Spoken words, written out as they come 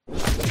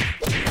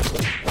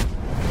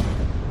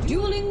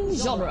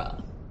genre.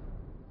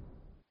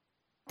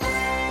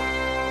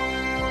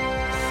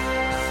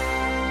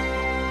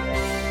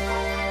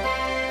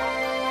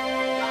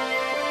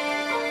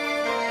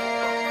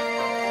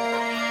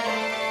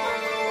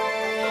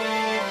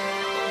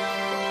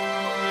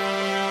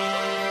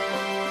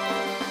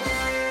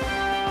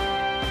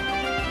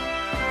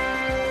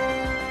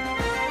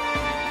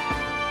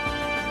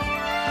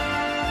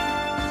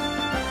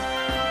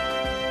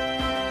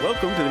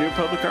 Welcome to the New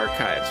Republic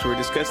Archives, where we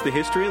discuss the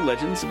history and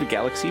legends of a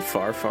galaxy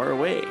far, far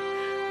away.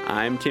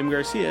 I'm Tim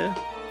Garcia.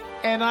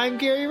 And I'm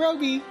Gary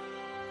Roby.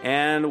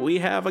 And we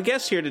have a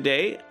guest here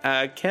today,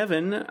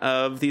 Kevin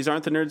of These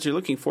Aren't the Nerds You're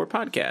Looking For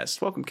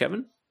podcast. Welcome,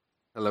 Kevin.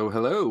 Hello,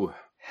 hello.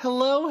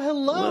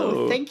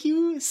 Hello. Thank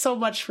you so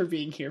much for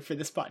being here for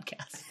this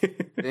podcast.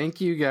 Thank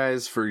you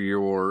guys for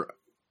your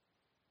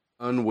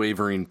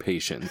unwavering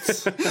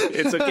patience.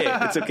 It's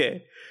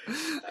okay.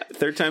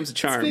 Third time's a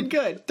charm. It's been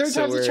good. Third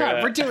time's a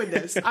charm. We're doing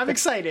this. I'm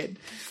excited.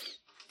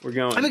 We're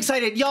going. I'm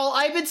excited. Y'all,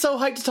 I've been so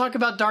hyped to talk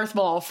about Darth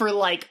Maul for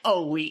like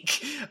a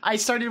week. I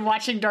started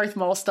watching Darth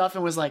Maul stuff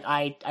and was like,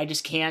 I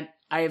just can't.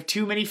 I have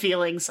too many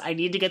feelings. I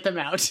need to get them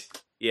out.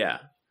 Yeah.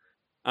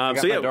 I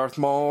got my Darth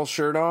Maul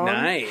shirt on.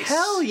 Nice.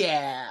 Hell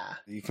yeah.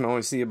 You can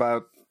only see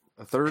about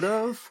a third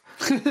of.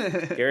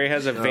 Gary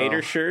has a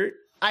Vader shirt.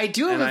 I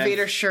do have a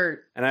Vader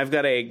shirt. And I've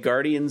got a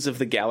Guardians of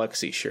the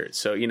Galaxy shirt.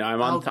 So, you know,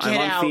 I'm on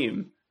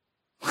theme.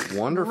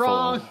 Wonderful.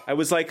 Wrong. I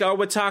was like, oh,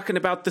 we're talking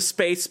about the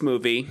space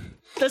movie.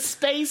 The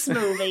space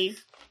movie.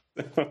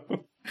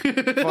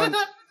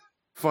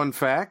 Fun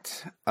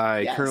fact,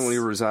 I currently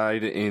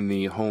reside in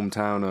the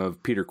hometown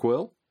of Peter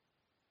Quill.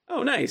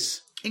 Oh,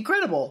 nice.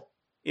 Incredible.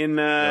 In,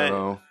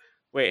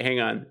 wait, hang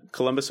on.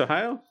 Columbus,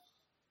 Ohio? Is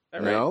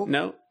that right?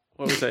 No?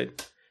 What was I?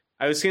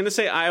 I was going to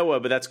say Iowa,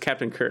 but that's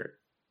Captain Kirk.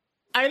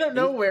 I don't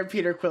know where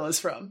Peter Quill is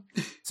from.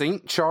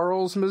 St.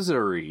 Charles,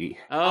 Missouri.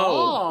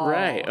 Oh,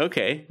 right.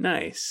 Okay,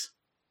 nice.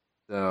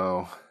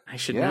 So I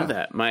should know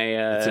that.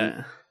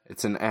 My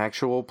it's an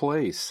actual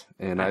place,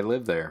 and I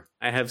live there.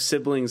 I have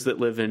siblings that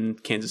live in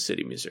Kansas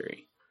City,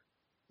 Missouri.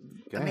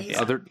 Okay.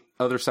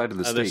 Other side of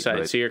the state. Side.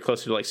 Right? So you're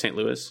closer to like St.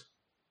 Louis?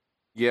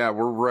 Yeah,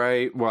 we're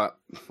right. Well,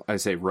 I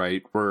say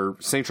right. We're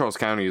St. Charles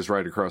County is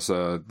right across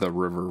the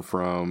river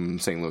from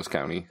St. Louis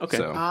County. Okay.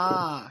 So,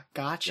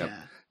 gotcha. Yep.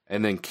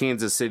 And then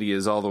Kansas City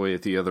is all the way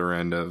at the other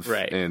end of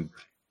and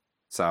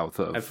south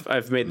of.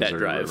 I've made Missouri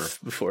that drive River.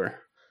 Before.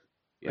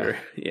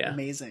 Yeah.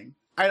 Amazing.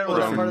 I don't know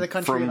that part of the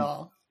country at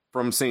all.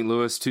 From St.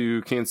 Louis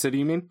to Kansas City,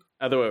 you mean?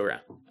 Other way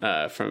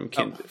around. From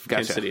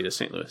Kansas City to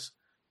St. Louis.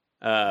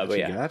 But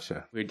yeah,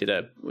 gotcha. We did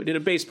a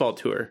baseball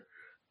tour.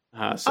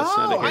 So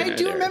I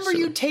do remember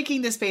you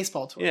taking this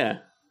baseball tour. Yeah.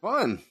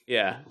 Fun.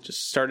 Yeah.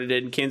 Just started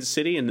in Kansas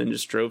City and then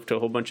just drove to a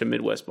whole bunch of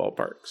Midwest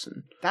ballparks.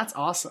 And that's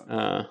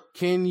awesome.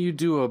 Can you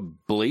do a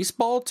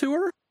baseball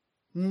tour?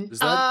 Is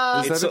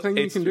that a thing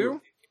you can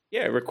do?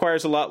 Yeah, it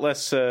requires a lot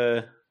less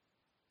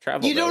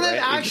travel. You don't have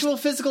actual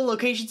physical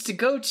locations to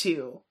go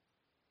to.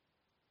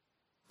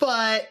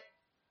 But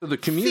the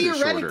commute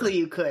theoretically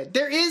you could.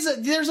 There's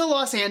a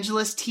Los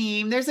Angeles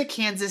team, there's a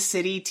Kansas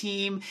City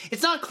team.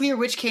 It's not clear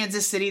which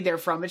Kansas City they're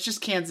from. It's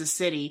just Kansas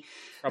City.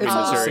 Probably it's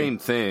Missouri. The same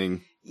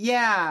thing.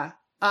 Yeah.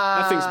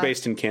 Nothing's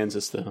based in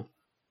Kansas though.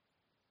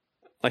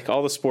 Like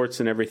all the sports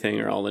and everything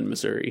are all in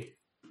Missouri.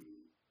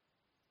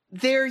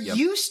 There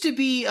used to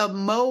be a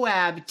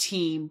Moab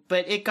team,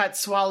 but it got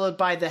swallowed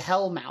by the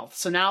Hellmouth.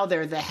 So now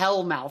they're the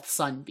Hellmouth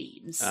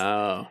Sunbeams.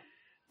 Oh.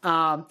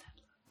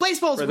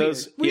 Baseball's weird.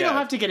 We don't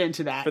have to get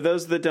into that. For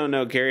those that don't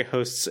know, Gary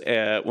hosts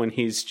when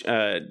he's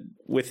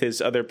with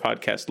his other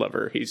podcast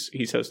lover.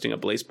 He's hosting a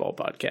baseball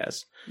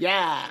podcast.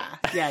 Yeah.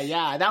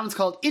 That one's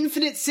called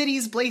Infinite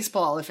Cities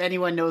Baseball. If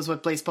anyone knows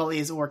what baseball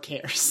is or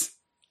cares.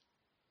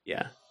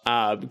 Yeah.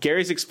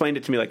 Gary's explained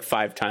it to me like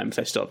 5 times.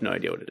 I still have no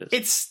idea what it is.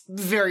 It's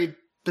very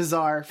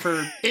bizarre.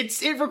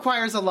 It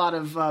requires a lot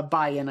of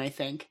buy-in, I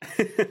think.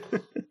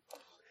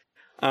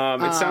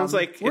 It sounds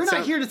like we're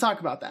not here to talk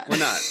about that. We're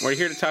not. We're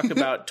here to talk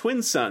about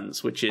Twin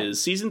Suns, which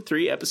is season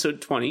 3, episode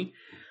 20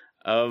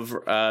 of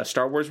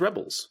Star Wars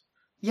Rebels.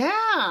 Yeah,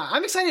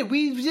 I'm excited.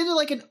 We did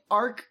like an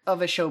arc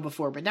of a show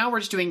before, but now we're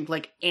just doing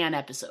like an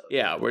episode.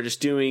 Yeah, we're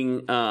just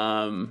doing.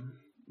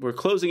 We're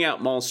closing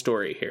out Maul's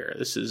story here.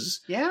 This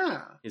is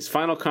his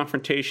final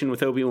confrontation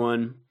with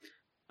Obi-Wan.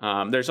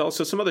 There's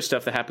also some other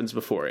stuff that happens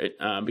before it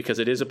because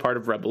it is a part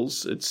of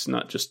Rebels. It's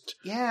not just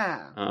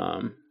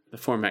the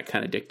format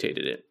kind of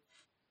dictated it.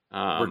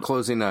 We're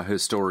closing out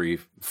his story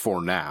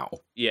for now.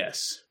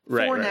 Yes.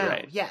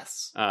 Right.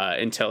 Yes.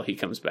 Until he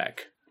comes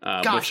back.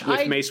 Gosh,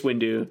 with Mace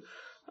Windu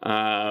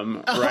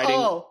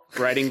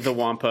riding the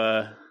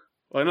Wampa.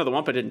 Well, no, the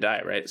Wampa didn't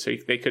die, right? So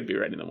they could be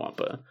riding the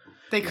Wampa.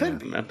 They could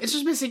be. It's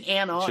just missing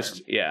an arm.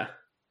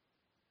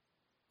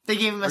 They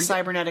gave him a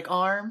cybernetic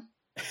arm.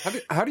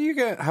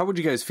 How would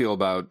you guys feel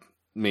about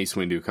Mace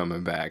Windu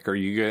coming back? Are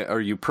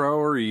you pro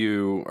or are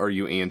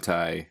you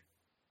anti?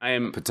 I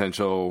am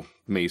potential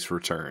Mace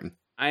return.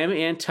 I am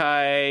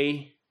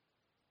anti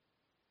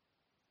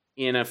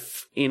in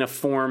a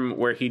form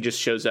where he just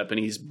shows up and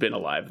he's been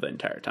alive the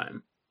entire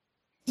time.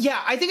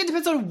 Yeah, I think it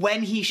depends on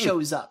when he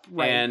shows up,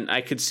 right? And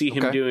I could see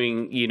him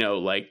doing,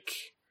 like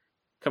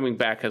coming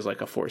back as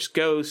like a Force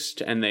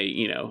ghost, and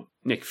they,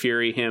 Nick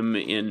Fury him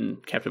in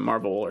Captain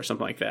Marvel or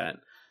something like that.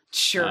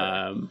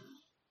 Sure.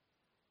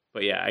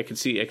 But yeah, I could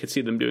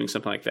see them doing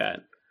something like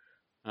that,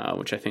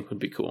 which I think would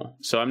be cool.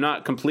 So I'm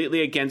not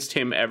completely against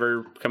him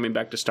ever coming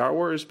back to Star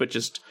Wars, but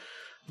just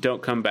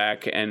don't come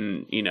back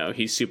and,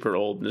 he's super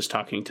old and is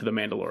talking to the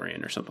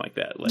Mandalorian or something like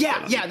that.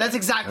 Yeah, that's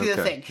exactly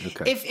the thing.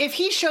 Okay. If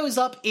he shows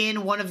up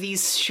in one of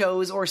these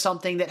shows or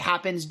something that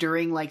happens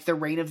during like the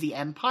reign of the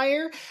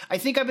Empire, I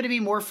think I'm going to be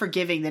more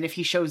forgiving than if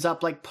he shows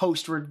up like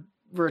post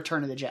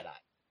Return of the Jedi.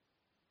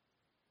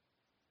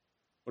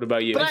 What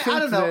about you? But I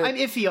don't know. I'm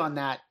iffy on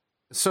that.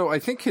 So I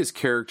think his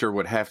character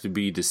would have to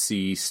be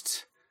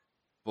deceased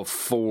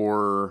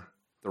before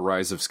the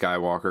Rise of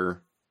Skywalker,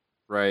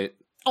 right?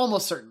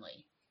 Almost certainly.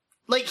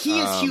 Like, he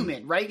is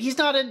human, right? He's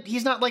not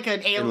like an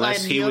alien.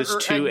 Unless he was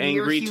too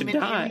angry to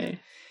die. Human.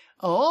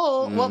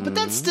 Oh, well, but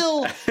that's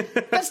still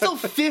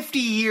 50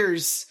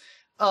 years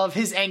of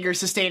his anger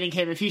sustaining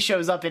him if he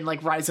shows up in,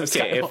 like, Rise of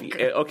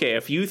Skywalker.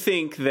 If you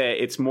think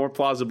that it's more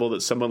plausible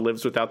that someone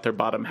lives without their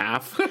bottom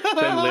half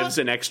than lives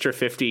an extra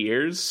 50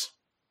 years.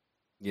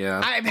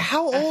 Yeah.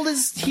 How old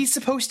is he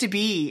supposed to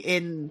be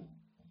in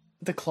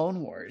the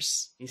Clone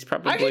Wars? He's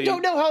probably... I actually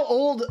don't know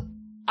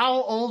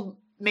how old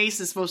Mace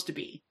is supposed to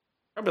be.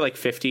 Probably like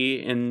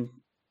 50. And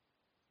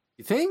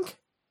you think?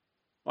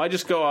 Well, I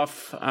just go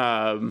off.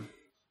 Sam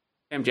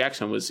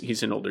Jackson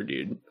he's an older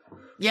dude.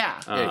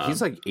 Yeah.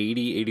 He's like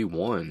 80,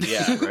 81.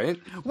 Yeah, right.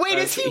 Wait,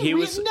 is he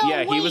was? No,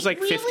 yeah, he was like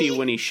really? 50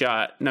 when he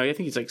shot. No, I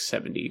think he's like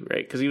 70,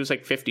 right? Because he was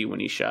like 50 when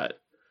he shot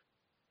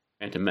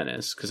Phantom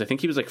Menace. Because I think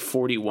he was like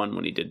 41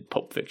 when he did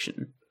Pulp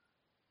Fiction.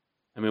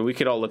 I mean, we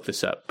could all look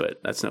this up, but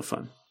that's no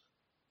fun.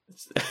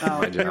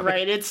 Oh, you're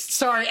right.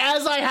 Sorry,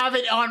 as I have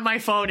it on my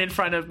phone in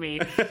front of me.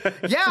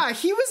 Yeah,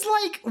 he was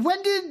like,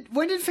 when did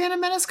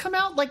Phantom Menace come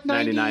out? Like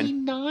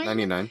 99?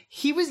 99.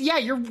 He was, yeah,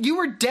 you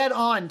were dead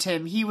on,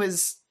 Tim. He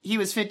was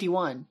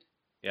 51.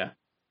 Yeah.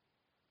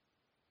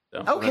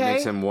 So. Okay. That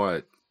makes him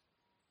what?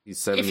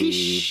 He's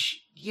 70.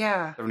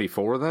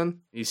 74 then?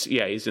 He's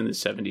in the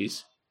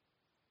 70s.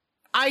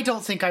 I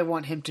don't think I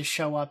want him to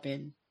show up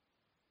in.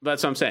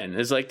 That's what I'm saying.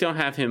 Is like, don't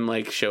have him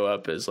like show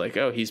up as like,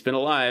 oh, he's been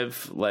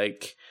alive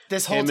like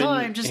this whole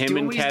time. Just him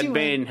and Cad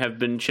Bane have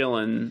been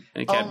chilling,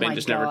 and Cad Bane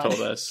just never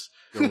told us.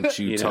 Don't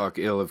you talk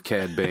ill of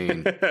Cad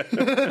Bane. I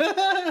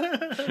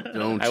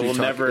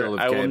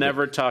will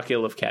never talk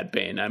ill of Cad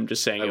Bane. I'm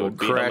just saying it would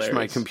be hilarious. Crash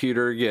my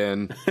computer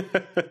again.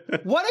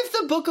 What if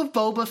the Book of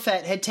Boba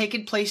Fett had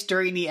taken place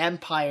during the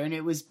Empire and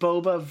it was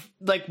Boba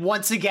like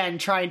once again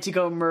trying to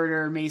go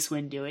murder Mace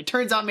Windu? It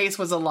turns out Mace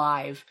was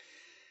alive.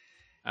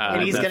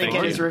 And he's going to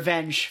get his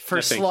revenge for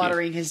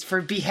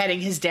for beheading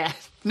his dad.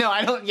 No,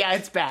 I don't. Yeah,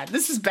 it's bad.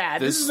 This is bad.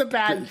 This is a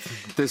bad.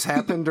 This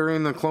happened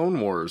during the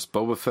Clone Wars.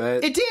 Boba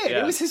Fett. It did.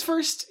 Yeah. It was his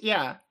first.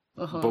 Yeah.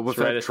 Uh-huh. Boba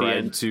Fett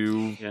tried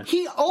to. Yeah.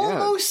 He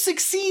almost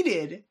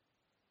succeeded.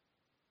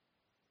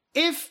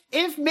 If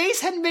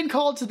Mace hadn't been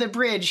called to the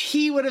bridge,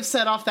 he would have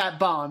set off that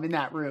bomb in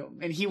that room,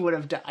 and he would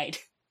have died.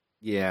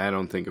 Yeah, I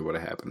don't think it would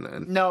have happened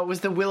then. No, it was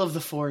the will of the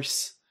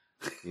Force.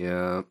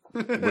 Yeah,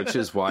 which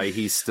is why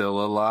he's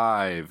still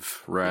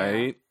alive,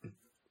 right? Yeah.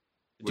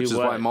 Which is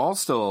why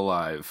Maul's still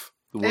alive.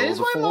 The will it is of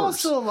the why Force. Maul's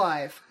still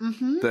alive.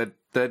 Mm-hmm.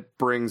 That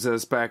brings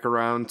us back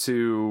around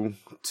to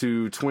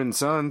Twin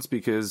Sons,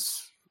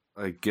 because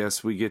I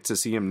guess we get to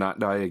see him not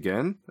die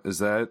again. Is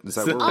that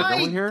where we're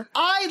going here?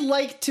 I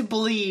like to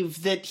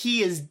believe that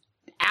he is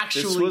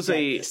actually this was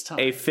dead this time.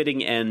 a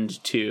fitting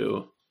end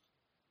to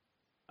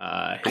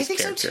his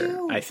character. So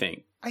too.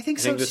 I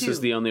think this is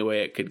the only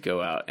way it could go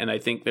out, and I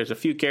think there's a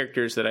few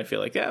characters that I feel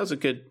like that was a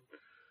good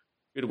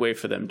way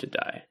for them to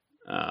die,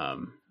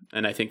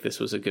 and I think this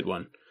was a good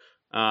one.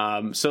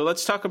 So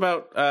let's talk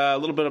about a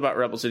little bit about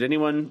Rebels. Did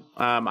anyone?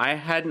 I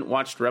hadn't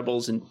watched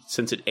Rebels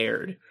since it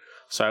aired,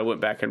 so I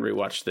went back and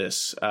rewatched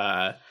this,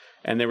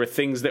 and there were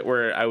things that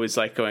I was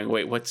like going,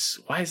 wait,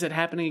 why is it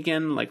happening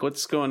again? Like,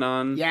 what's going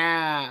on?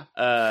 Yeah,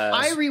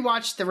 I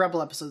rewatched the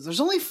Rebel episodes. There's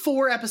only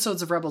 4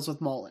 episodes of Rebels with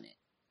Maul in it.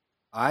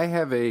 I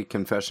have a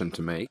confession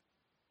to make.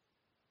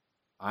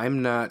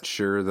 I'm not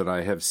sure that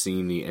I have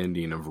seen the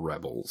ending of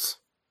Rebels.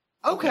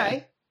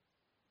 Okay.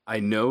 I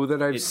know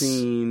that I've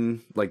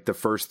seen like the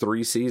first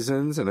 3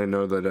 seasons, and I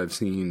know that I've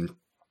seen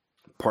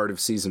part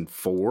of season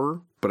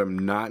 4, but I'm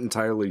not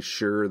entirely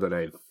sure that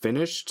I've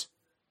finished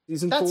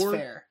season 4. That's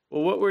fair.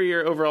 Well, what were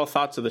your overall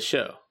thoughts of the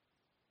show?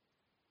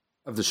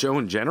 Of the show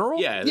in general?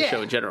 Yeah, the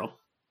show in general.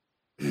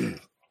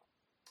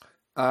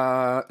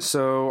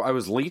 So I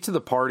was late to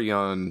the party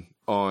on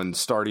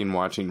starting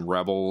watching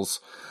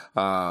Rebels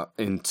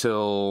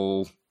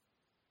until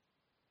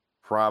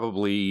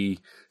probably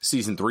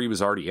season 3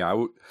 was already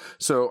out.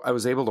 So I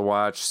was able to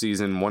watch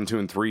season 1, 2,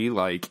 and 3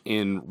 like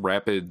in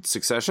rapid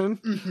succession.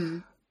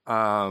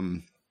 Mm-hmm.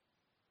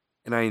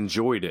 And I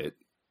enjoyed it.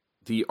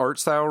 The art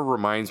style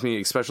reminds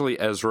me, especially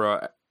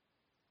Ezra,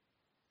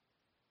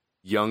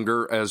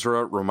 younger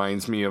Ezra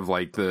reminds me of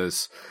like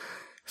this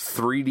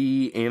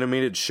 3D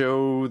animated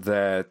show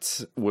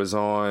that was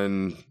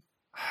on,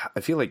 I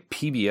feel like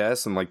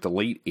PBS in like the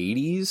late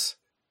 80s.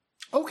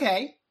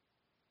 Okay.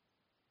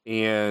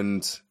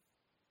 And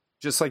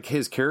just like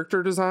his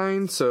character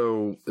design,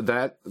 so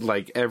that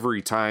like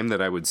every time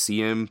that I would see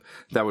him,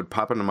 that would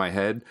pop into my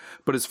head.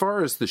 But as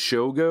far as the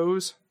show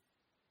goes,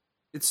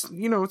 it's,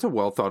 you know, it's a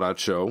well thought out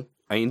show.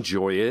 I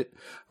enjoy it.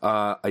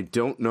 I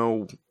don't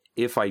know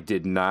if I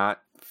did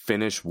not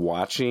finish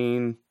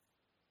watching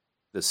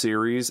the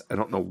series. I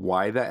don't know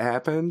why that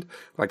happened.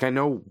 Like, I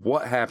know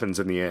what happens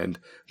in the end,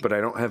 but I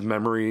don't have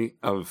memory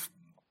of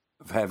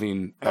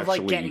having actually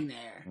like getting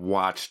there.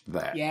 Watched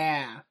that.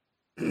 Yeah.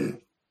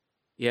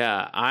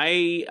 Yeah,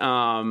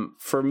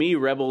 for me,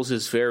 Rebels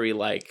is very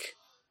like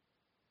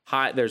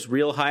high. There's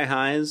real high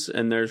highs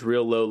and there's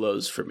real low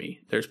lows for me.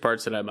 There's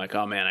parts that I'm like,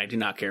 oh man, I do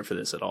not care for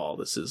this at all.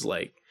 This is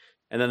like,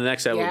 and then the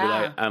next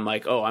episode, I'm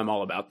like, oh, I'm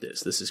all about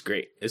this. This is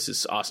great. This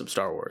is awesome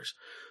Star Wars.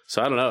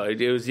 So I don't know.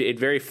 It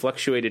very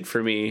fluctuated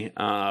for me,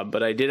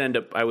 but I did end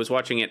up. I was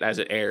watching it as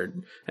it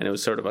aired, and it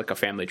was sort of like a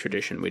family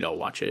tradition. We'd all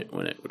watch it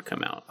when it would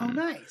come out. Oh,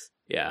 nice.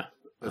 Yeah.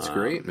 That's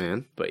great,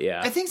 man. But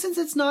yeah. I think since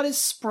it's not as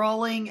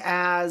sprawling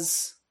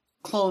as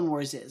Clone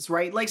Wars is,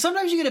 right? Like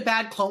sometimes you get a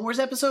bad Clone Wars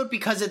episode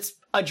because it's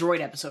a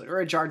droid episode or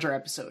a Jar Jar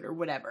episode or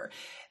whatever.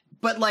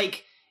 But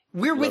like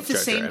we're with the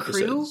same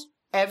crew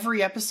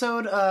every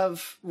episode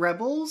of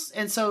Rebels.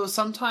 And so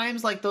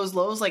sometimes like those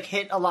lows like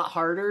hit a lot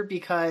harder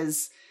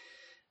because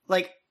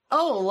like,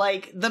 oh,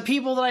 like the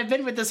people that I've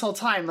been with this whole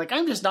time, like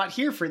I'm just not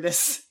here for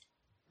this,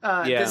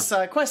 this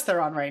quest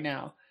they're on right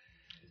now.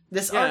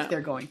 This arc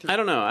they're going through. I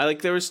don't know. I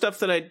like there was stuff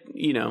that I,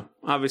 you know,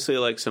 obviously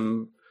like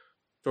some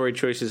story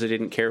choices I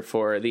didn't care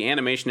for. The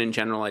animation in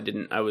general,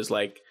 I was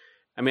like,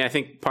 I mean, I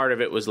think part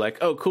of it was like,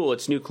 oh, cool,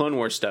 it's new Clone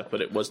Wars stuff,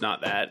 but it was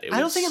not that. I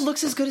don't think it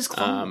looks as good as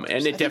Clone Wars.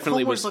 And it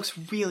definitely Clone Wars looks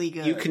really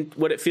good.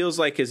 What it feels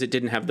like is it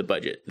didn't have the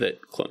budget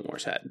that Clone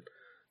Wars had.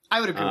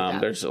 I would agree with that.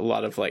 There's a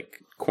lot of like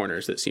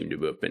corners that seem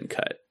to have been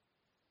cut.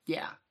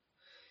 Yeah.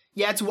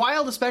 Yeah, it's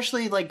wild,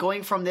 especially like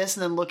going from this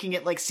and then looking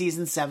at like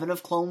season 7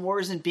 of Clone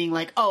Wars and being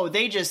like, oh,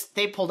 they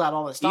pulled out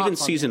all the stuff. Even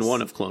season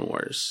 1 of Clone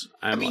Wars.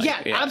 Absolutely.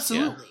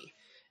 Yeah.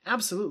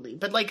 Absolutely.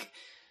 But like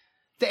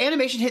the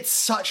animation hits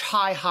such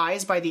high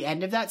highs by the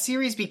end of that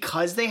series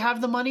because they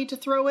have the money to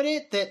throw at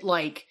it that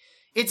like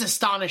it's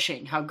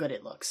astonishing how good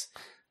it looks.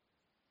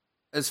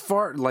 As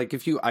far like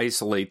if you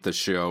isolate the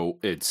show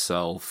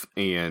itself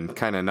and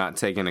kind of not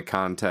take into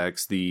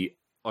context the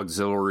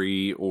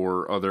auxiliary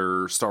or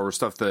other Star Wars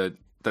stuff that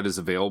is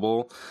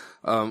available,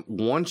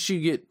 once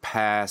you get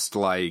past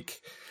like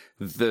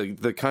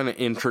the kind of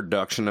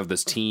introduction of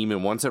this team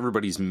and once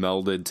everybody's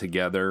melded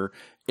together,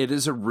 it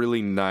is a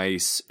really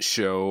nice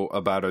show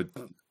about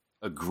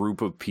a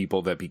group of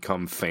people that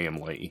become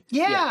family.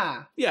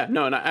 Yeah.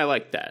 No, and I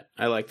like that.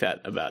 I like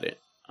that about it.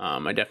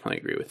 I definitely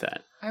agree with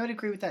that. I would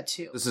agree with that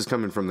too. This is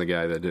coming from the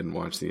guy that didn't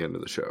watch the end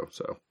of the show,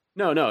 so.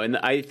 No, and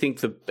I think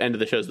the end of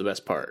the show is the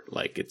best part.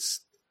 Like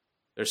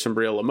there's some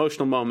real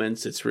emotional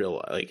moments. It's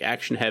real like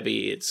action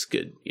heavy. It's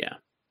good. Yeah.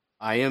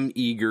 I am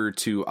eager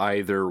to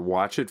either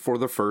watch it for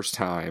the first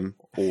time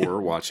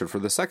or watch it for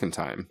the second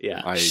time.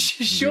 Yeah. I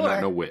do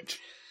not know which.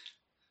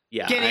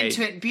 Yeah. Get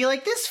into it and be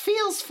like, this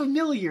feels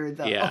familiar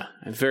though. Yeah.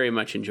 I very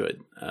much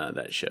enjoyed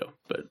that show,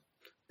 but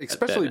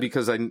especially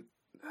because I'm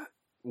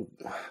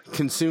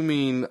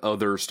consuming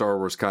other Star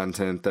Wars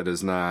content that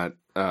is not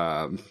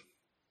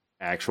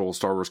actual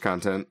Star Wars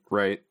content,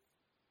 right?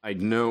 I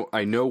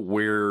know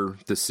where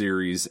the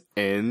series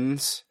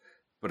ends,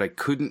 but I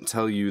couldn't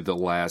tell you the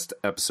last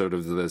episode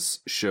of this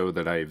show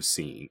that I've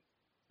seen.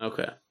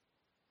 Okay.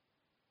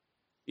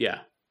 Yeah.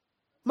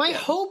 My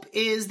hope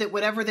is that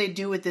whatever they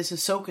do with this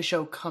Ahsoka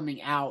show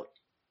coming out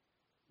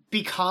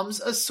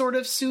becomes a sort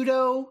of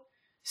pseudo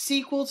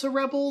sequel to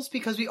Rebels,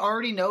 because we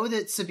already know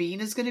that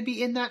Sabine is going to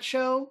be in that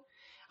show.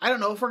 I don't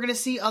know if we're going to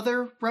see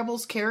other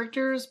Rebels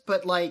characters,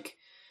 but like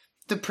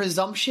the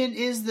presumption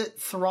is that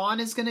Thrawn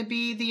is going to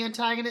be the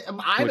antagonist.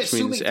 I'm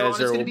assuming Thrawn is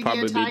going to be the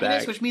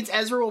antagonist, which means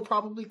Ezra will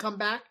probably come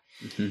back.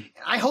 Mm-hmm.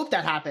 I hope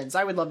that happens.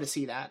 I would love to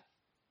see that.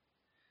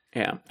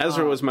 Yeah,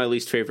 Ezra was my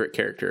least favorite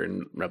character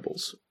in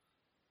Rebels.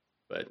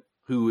 But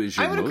who is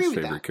your most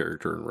favorite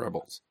character in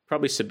Rebels?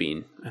 Probably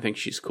Sabine. I think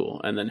she's cool.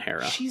 And then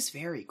Hera. She's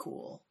very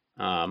cool.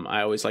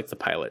 I always like the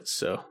pilots,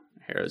 so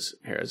Hera's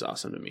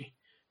awesome to me.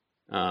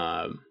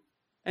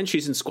 And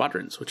she's in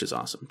Squadrons, which is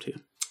awesome too.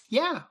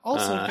 Yeah,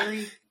 also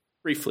very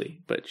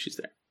briefly, but she's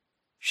there.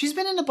 She's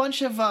been in a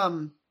bunch of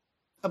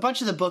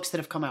the books that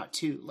have come out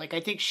too. Like I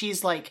think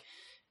she's like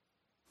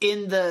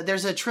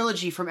there's a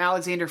trilogy from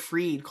Alexander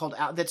Freed called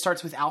that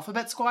starts with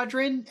Alphabet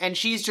Squadron, and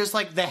she's just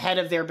like the head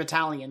of their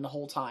battalion the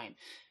whole time.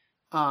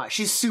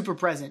 She's super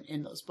present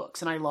in those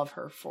books, and I love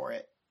her for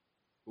it.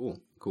 Cool.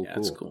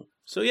 That's cool.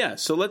 So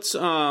let's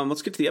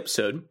get to the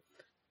episode.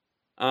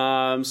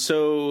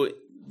 So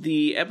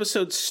the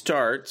episode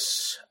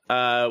starts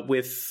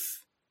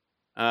with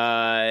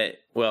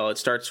it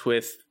starts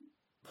with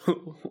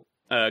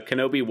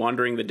Kenobi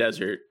wandering the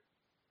desert.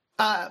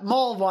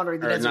 Maul wandering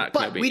the desert. Not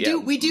but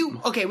Kenobi, we do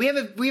okay, we have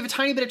a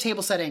tiny bit of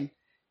table setting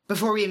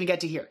before we even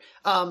get to here.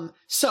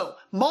 So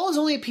Maul has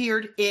only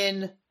appeared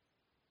in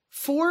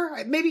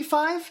 4, maybe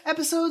 5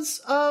 episodes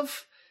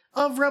of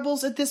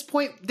Rebels at this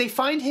point. They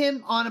find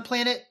him on a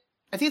planet,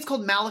 I think it's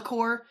called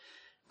Malachor,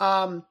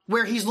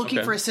 where he's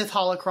looking for a Sith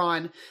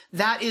holocron.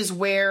 That is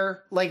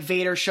where, like,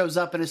 Vader shows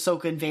up and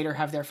Ahsoka and Vader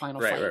have their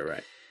final fight.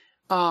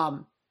 Right.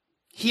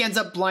 He ends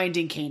up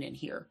blinding Kanan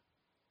here.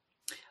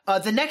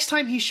 The next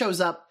time he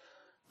shows up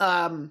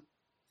looking,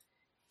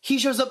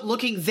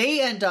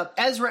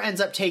 Ezra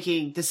ends up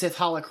taking the Sith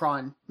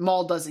holocron.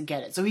 Maul doesn't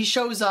get it. So he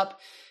shows up,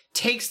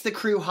 takes the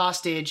crew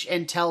hostage,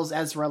 and tells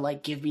Ezra,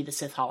 like, give me the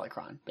Sith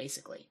holocron,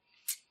 basically.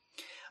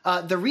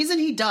 The reason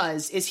he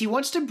does is he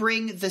wants to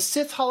bring the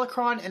Sith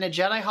holocron and a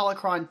Jedi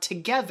holocron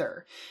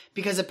together,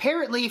 because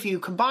apparently if you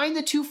combine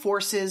the two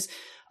forces,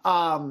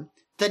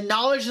 the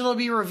knowledge that'll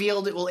be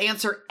revealed, it will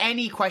answer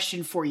any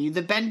question for you.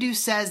 The Bendu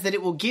says that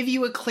it will give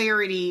you a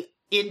clarity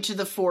into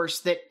the Force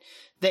that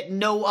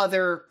no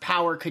other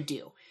power could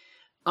do.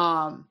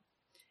 And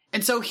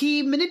so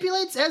he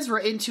manipulates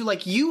Ezra into,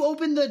 like, you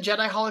open the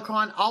Jedi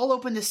holocron, I'll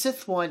open the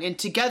Sith one, and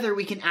together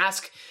we can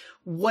ask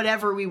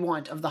whatever we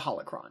want of the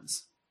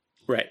holocrons.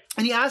 Right.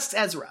 And he asks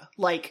Ezra,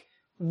 like,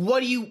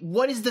 what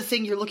is the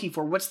thing you're looking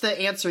for? What's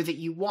the answer that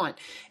you want?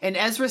 And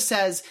Ezra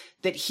says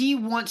that he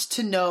wants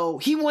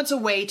a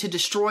way to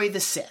destroy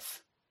the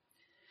Sith.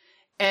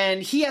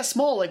 And he asks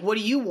Maul, like, what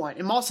do you want?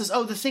 And Maul says,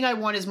 oh, the thing I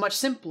want is much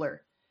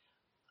simpler.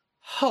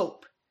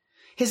 Hope.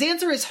 His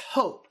answer is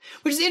hope,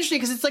 which is interesting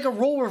because it's like a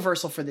role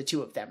reversal for the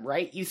two of them,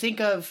 right? You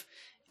think of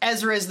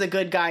Ezra as the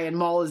good guy and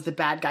Maul as the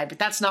bad guy, but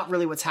that's not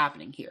really what's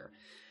happening here.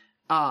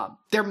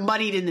 They're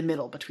muddied in the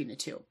middle between the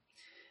two.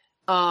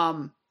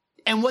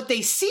 And what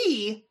they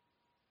see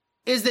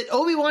is that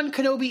Obi-Wan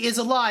Kenobi is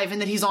alive and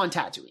that he's on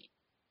Tatooine.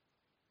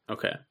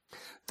 Okay.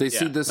 They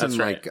see this in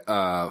like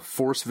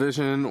Force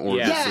vision, or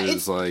this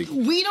is like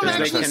we don't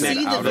actually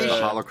see the vision.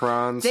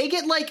 Holocrons. They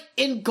get like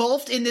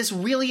engulfed in this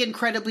really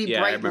incredibly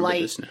bright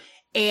light,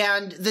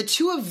 and the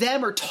two of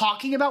them are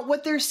talking about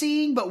what they're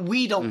seeing, but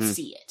we don't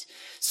see it.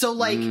 So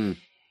like,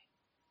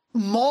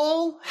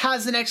 Maul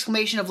has an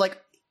exclamation of like,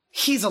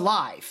 he's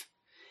alive,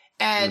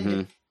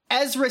 and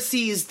Ezra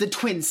sees the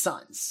twin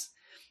suns,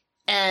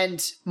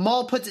 and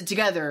Maul puts it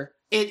together.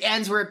 It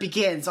ends where it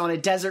begins, on a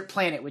desert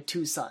planet with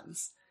 2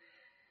 suns.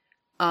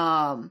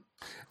 And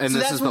so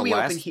this is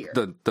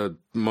the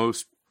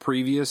most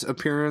previous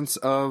appearance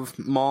of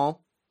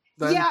Maul.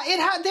 Then? Yeah,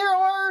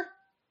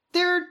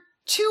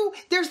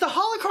 there's the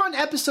holocron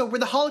episode where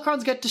the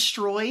holocrons get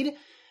destroyed,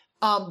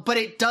 but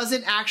it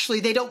doesn't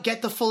actually, they don't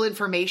get the full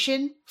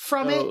information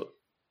from it.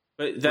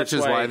 But which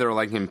is why they're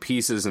like in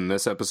pieces in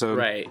this episode.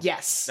 Right.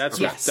 Yes.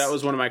 That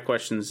was one of my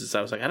questions, is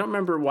I was like, I don't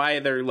remember why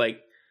they're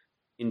like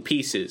in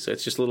pieces.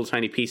 It's just little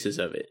tiny pieces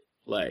of it.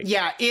 Like,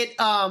 yeah,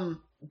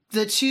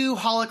 the 2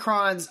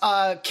 holocrons,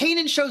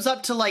 Kanan shows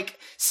up to like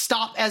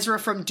stop Ezra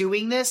from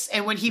doing this,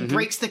 and when he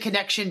breaks the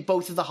connection,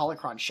 both of the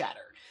holocrons shatter.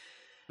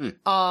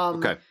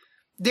 Okay.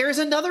 There's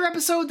another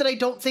episode that I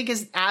don't think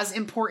is as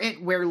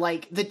important, where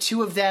like the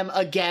 2 of them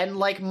again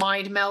like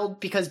mind meld,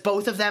 because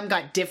both of them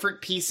got different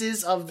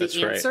pieces of the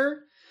answer. Right.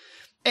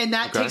 And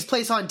that takes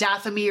place on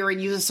Dathomir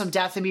and uses some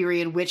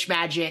Dathomirian witch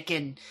magic,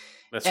 and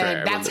that's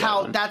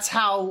how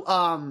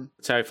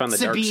I found the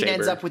Sabine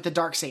ends up with the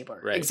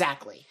Darksaber. Right.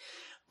 Exactly.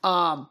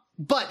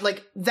 But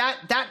like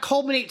that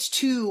culminates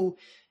to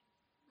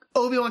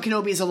Obi-Wan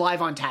Kenobi is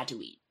alive on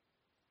Tatooine.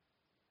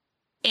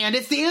 And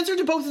it's the answer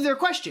to both of their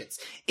questions.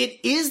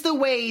 It is the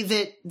way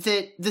that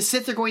the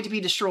Sith are going to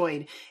be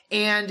destroyed,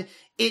 and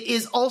it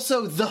is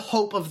also the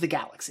hope of the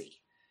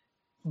galaxy.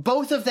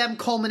 Both of them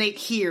culminate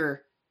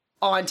here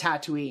on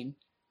Tatooine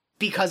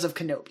because of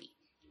Kenobi.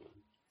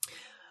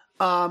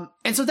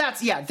 And so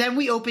then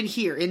we open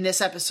here in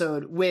this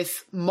episode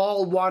with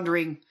Maul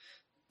wandering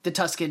the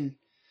Tuscan,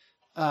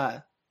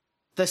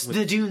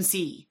 the Dune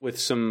Sea, with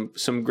some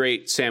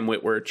great Sam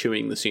Witwer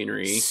chewing the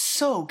scenery.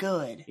 So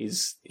good.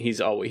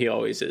 He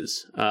always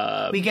is.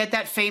 We get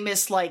that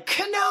famous like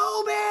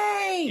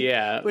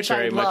Kenobi, which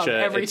I love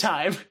every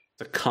time.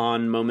 It's a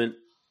Khan moment.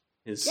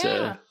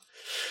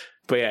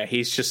 But yeah,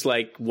 he's just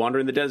like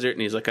wandering the desert,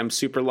 and he's like, I'm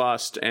super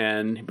lost,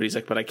 but he's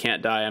like, but I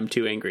can't die. I'm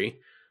too angry.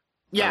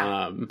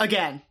 Yeah.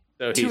 Again,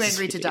 so too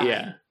angry to die.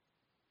 Yeah.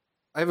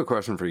 I have a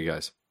question for you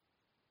guys.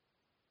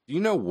 Do you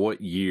know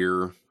what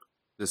year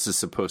this is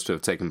supposed to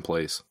have taken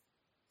place?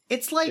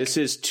 It's like, this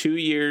is 2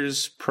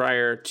 years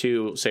prior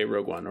to, say,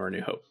 Rogue One or A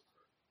New Hope.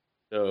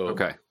 So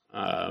okay.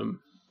 2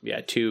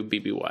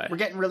 BBY. We're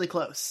getting really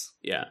close.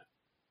 Yeah.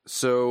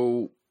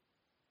 So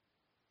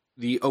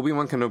the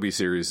Obi-Wan Kenobi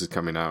series is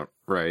coming out,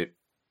 right?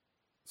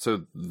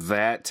 So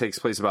that takes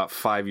place about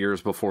 5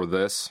 years before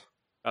this.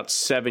 About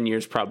 7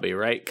 years, probably,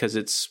 right? Because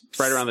it's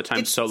right around the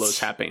time Solo's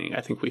happening.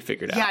 I think we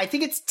figured out. Yeah, I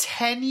think it's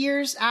 10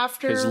 years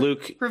after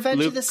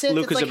Revenge of the Sith.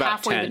 Luke it's like is about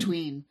halfway 10.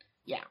 between.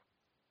 Yeah.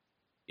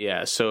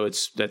 Yeah, so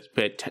that's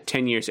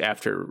 10 years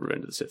after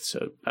Revenge of the Sith.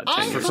 So about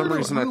 10 years. For some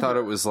reason, I thought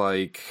it was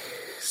like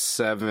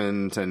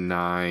 7 to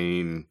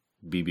 9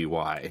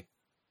 BBY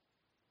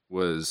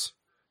was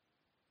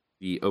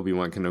the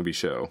Obi-Wan Kenobi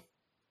show.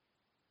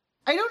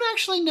 I don't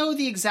actually know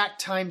the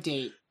exact time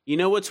date. You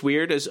know what's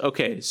weird is,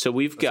 okay, so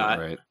we've got...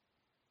 Right.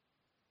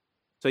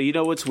 So you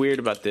know what's weird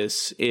about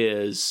this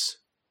is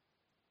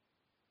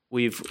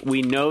we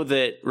know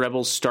that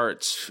Rebels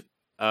starts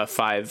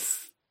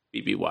 5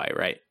 BBY,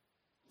 right?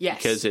 Yes.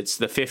 Because it's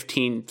the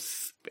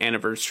 15th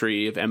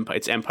anniversary of Empire.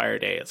 It's Empire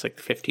Day. It's like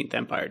the 15th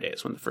Empire Day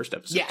is when the first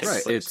episode takes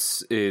right.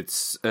 place.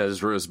 It's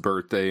Ezra's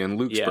birthday and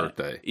Luke's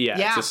birthday. Yeah,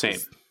 it's the same.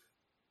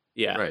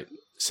 Yeah. Right.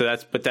 So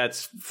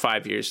that's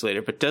 5 years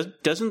later. But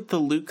doesn't the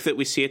Luke that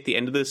we see at the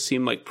end of this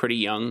seem like pretty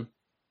young?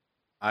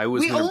 I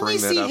was going to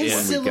bring that up when we got to it. We only see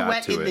his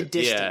silhouette in the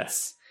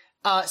distance.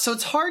 Yeah. So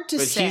it's hard to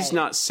say. But he's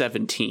not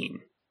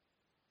 17.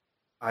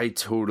 I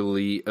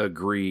totally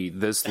agree.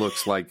 This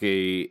looks like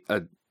a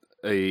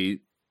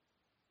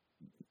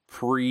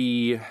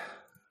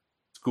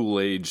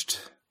pre-school-aged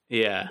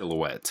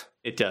silhouette.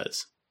 It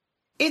does.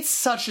 It's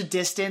such a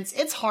distance.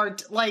 It's hard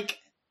to, like...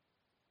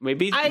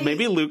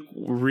 Maybe Luke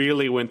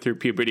really went through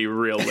puberty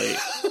real late.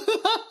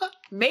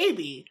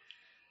 Maybe.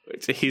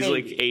 He's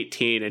like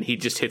 18 and he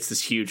just hits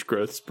this huge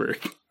growth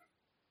spurt.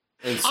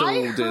 And so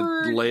did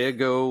Leia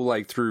go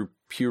like through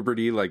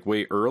puberty like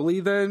way early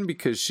then?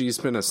 Because she's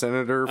been a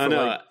senator for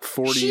like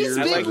 40 years. She's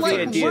been like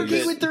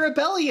working with the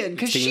rebellion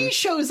because she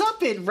shows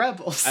up in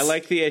Rebels. I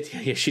like the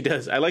idea. Yeah, she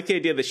does. I like the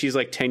idea that she's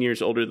like 10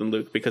 years older than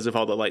Luke because of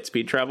all the light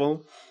speed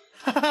travel.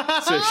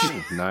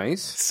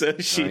 Nice. So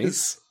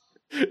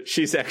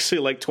she's actually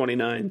like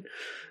 29.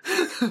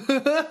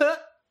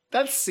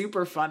 That's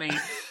super funny.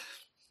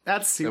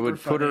 That's super funny. It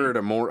would put her at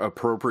a more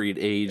appropriate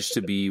age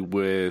to be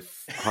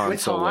with Han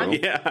Solo. Han?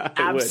 Yeah,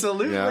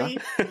 absolutely.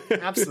 Yeah.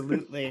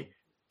 Absolutely.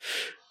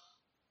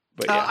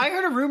 But yeah. I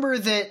heard a rumor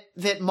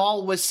that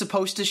Maul was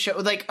supposed to show,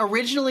 like,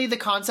 originally the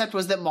concept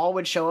was that Maul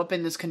would show up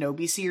in this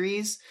Kenobi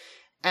series,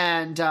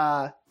 and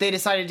they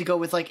decided to go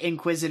with, like,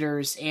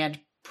 Inquisitors and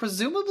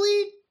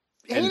presumably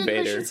Hayden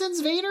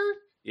Christensen's Vader?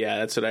 Yeah,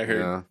 that's what I heard.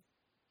 Yeah.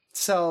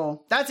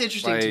 So, that's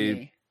interesting to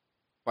me.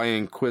 By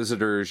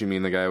Inquisitors, you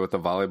mean the guy with the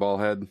volleyball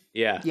head?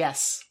 Yeah.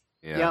 Yes.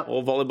 Yeah. Yep.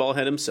 Old volleyball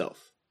head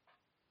himself.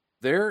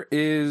 There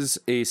is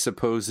a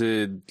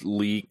supposed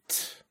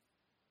leaked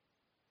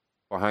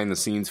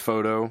behind-the-scenes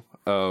photo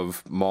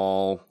of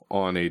Maul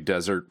on a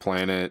desert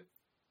planet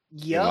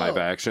in live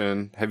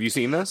action. Have you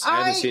seen this? I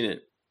haven't seen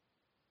it.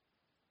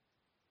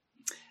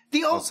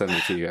 I'll send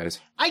it to you guys.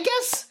 I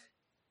guess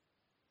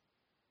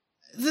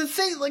the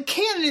thing, like,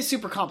 canon is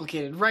super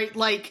complicated, right?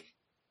 Like,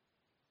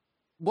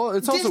 well,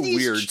 it's also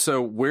weird.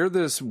 So where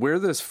this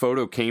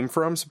photo came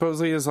from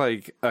supposedly is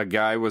like a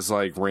guy was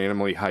like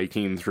randomly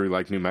hiking through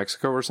like New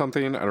Mexico or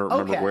something. I don't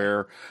remember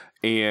where,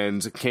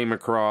 and came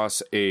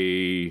across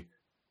a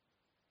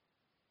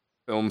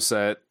film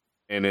set,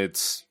 and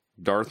it's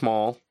Darth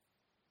Maul,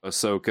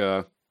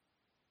 Ahsoka,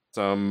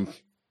 some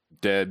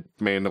dead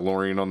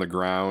Mandalorian on the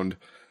ground,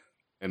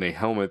 and a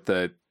helmet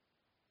that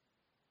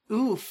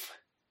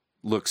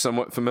looks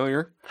somewhat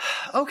familiar.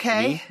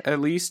 Okay, me, at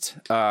least.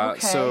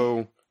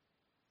 So.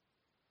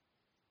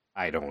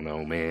 I don't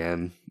know,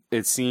 man.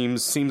 It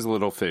seems a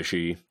little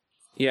fishy.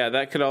 Yeah,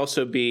 that could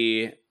also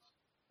be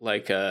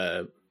like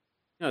they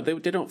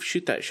don't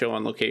shoot that show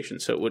on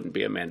location, so it wouldn't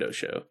be a Mando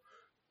show.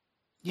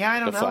 Yeah, I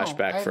don't know. The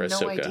flashback for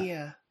Ahsoka. No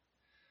idea.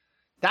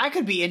 That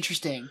could be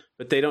interesting.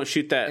 But they don't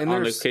shoot that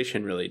on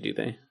location, really, do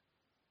they?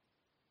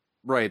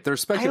 Right.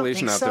 There's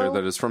speculation out there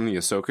that it's from the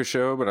Ahsoka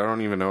show, but I don't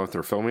even know if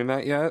they're filming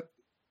that yet.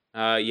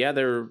 Yeah,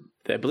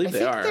 I believe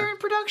they are. They're in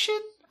production.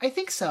 I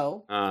think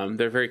so.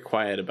 They're very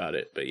quiet about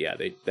it, but yeah,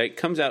 that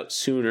comes out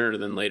sooner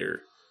than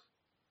later.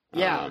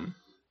 Yeah. We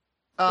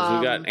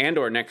got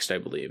Andor next, I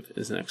believe,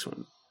 is the next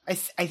one. I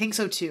think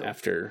so too.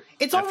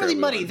 It's all really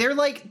muddy. They're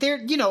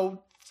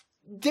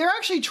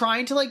actually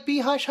trying to like be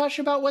hush hush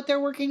about what they're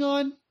working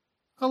on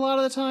a lot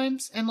of the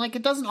times, and like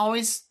it doesn't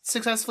always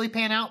successfully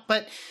pan out.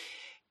 But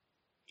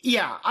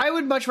yeah, I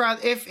would much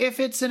rather if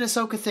it's an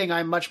Ahsoka thing,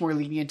 I'm much more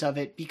lenient of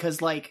it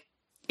because like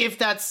if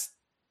that's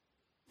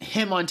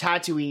him on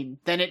Tatooine,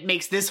 then it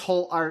makes this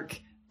whole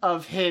arc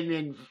of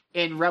him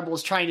in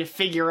Rebels trying to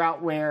figure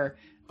out where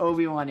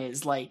Obi-Wan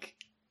is like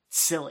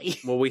silly.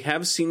 Well, we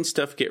have seen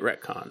stuff get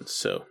retconned,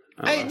 so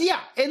yeah,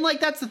 and like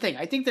that's the thing.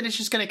 I think that it's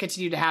just going to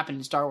continue to happen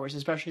in Star Wars,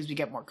 especially as we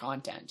get more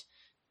content.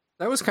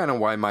 That was kind of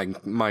why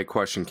my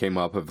question came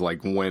up of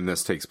like when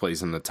this takes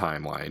place in the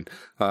timeline,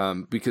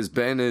 because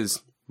Ben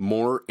is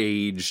more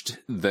aged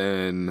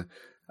than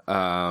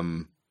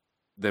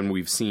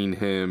we've seen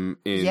him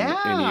in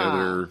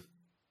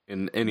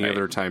any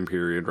other time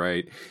period,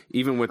 right?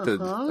 Even with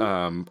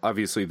the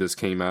obviously this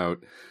came out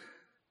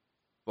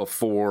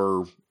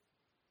before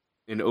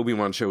an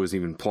Obi-Wan show was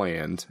even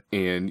planned,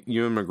 and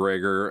Ewan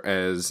McGregor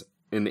as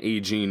an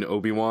aging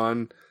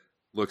Obi-Wan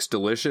looks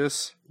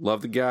delicious.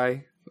 Love the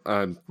guy.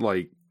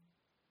 Like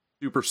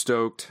super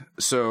stoked.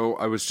 So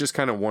I was just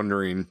kind of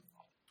wondering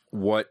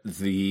what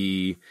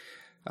the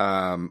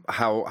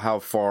how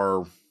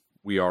far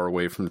we are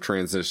away from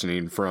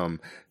transitioning from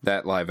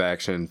that live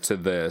action to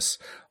this.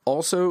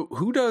 Also,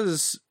 who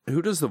does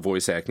the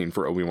voice acting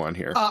for Obi-Wan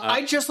here?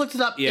 I just looked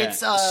it up. Yeah,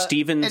 It's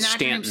Stephen an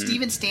actor named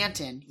Stephen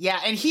Stanton. Yeah,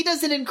 and he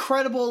does an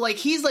incredible, like,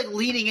 he's like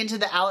leading into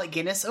the Alec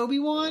Guinness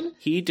Obi-Wan.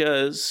 He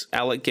does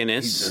Alec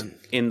Guinness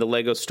in the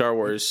Lego Star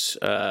Wars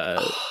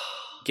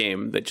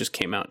game that just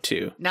came out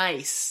too.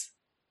 Nice.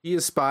 He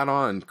is spot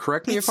on.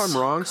 Correct me if I'm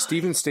wrong.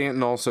 Stephen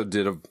Stanton also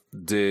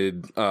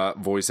did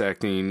voice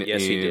acting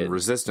in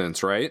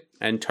Resistance, right?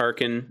 And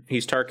Tarkin.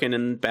 He's Tarkin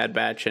in Bad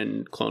Batch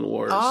and Clone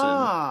Wars.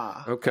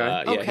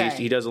 Okay. Yeah,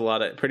 he does a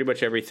lot of pretty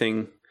much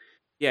everything.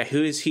 Yeah,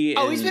 who is he?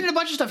 He's been in a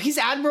bunch of stuff. He's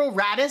Admiral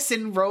Raddus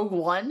in Rogue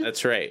One.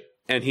 That's right.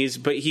 And he's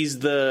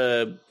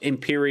the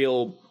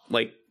Imperial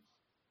racer.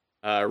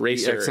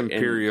 The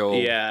ex-Imperial.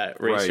 Racer.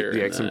 Right,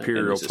 the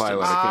ex-Imperial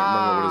pilot. I can't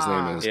remember what his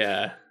name is.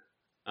 Yeah.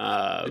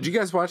 Did you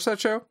guys watch that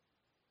show?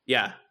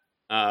 Yeah.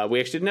 We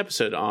actually did an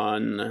episode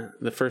on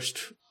the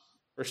first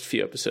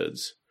few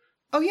episodes.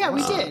 Oh yeah,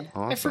 we did.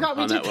 Awesome. I forgot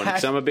we did that.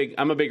 Because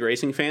I'm a big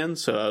racing fan,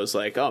 so I was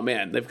like, oh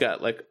man, they've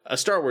got like a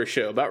Star Wars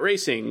show about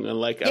racing, and I was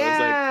like,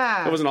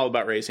 it wasn't all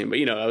about racing, but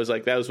I was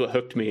like, that was what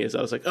hooked me. Is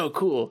I was like, oh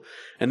cool,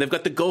 and they've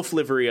got the Gulf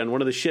livery on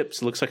one of the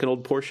ships. It looks like an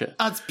old Porsche.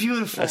 Oh, it's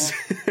beautiful.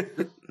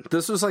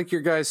 This was like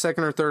your guys'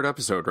 second or third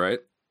episode, right?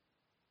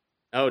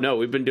 Oh no,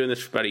 we've been doing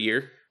this for about a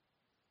year.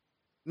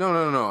 No.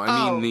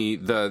 I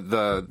mean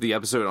the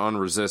episode on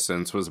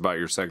Resistance was about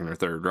your second or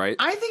third, right?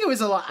 I think it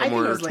was a lot. I think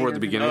it was later toward the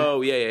beginning. Oh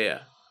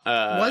yeah.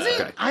 Was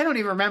it? Okay. I don't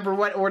even remember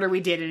what order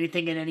we did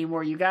anything in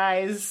anymore, you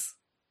guys.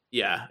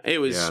 Yeah,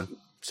 it was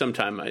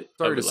sometime.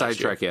 Sorry to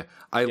sidetrack you.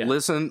 I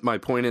listened. My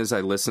point is,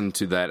 I listened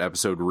to that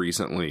episode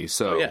recently,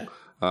 so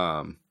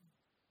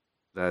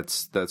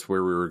that's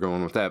where we were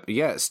going with that. But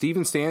yeah,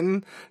 Stephen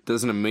Stanton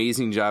does an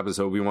amazing job as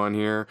Obi-Wan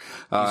here.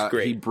 He's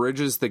great. He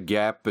bridges the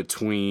gap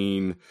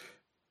between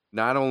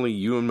not only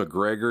Ewan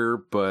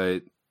McGregor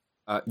but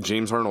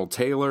James Arnold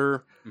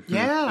Taylor.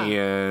 Yeah,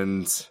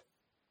 and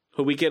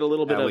who we get a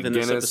little bit Alec of in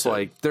this Guinness. episode.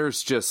 Like,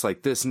 there's just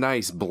like this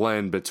nice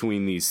blend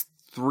between these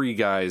three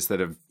guys that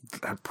have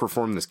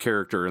performed this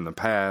character in the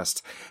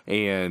past,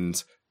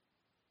 and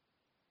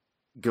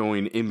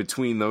going in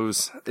between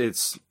those,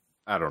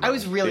 I don't know. I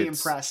was really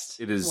impressed.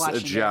 It is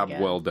a job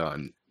well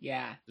done.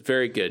 Yeah,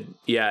 very good.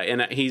 Yeah,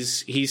 and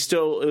he's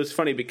still. It was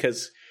funny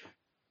because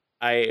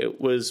I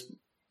was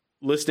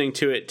listening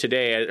to it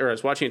today, or I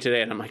was watching it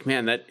today, and I'm like,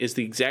 man, that is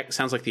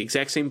sounds like the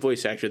exact same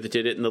voice actor that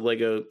did it in the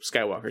Lego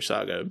Skywalker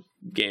Saga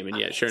game.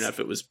 And sure enough,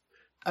 it was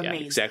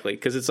exactly,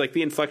 because it's like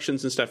the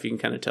inflections and stuff you can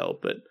kind of tell.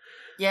 But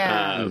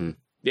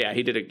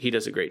he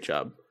does a great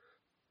job.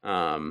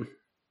 Well,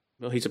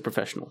 he's a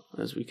professional,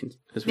 as we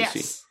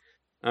see.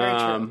 Very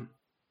true.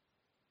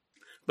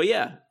 But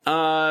yeah,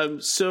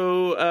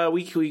 so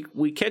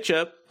we catch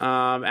up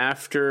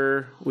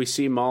after we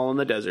see Maul in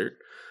the desert.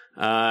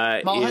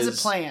 Maul has a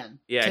plan.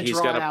 Yeah, he's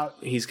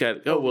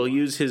got. Oh, we'll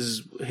use his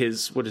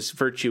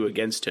virtue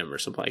against him or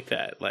something like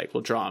that. Like,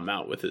 we'll draw him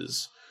out with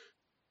his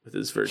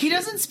virtue. He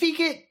doesn't speak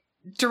it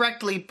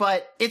directly,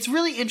 but it's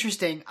really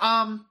interesting.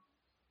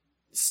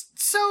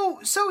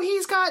 So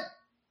he's got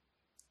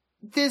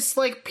this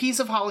like piece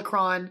of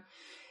holocron,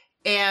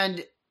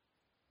 and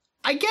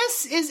I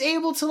guess is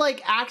able to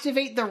like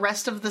activate the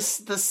rest of the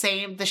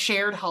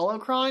shared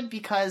holocron,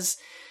 because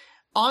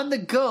on the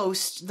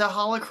Ghost, the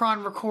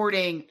holocron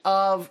recording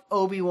of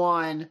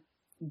Obi-Wan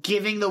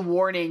giving the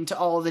warning to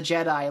all the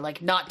Jedi,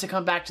 like, not to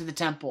come back to the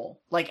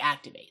temple, like,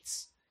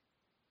 activates.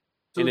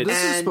 So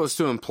this is supposed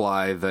to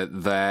imply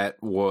that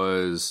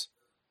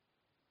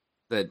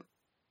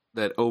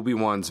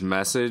Obi-Wan's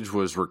message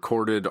was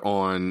recorded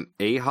on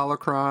a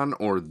holocron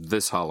or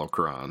this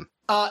holocron?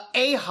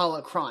 A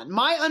holocron.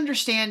 My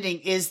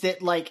understanding is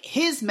that, like,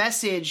 his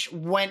message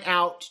went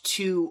out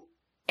to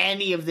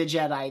any of the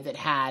Jedi that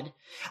had.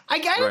 I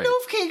don't know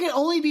if it can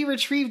only be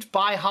retrieved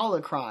by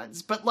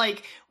holocrons, but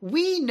like,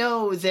 we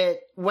know that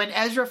when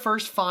Ezra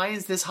first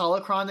finds this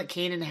holocron that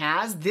Kanan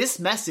has, this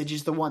message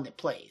is the one that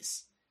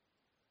plays.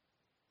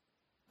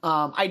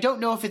 I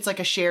don't know if it's like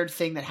a shared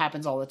thing that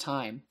happens all the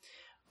time.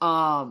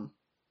 But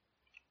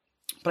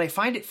I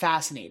find it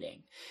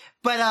fascinating.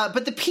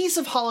 But the piece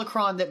of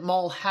holocron that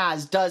Maul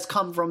has does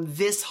come from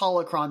this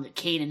holocron that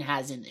Kanan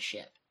has in the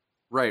ship.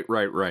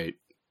 Right.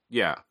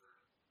 Yeah.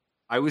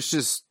 I was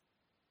just,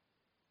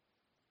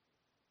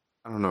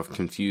 I don't know if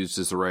confused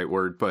is the right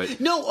word, but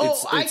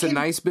it's a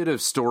nice bit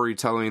of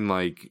storytelling,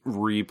 like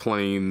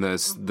replaying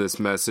this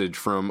message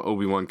from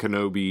Obi-Wan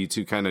Kenobi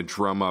to kind of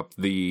drum up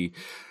the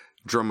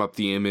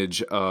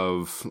image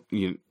of,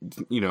 you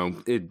know,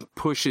 it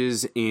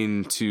pushes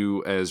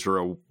into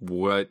Ezra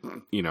what,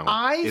 you know,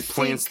 it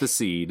plants the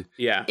seed.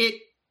 Yeah.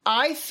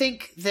 I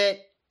think that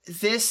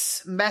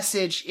this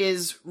message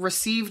is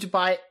received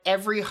by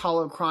every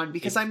holocron,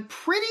 because I'm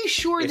pretty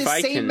sure the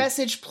same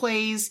message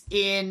plays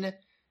in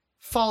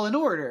Fallen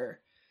Order.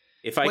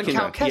 If I can,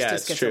 yeah,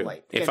 it's true.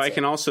 If I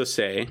can also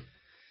say,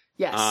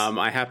 yes,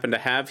 I happen to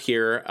have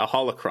here a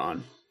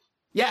holocron.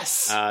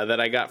 Yes,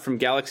 that I got from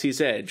Galaxy's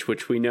Edge,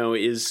 which we know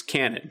is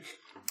canon.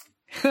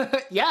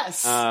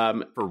 Yes.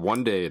 For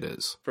one day it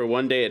is. For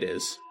one day it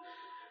is.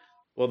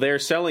 Well, they're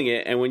selling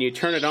it, and when you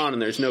turn it on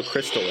and there's no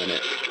crystal in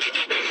it,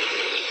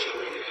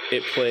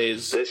 it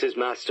plays... This is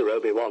Master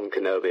Obi-Wan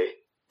Kenobi.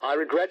 I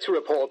regret to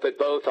report that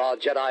both our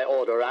Jedi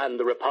Order and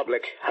the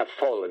Republic have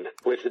fallen,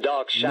 with the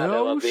dark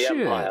shadow of the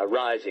Empire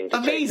rising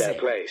to take their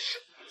place.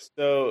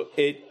 So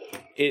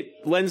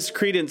it lends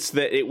credence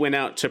that it went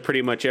out to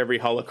pretty much every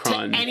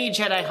holocron. To any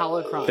Jedi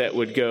holocron. That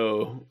would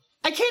go...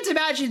 I can't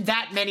imagine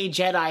that many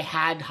Jedi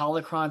had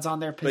holocrons on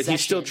their possession. But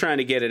he's still trying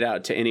to get it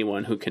out to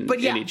anyone who can,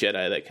 any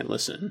Jedi that can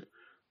listen.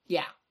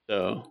 Yeah.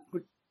 So...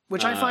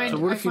 Which I find. So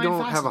what if you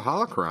don't have a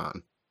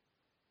holocron?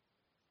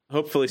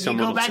 Hopefully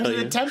someone will tell you. You go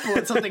back to the temple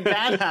and something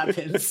bad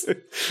happens.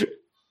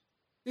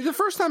 The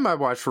first time I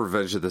watched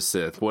Revenge of the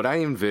Sith, what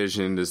I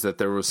envisioned is that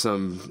there was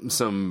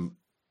some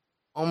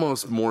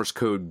almost Morse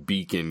code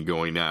beacon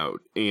going out,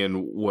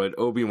 and what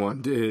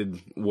Obi-Wan did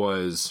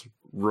was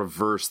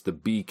reverse the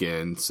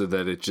beacon so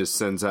that it just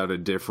sends out a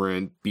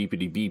different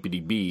beepity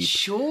beepity beep.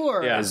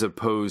 Sure. Yeah. As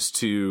opposed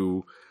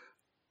to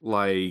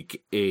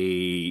like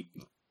a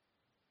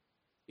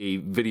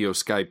video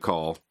Skype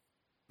call,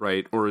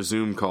 right? Or a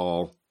Zoom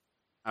call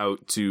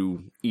out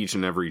to each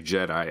and every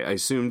Jedi. I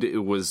assumed it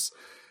was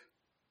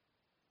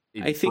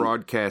a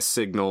broadcast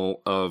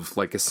signal of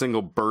like a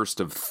single burst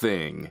of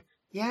thing.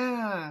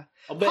 Yeah.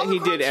 I'll bet he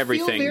did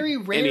everything.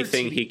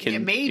 Anything he can. Yeah,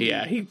 maybe.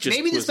 Yeah, he just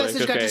maybe this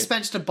message got okay.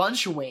 dispensed a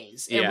bunch of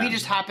ways, and we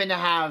just happen to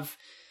have.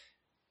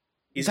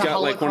 He's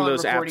got like one of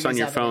those apps on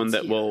your phone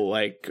that will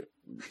like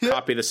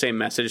copy the same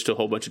message to a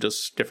whole bunch of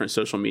just different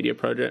social media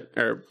project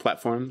or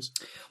platforms.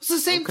 It's the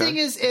same thing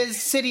as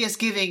Sidious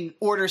giving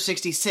Order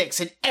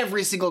 66, and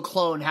every single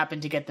clone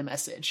happened to get the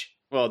message.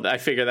 Well, I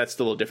figure that's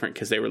a little different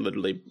because they were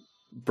literally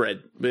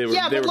bred. They were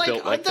built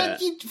like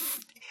that.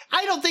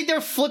 I don't think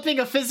they're flipping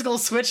a physical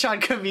switch on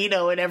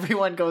Kamino and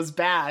everyone goes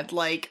bad.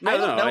 Like, I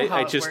don't know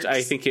how it works.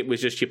 I think it was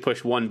just you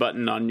push one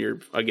button on your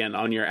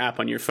app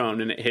on your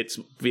phone and it hits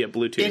via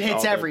Bluetooth. It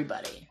hits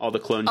everybody. All the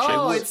clone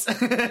chips.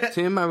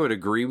 Tim, I would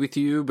agree with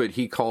you, but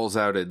he calls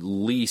out at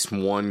least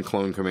one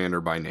clone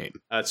commander by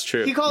name. That's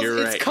true. He calls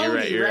it's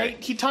Cody,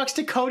 right? He talks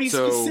to Cody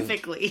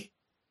specifically.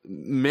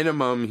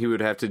 Minimum, he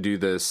would have to do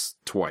this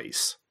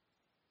twice.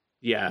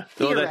 Yeah,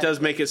 though that does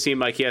make it seem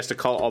like he has to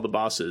call all the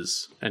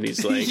bosses, and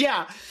he's like,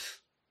 yeah,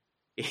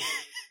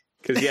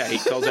 because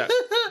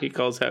he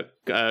calls out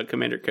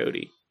Commander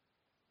Cody.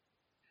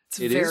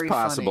 It is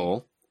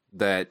possible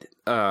that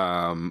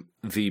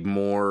the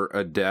more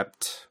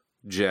adept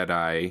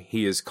Jedi,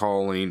 he is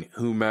calling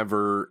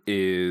whomever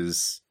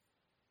is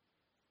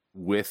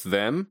with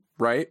them,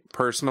 right?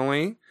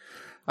 Personally,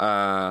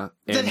 the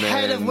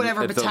head of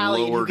whatever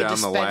battalion. The lower who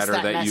down the ladder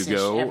that you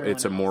go,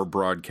 it's else. a more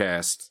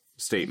broadcast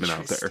statement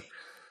out there.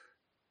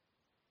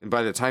 And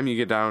by the time you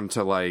get down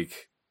to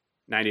like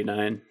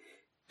 99,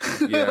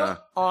 yeah,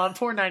 on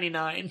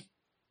 499.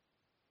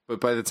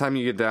 But by the time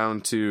you get down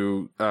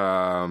to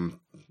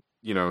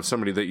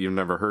somebody that you've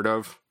never heard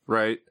of,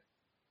 right?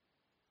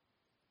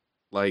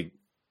 Like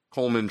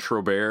Coleman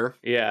Trobert.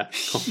 Yeah.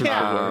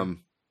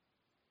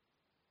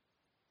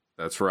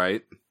 That's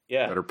right.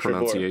 Yeah. Better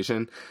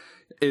pronunciation. Trobert.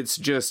 It's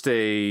just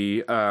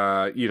it's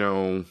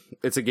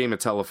a game of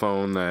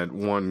telephone that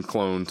one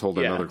clone told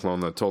another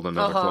clone that told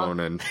another clone,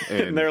 and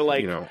they're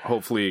like,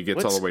 hopefully it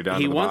gets all the way down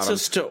to the bottom. He wants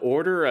us to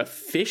order a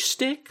fish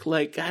stick?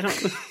 Like, I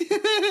don't...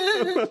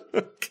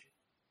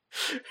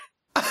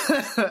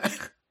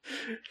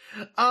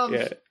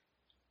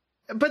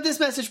 But this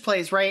message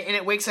plays, right? And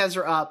it wakes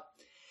Ezra up.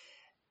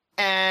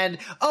 And,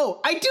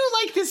 I do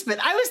like this bit.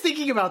 I was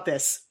thinking about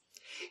this.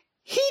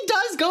 He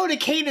does go to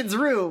Kanan's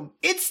room.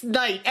 It's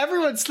night.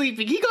 Everyone's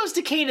sleeping. He goes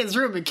to Kanan's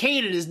room, and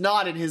Kanan is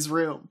not in his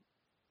room.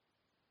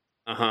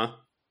 Uh-huh.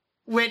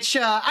 Which,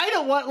 I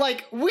don't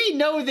want, we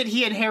know that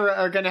he and Hera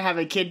are going to have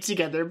a kid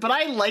together, but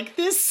I like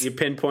this. You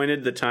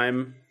pinpointed the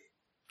time?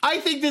 I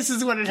think this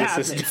is when it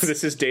happens.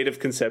 This is date of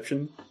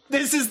conception?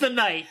 This is the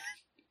night.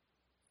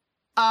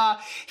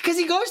 Because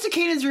he goes to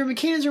Kanan's room, and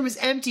Kanan's room is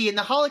empty, and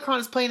the holocron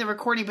is playing the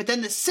recording, but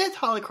then the Sith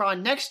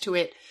holocron next to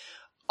it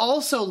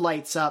also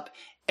lights up,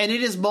 and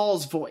it is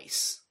Maul's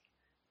voice.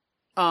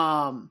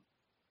 So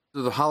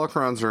the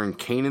holocrons are in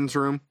Kanan's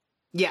room?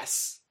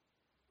 Yes.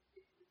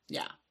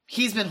 Yeah.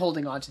 He's been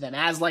holding on to them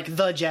as, the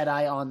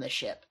Jedi on the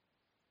ship.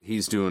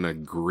 He's doing a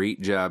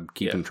great job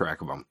keeping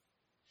track of them.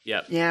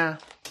 Yep. Yeah.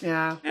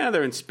 Yeah. Yeah,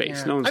 they're in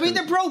space. Yeah.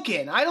 They're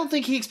broken. I don't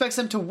think he expects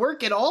them to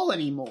work at all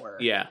anymore.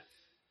 Yeah.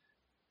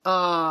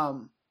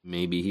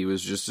 Maybe he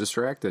was just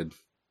distracted.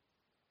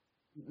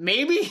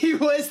 Maybe he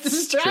was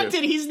distracted.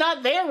 True. He's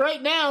not there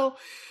right now.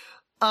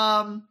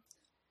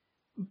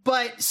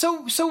 But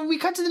so we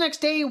cut to the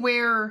next day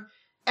where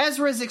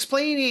Ezra is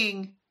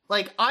explaining,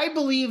 I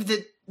believe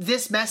that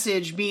this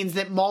message means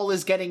that Maul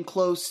is getting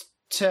close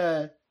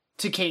to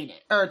Kanan,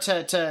 or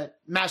to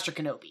Master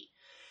Kenobi.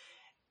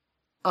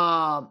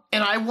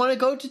 And I want to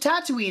go to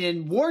Tatooine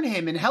and warn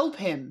him and help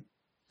him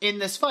in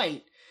this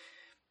fight.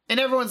 And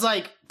everyone's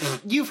like,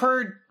 you've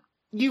heard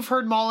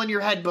Maul in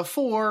your head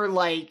before.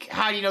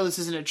 How do you know this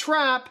isn't a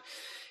trap?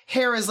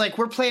 Hera's like,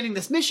 we're planning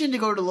this mission to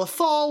go to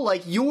Lothal.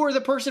 Like, you're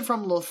the person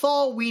from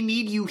Lothal. We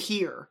need you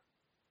here.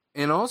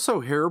 And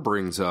also Hera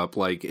brings up,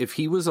 like, if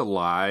he was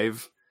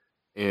alive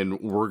and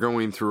we're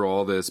going through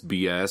all this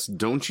BS,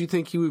 don't you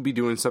think he would be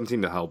doing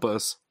something to help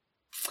us?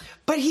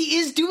 But he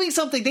is doing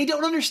something. They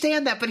don't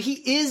understand that, but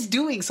he is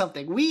doing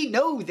something. We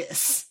know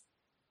this.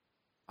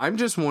 I'm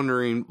just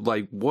wondering,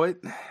 like, what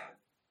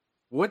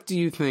do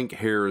you think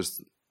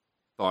Hera's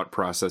thought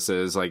process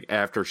is, like,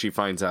 after she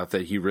finds out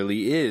that he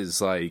really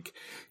is, like,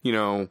 you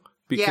know,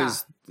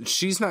 because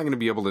she's not going to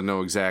be able to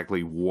know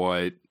exactly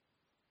what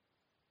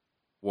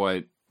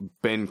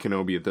Ben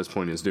Kenobi at this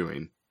point is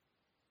doing.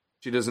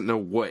 She doesn't know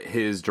what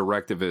his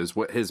directive is,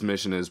 what his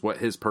mission is, what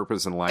his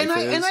purpose in life is.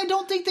 And I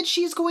don't think that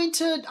she's going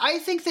to... I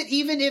think that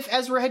even if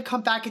Ezra had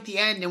come back at the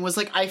end and was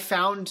like, I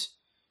found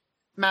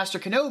Master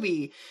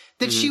Kenobi,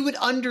 that she would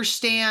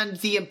understand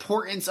the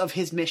importance of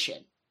his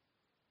mission.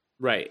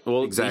 Right.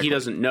 Well, exactly. He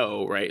doesn't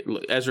know, right?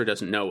 Ezra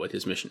doesn't know what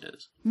his mission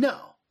is.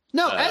 No,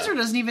 Ezra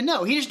doesn't even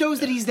know. He just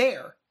knows that he's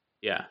there.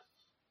 Yeah.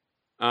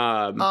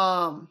 Yeah.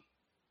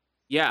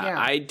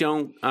 I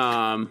don't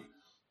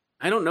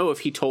know if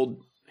he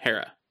told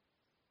Hera.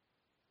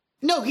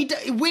 No,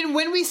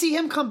 when we see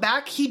him come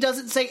back, he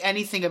doesn't say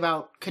anything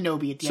about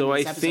Kenobi at the end of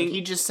this episode.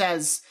 He just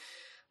says,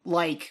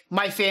 like,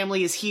 my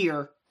family is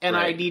here, and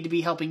I need to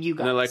be helping you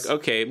guys. And they're like,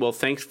 okay, well,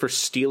 thanks for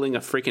stealing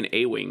a freaking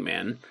A-Wing,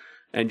 man,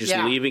 and just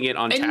leaving it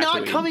on Tatooine. And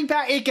not coming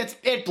back,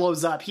 it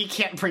blows up. He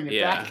can't bring it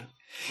back.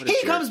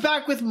 He comes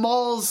back with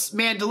Maul's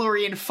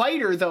Mandalorian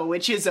fighter, though,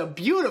 which is a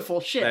beautiful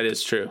ship. That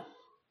is true.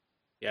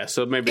 Yeah,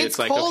 so maybe it's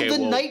like, okay,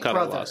 we'll cut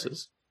our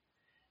losses.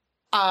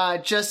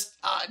 Just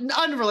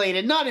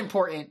unrelated, not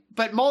important.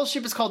 But Maul's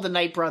ship is called the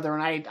Night Brother,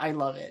 and I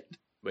love it.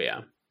 But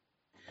yeah.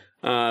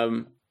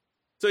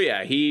 So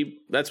yeah,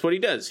 that's what he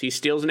does. He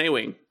steals an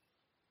A-Wing.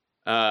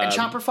 And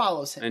Chopper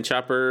follows him. And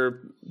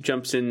Chopper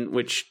jumps in,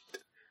 which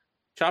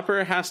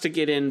Chopper has to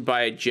get in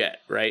by a jet,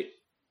 right?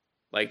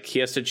 Like, he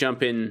has to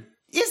jump in.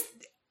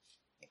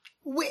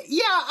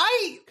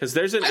 Because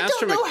there's an astromech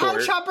port. I don't know how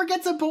Chopper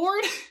gets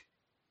aboard.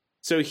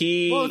 So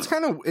it's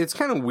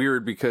kind of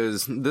weird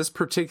because this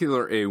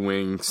particular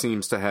A-Wing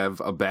seems to have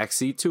a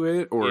backseat to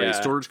it or a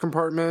storage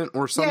compartment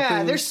or something.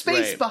 Yeah, there's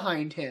space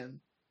behind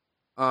him.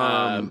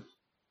 And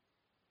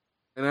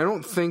I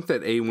don't think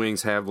that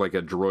A-Wings have like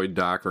a droid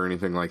dock or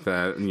anything like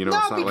that. And, you know,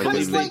 it's not like a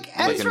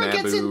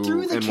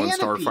Naboo M1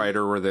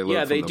 Starfighter where they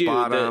load from the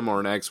bottom or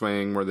an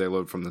X-Wing where they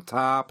load from the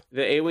top.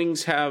 The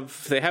A-Wings have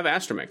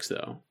astromechs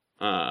though.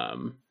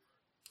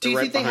 Do you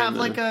think they have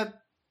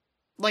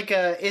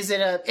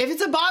if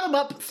it's a bottom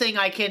up thing,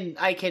 I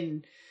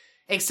can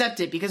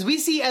accept it because we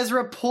see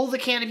Ezra pull the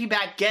canopy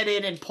back, get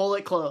in and pull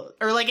it close,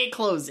 or like it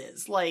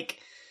closes. Like,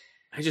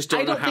 I just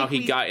don't know how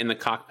he got in the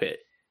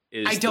cockpit.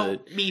 And either.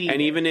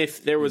 Even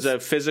if there was a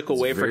physical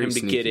way for him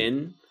to get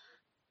in,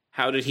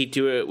 how did he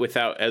do it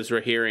without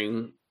Ezra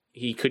hearing?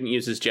 He couldn't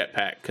use his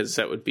jetpack because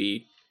that would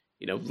be,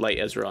 light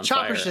Ezra on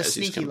fire. Chopper's just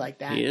sneaky like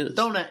that. He is.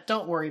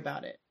 Don't worry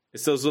about it.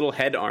 It's those little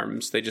head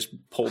arms. They just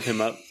pulled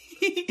him up.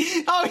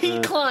 Oh, he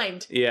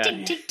climbed. Yeah.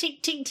 Tink, tink,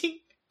 tink, tink, tink.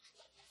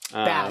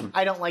 Bad.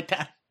 I don't like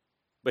that.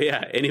 But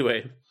yeah,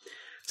 anyway.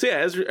 So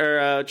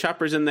yeah,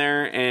 Chopper's in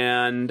there,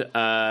 and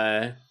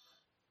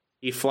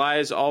he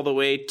flies all the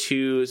way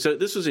to... So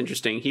this was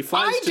interesting. He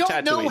flies to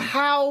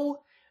Tatooine.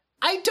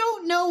 I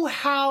don't know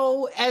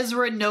how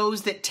Ezra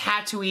knows that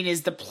Tatooine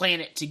is the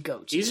planet to go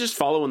to. He's just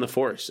following the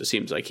Force, it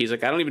seems like. He's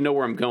like, I don't even know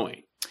where I'm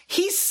going.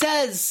 He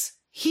says,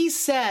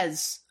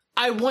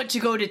 I want to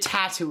go to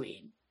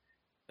Tatooine.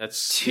 He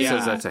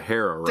says that to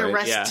Hera, right? The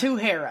rest to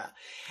Hera.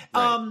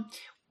 Right.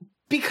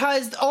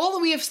 Because all that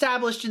we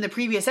established in the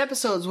previous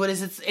episodes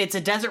was it's a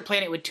desert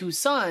planet with two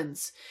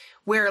suns,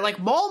 where like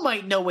Maul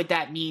might know what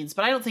that means,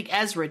 but I don't think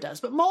Ezra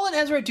does. But Maul and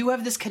Ezra do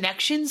have this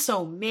connection,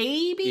 so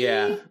maybe.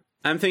 Yeah,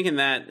 I'm thinking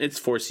that it's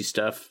Forcey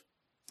stuff.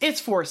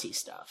 It's Forcey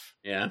stuff.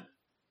 Yeah.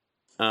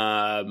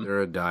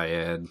 They're a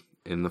dyad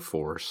in the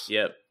Force.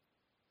 Yep.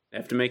 They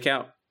have to make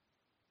out.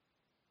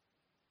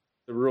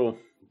 The rule.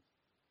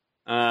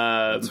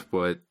 That's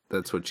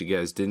what you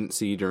guys didn't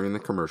see during the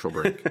commercial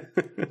break.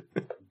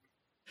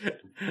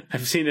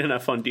 I've seen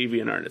enough on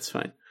DeviantArt. It's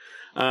fine.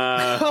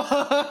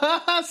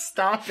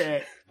 Stop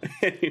it.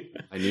 Anyway.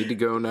 I need to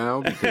go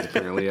now because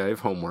apparently I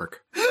have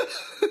homework.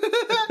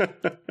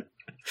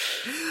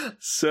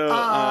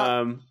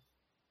 So,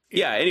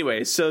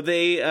 anyway, so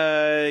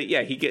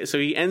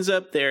he ends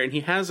up there and he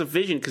has a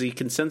vision because he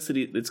can sense that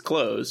it's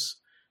close,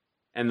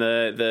 and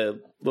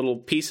the little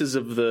pieces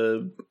of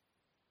the.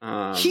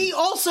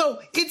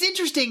 It's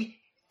interesting.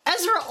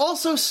 Ezra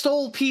also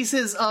stole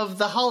pieces of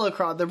the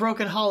holocron, the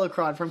broken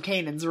holocron from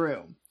Kanan's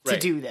room to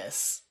do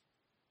this.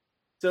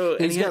 So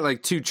he's got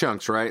like two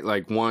chunks, right?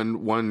 Like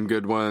one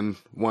good one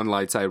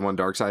light side, one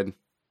dark side,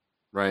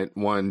 right?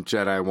 One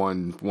Jedi,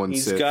 one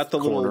He's Sith got the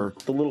corner.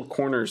 little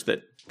corners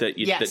that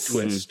twist.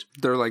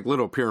 Mm-hmm. They're like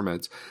little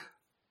pyramids.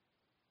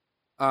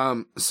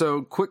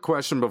 So quick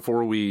question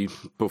before we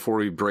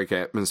break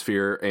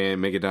atmosphere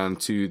and make it down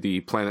to the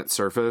planet's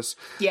surface.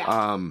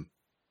 Yeah.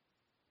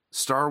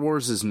 Star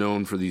Wars is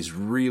known for these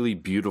really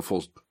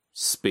beautiful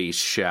space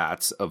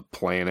shots of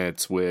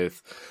planets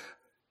with,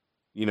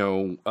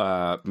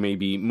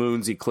 maybe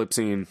moons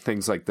eclipsing,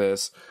 things like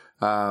this.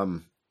 Are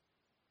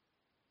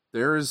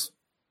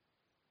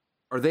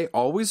they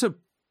always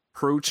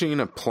approaching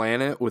a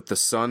planet with the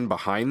sun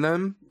behind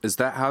them? Is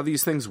that how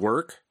these things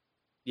work?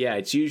 Yeah,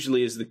 it's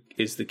usually is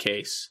the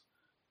case.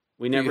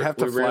 You have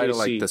to fly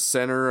to the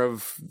center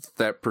of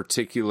that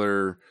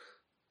particular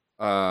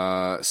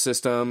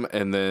system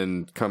and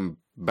then come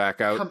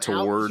back out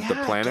toward the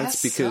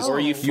planets, because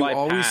or you fly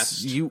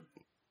past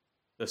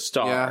the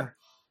star,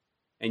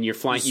 and you're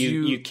flying.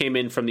 You came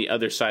in from the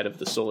other side of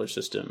the solar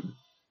system.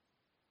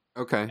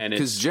 Okay,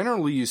 because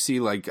generally you see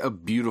like a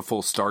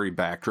beautiful starry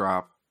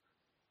backdrop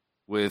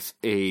with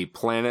a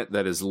planet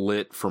that is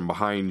lit from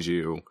behind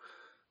you.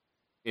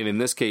 And in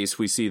this case,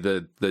 we see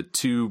the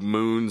 2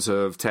 moons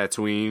of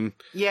Tatooine.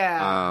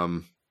 Yeah.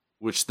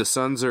 Which the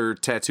suns are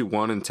Tatoo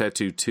 1 and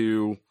Tatoo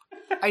 2.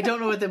 I don't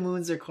know what the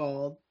moons are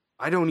called.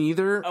 I don't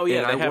either. Oh,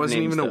 yeah. And I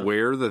wasn't even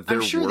aware that there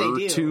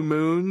were 2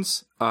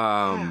 moons.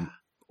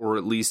 Or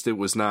at least it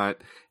was not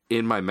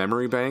in my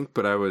memory bank.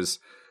 But I was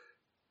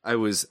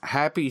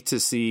happy to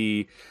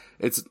see.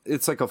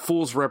 It's like a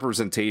fool's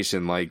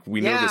representation. Like,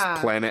 we know this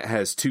planet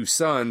has 2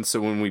 suns.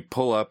 So when we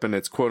pull up and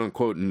it's quote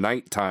unquote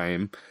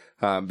nighttime.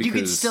 Because you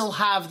can still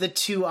have the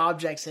 2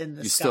 objects in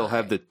the sky. You still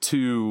have the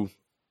 2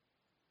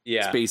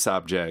 space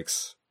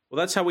objects. Well,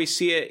 that's how we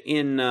see it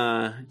in...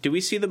 do we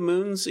see the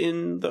moons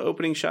in the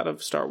opening shot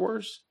of Star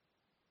Wars?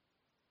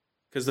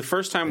 Because the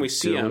first time we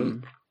see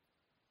them...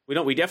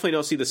 We definitely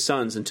don't see the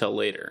suns until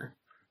later.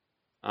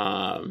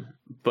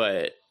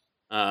 But...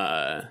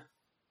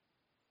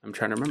 I'm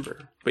trying to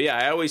remember. But yeah,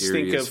 I always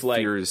think of like...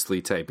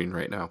 furiously typing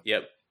right now.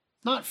 Yep.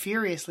 Not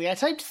furiously. I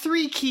typed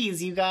 3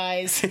 keys, you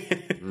guys.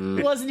 It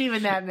wasn't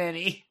even that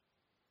many.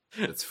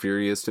 That's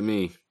furious to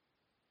me.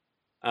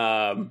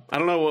 I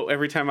don't know.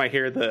 Every time I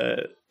hear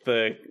the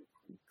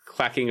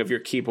clacking of your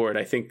keyboard,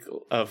 I think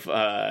of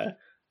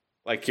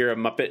like you're a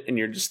Muppet and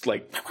you're just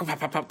like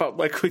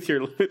like with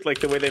your like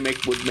the way they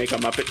would make a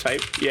Muppet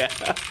type. Yeah.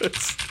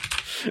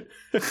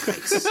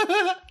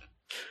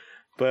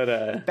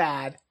 But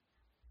bad.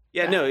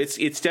 Yeah, no,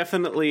 it's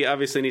definitely,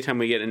 obviously, anytime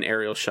we get an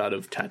aerial shot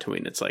of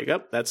Tatooine, it's like,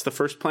 that's the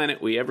first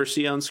planet we ever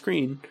see on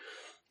screen.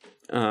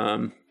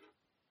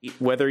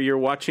 Whether you're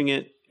watching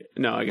it,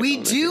 no, I guess we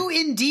do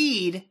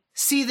indeed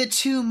see the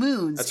 2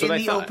 moons in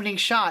the opening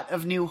shot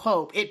of New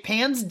Hope. It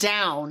pans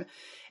down,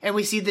 and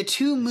we see the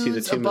 2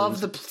 moons above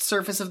the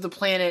surface of the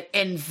planet,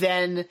 and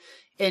then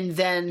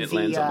it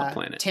lands on the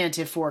planet.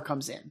 Tantive 4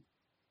 comes in.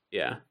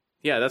 Yeah,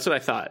 that's what I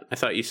thought. I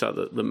thought you saw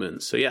the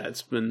moons. So yeah,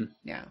 it's been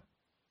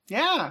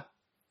yeah.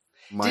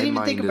 My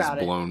mind is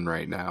blown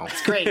right now.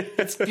 It's great.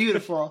 It's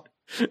beautiful.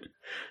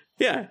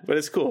 Yeah, but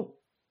it's cool.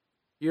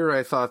 Here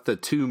I thought the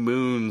 2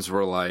 moons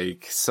were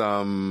like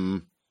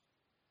some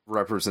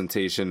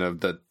representation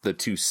of the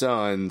 2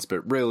 suns,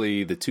 but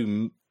really the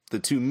two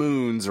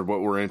moons are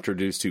what we're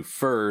introduced to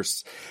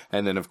first,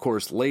 and then of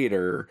course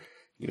later,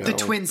 the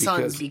twin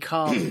suns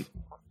become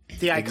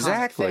the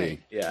iconic thing.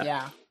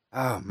 Yeah.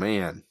 Oh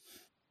man.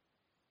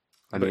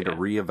 I need to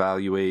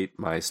reevaluate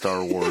my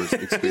Star Wars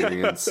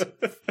experience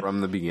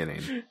from the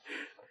beginning.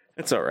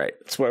 That's all right.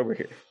 That's why we're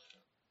here.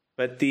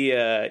 But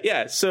it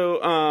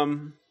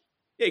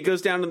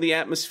goes down to the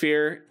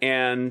atmosphere,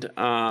 and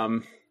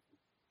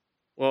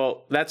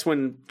that's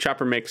when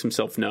Chopper makes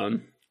himself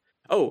known.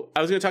 Oh,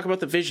 I was going to talk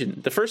about the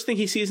vision. The first thing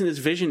he sees in his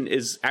vision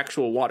is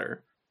actual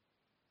water.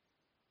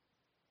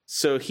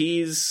 So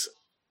he's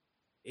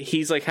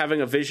like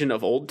having a vision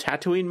of old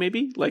Tatooine,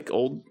 maybe?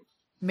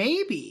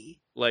 Maybe.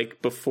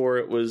 Like before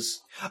it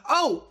was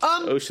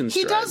Ocean's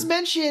he Drive. Does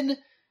mention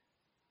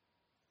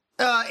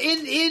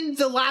in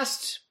the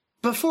last,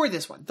 before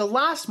this one, the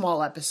last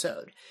Maul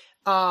episode,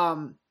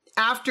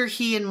 after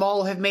he and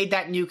Maul have made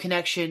that new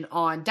connection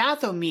on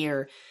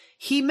Dathomir,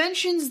 he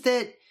mentions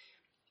that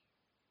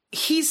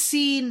he's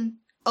seen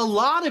a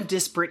lot of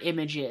disparate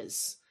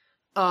images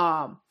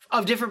of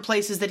different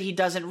places that he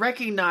doesn't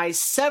recognize,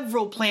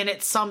 several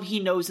planets, some he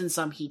knows and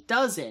some he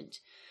doesn't.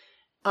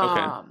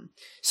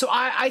 So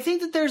I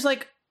think that there's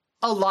like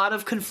a lot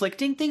of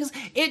conflicting things.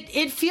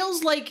 It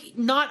feels like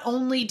not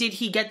only did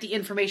he get the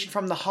information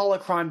from the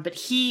holocron, but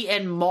he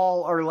and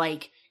Maul are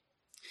like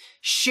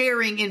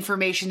sharing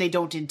information they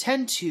don't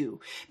intend to.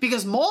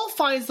 Because Maul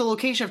finds the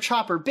location of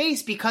Chopper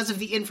Base because of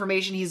the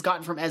information he's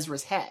gotten from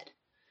Ezra's head.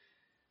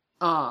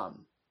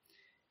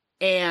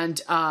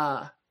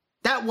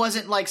 That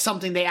wasn't like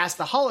something they asked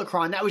the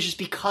holocron. That was just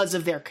because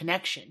of their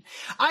connection.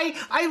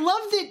 I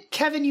love that,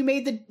 Kevin, you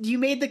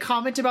made the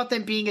comment about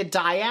them being a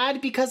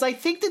dyad, because I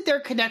think that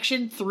their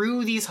connection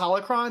through these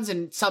holocrons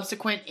and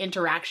subsequent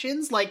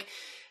interactions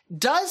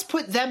does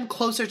put them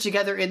closer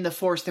together in the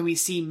Force than we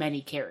see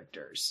many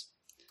characters.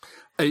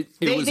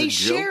 They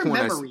share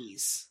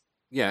memories.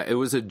 It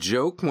was a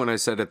joke when I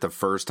said it the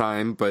first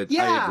time, but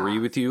I agree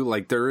with you.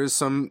 Like there's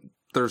some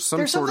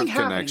sort of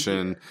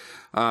connection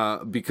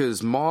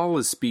because Maul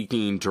is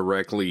speaking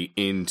directly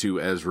into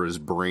Ezra's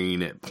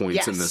brain at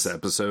points in this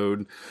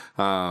episode.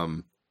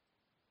 The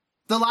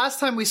The last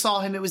time we saw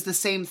him, it was the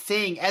same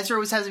thing. Ezra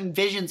was having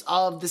visions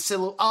of the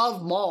silhouette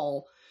of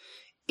Maul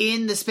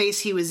in the space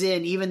he was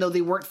in, even though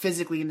they weren't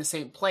physically in the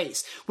same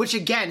place, which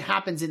again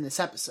happens in this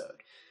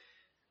episode.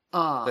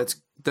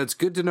 That's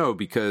good to know,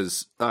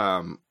 because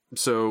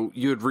so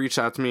you had reached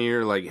out to me,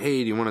 you're like,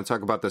 hey, do you want to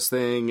talk about this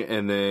thing?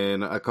 And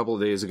then a couple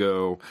of days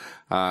ago,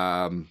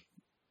 I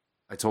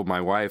told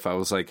my wife, I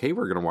was like, hey,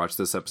 we're going to watch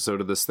this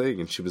episode of this thing.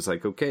 And she was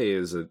like, okay,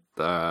 is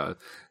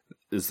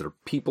there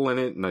people in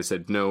it? And I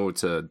said, no,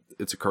 it's a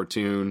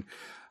cartoon.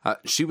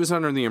 She was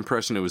under the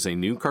impression it was a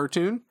new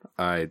cartoon.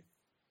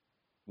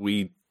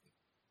 We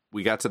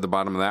got to the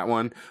bottom of that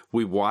one.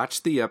 We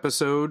watched the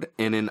episode,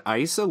 and in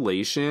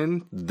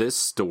isolation, this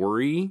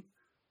story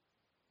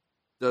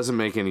doesn't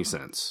make any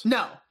sense.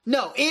 No,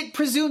 it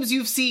presumes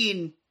you've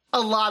seen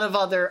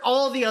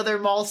all the other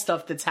Maul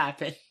stuff that's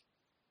happened.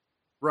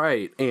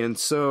 Right, and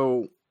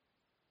so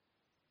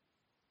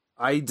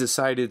I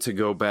decided to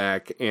go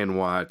back and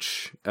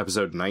watch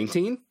episode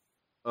 19.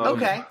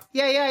 Okay,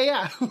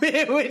 yeah.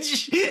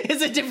 Which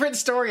is a different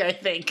story, I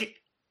think.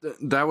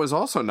 That was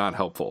also not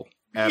helpful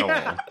at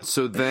all.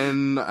 So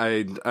then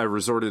I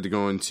resorted to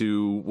going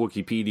to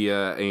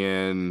Wikipedia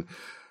and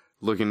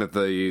looking at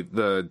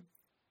the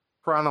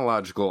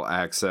chronological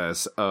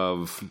access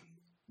of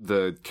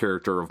the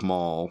character of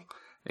Maul,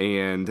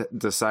 and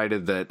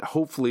decided that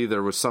hopefully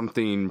there was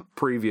something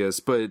previous,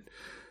 but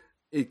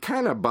it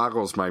kind of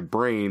boggles my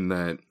brain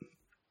that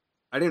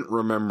I didn't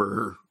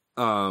remember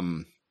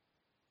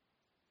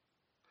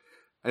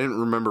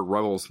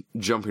Rebels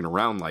jumping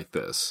around like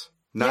this.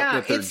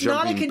 That they're it's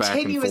not a continuous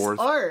back and forth.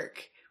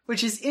 Arc,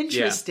 which is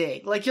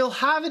interesting. Yeah. Like, you'll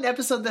have an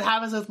episode that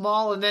happens with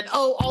Maul, and then,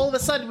 all of a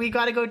sudden we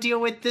got to go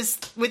deal with this,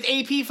 with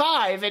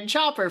AP5 and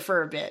Chopper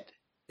for a bit.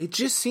 It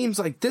just seems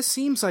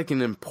like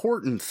an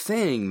important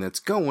thing that's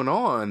going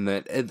on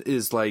that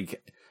is,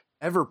 like,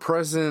 ever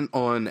present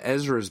on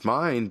Ezra's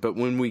mind. But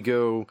when you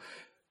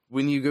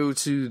go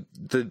to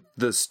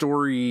the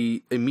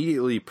story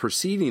immediately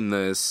preceding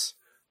this,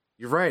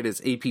 you're right,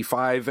 it's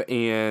AP5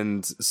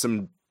 and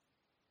some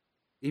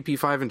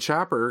AP5 and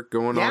Chopper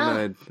going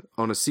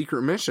on a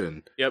secret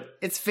mission. Yep.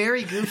 It's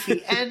very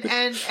goofy. and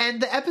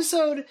the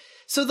episode,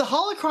 so the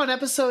Holocron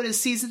episode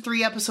is season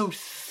 3, episode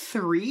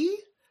 3.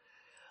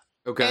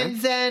 Okay. And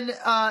then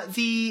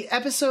the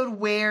episode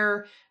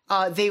where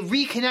they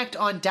reconnect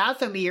on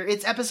Dathomir,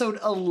 it's episode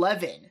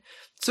 11.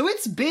 So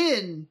it's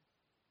been...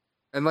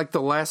 And like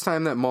the last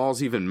time that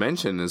Maul's even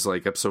mentioned is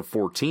like episode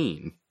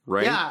 14,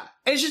 right? Yeah.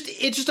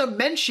 It's just a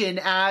mention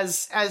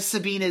as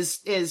Sabine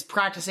is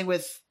practicing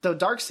with the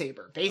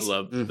Darksaber, basically. I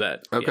love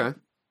that. Okay.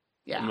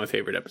 Yeah. One of my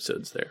favorite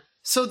episodes there.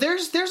 So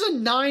there's a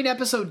 9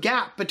 episode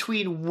gap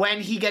between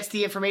when he gets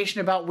the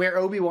information about where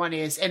Obi-Wan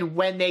is and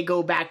when they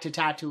go back to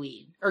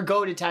Tatooine, or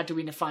go to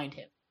Tatooine to find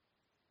him.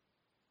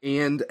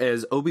 And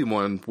as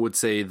Obi-Wan would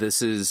say,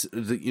 this is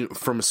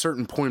from a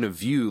certain point of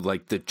view,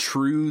 like the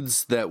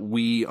truths that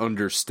we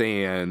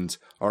understand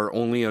are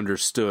only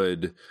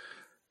understood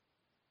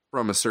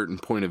from a certain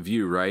point of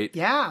view, right?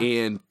 Yeah.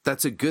 And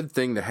that's a good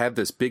thing to have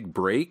this big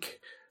break,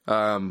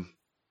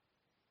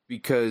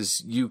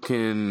 because you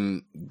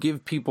can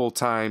give people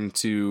time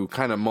to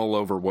kind of mull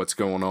over what's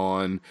going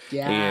on.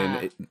 Yeah.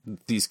 And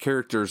these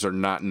characters are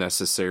not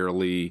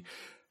necessarily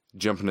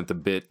jumping at the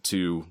bit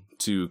to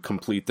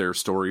complete their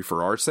story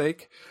for our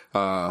sake.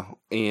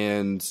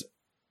 And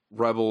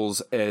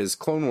Rebels, as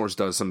Clone Wars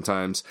does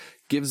sometimes,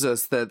 gives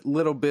us that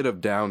little bit of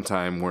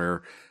downtime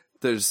where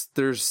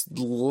there's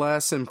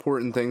less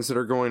important things that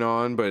are going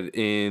on, but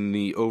in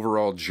the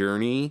overall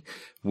journey,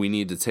 we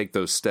need to take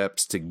those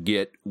steps to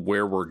get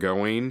where we're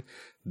going.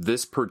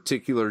 This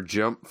particular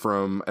jump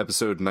from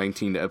episode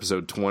 19 to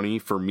episode 20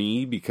 for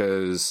me,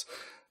 because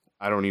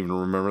I don't even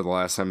remember the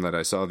last time that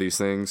I saw these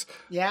things,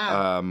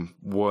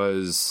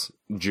 was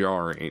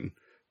jarring.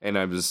 And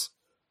I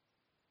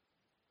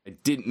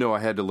didn't know I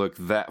had to look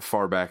that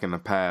far back in the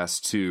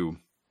past to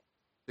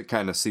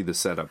kind of see the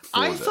setup for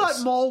this. I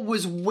thought Maul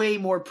was way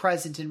more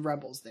present in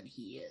Rebels than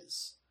he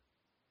is.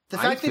 The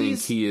fact that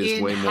he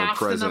is way more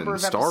present in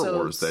Star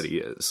Wars that he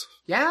is.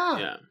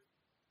 Yeah.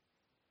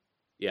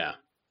 Yeah,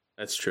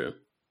 that's true.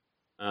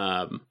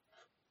 I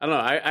don't know.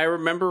 I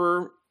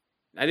remember...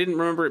 I didn't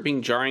remember it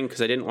being jarring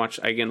because I didn't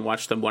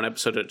watch them one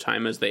episode at a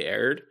time as they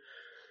aired.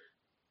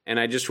 And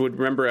I just would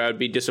remember I would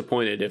be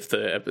disappointed if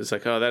it's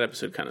like, oh, that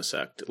episode kind of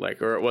sucked. Like,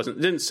 or it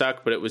didn't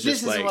suck, but it was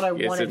just like,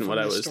 it isn't what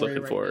I was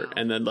looking for.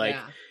 And then like,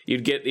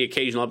 you'd get the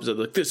occasional episode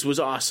like, this was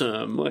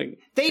awesome. Like,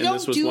 they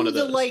don't do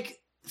the like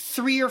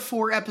 3 or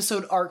 4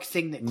 episode arc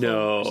thing that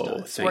Clone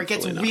Wars does, where it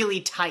gets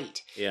really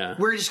tight. Yeah.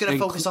 We're just going to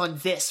focus on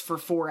this for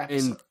 4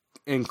 episodes.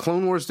 And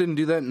Clone Wars didn't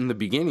do that in the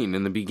beginning.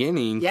 In the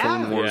beginning,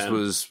 Clone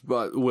Wars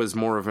was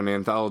more of an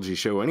anthology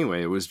show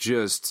anyway. It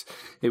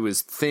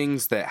was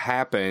things that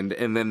happened,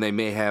 and then they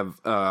may have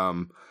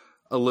a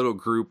little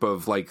group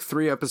of like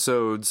 3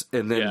 episodes,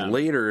 and then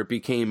later it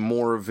became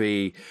more of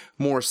a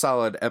more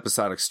solid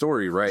episodic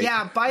story, right?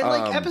 Yeah, by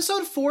like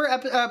episode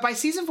 4, by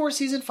season 4,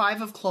 season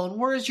 5 of Clone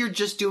Wars, you're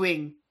just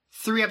doing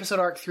 3-episode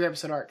arc,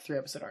 3-episode arc,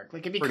 3-episode arc.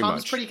 Like, it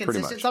becomes pretty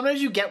consistent.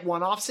 Sometimes you get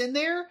one-offs in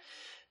there,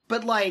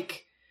 but,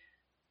 like,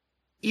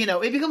 you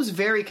know, it becomes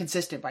very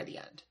consistent by the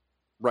end.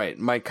 Right.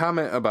 My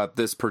comment about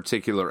this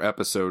particular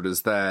episode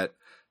is that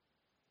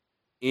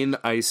in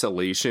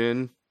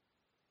isolation,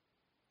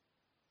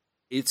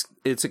 it's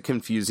a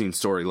confusing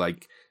story.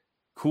 Like,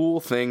 cool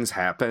things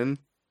happen,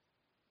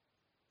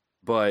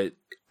 but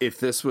if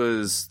this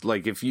was,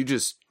 like, if you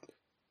just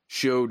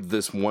showed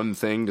this one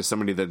thing to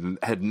somebody that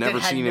had never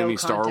seen any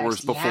Star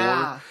Wars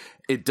before,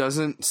 it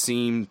doesn't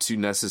seem to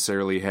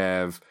necessarily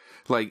have,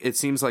 like, it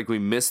seems like we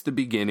missed the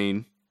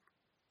beginning,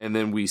 and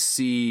then we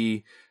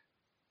see,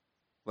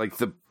 like,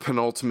 the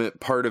penultimate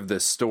part of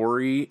this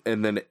story,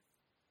 and then it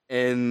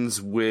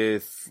ends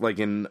with, like,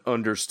 an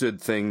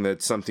understood thing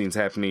that something's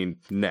happening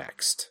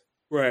next.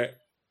 Right.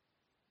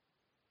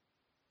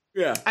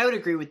 Yeah. I would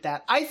agree with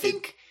that. I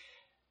think,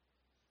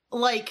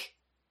 like,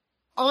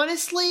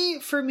 honestly,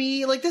 for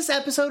me, like, this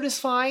episode is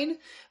fine,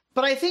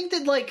 but I think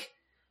that, like,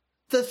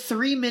 the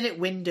 3-minute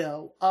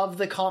window of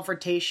the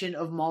confrontation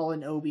of Maul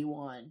and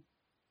Obi-Wan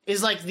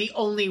is, like, the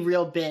only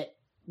real bit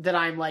that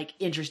I'm, like,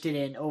 interested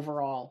in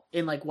overall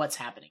in, like, what's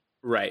happening.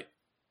 Right.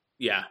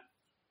 Yeah.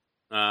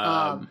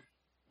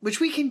 Which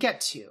we can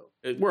get to.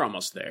 We're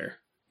almost there.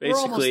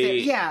 Basically, we're almost there.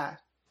 Yeah.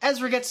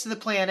 Ezra gets to the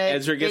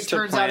planet. It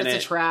turns out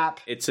it's a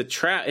trap. It's a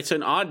trap. It's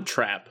an odd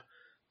trap.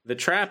 The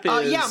trap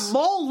is...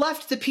 Maul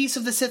left the piece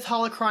of the Sith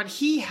holocron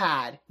he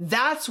had.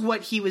 That's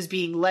what he was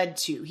being led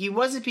to. He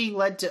wasn't being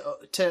led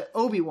to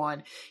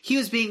Obi-Wan. He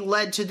was being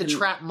led to the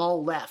trap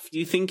Maul left. Do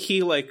you think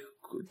he, like,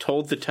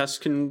 told the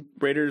Tusken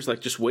Raiders,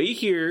 like, just wait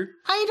here?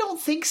 I don't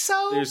think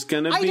so. There's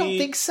gonna be... I don't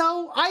think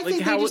so. I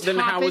think they just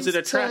happened how was it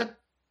a trap?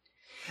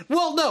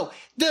 Well, no.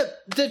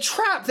 The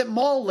trap that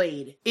Maul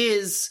laid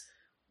is,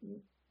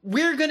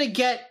 we're gonna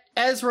get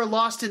Ezra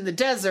lost in the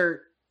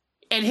desert,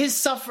 and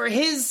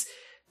his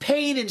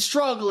pain and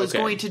struggle is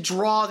going to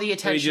draw the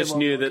attention. So he just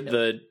knew that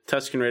the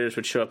Tusken Raiders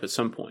would show up at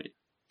some point.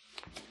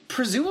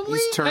 Presumably,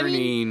 he's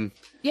turning.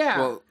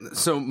 Well,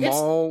 so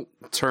Maul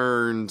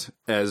turned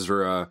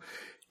Ezra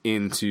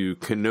into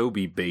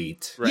Kenobi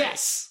bait. Right?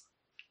 Yes.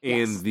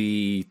 And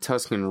the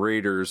Tusken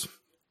Raiders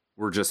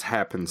were just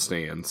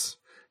happenstance.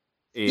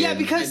 And,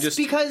 because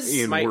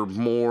we're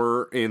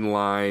more in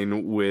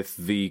line with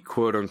the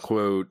quote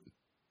unquote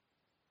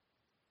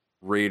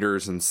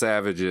Raiders and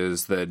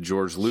Savages that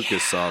George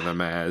Lucas saw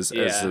them as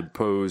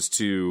opposed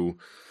to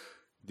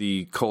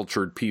the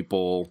cultured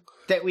people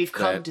that we've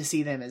come to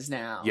see them as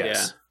now.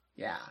 Yes.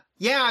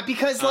 Yeah,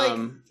 because like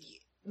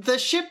the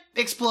ship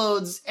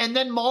explodes and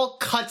then Maul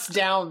cuts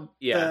down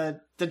the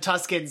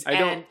Tuskens.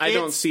 I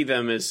don't see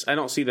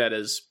that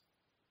as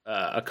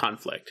a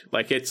conflict.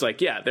 Like, it's like,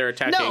 they're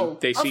attacking.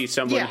 They see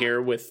someone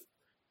here with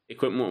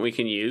equipment we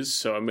can use,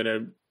 so I'm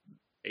gonna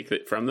take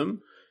it from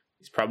them.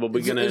 He's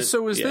probably gonna.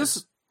 So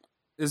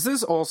is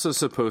this also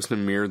supposed to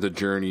mirror the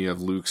journey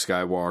of Luke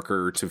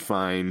Skywalker to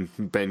find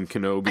Ben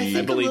Kenobi?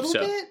 I believe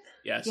so. Bit.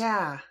 Yes.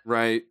 Yeah.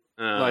 Right.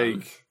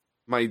 Like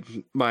my.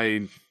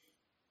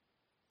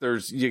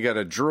 You got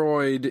a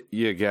droid,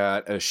 you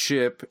got a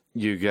ship,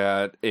 you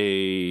got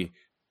a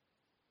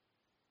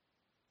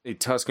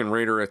Tusken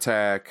Raider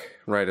attack,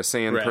 right? A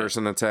sand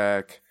person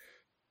attack,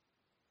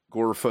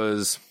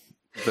 Gorfas,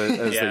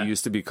 as they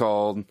used to be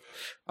called.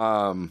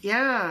 And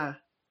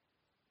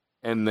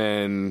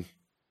then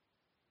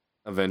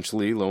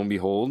eventually, lo and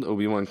behold,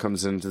 Obi-Wan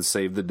comes in to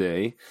save the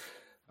day.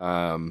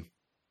 I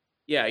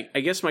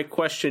guess my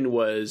question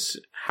was,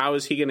 how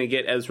is he going to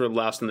get Ezra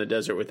lost in the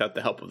desert without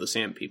the help of the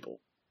Sand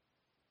People?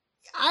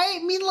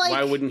 I mean, like,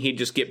 why wouldn't he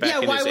just get back? Yeah,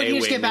 why wouldn't he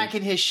just get back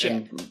in his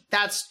ship?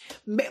 That's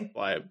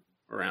fly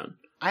around.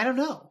 I don't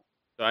know.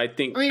 So I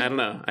don't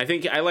know. I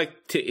think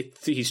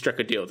he struck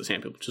a deal with the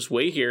Sand People. Just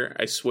wait here.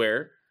 I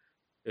swear,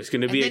 there's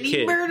going to be a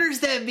kid. He murders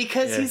them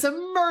because he's a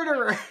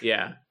murderer.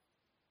 Yeah.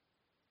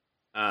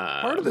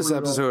 Part of this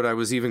episode, I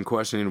was even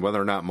questioning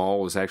whether or not Maul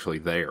was actually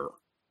there.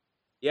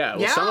 Yeah.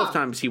 Well, some of the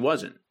times he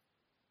wasn't.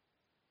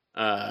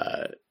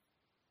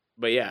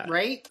 But yeah,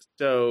 right.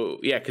 So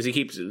because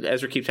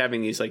Ezra keeps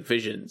having these like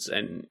visions,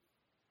 and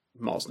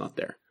Maul's not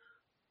there.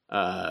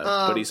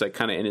 But he's like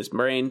kind of in his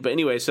brain. But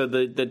anyway, so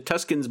the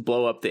Tuskens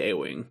blow up the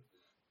A-wing,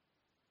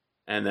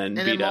 and then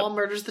Maul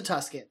murders the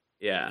Tusken.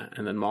 Yeah,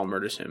 and then Maul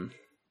murders him.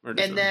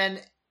 Then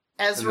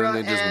Ezra and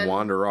then they just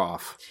wander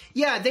off.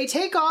 Yeah, they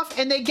take off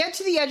and they get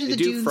to the edge of the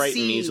Dune Sea.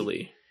 Frighten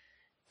easily,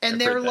 and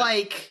they're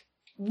like,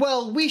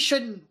 "Well, we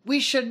shouldn't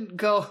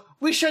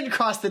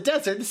cross the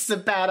desert. This is a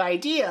bad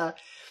idea."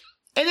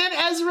 And then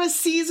Ezra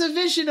sees a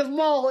vision of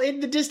Maul in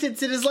the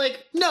distance and is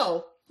like,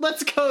 "No,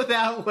 let's go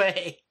that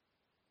way."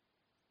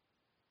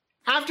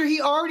 After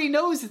he already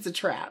knows it's a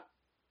trap,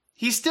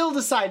 he still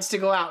decides to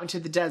go out into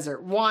the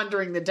desert,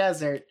 wandering the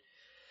desert,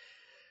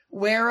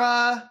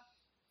 where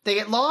they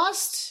get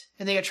lost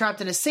and they get trapped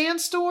in a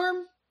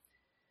sandstorm.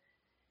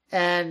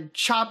 And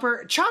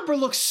Chopper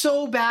looks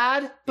so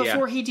bad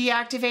before he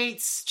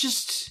deactivates.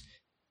 Just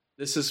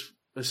this is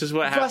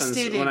what happens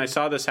when I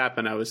saw this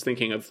happen. I was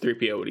thinking of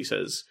 3PO when he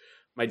says,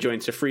 "My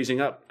joints are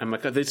freezing up." I'm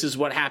like, oh, this is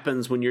what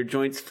happens when your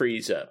joints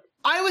freeze up.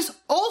 I was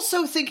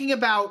also thinking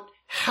about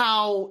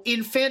how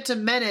in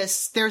Phantom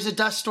Menace there's a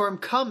dust storm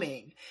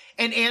coming,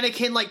 and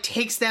Anakin like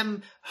takes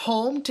them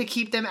home to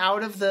keep them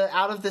out of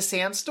the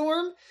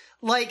sandstorm.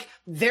 Like,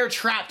 they're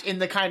trapped in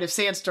the kind of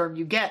sandstorm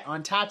you get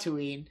on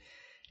Tatooine,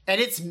 and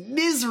it's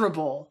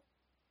miserable.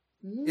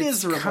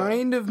 It's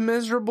kind of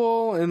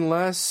miserable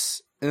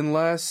unless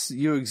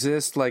you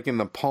exist like in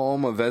the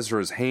palm of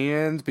Ezra's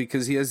hand,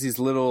 because he has these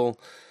little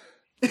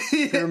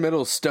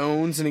pyramidal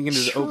stones and he can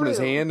just open his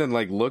hand and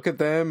like look at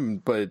them,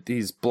 but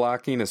he's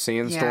blocking a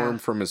sandstorm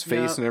from his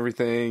face and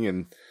everything,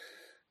 and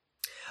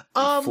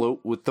float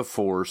with the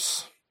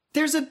Force.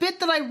 There's a bit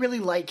that I really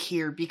like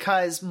here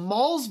because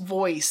Maul's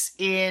voice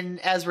in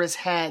Ezra's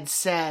head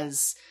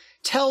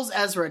tells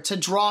Ezra to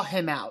draw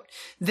him out,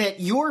 that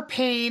your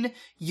pain,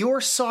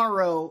 your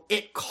sorrow,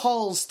 it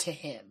calls to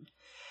him.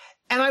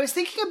 And I was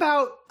thinking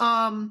about,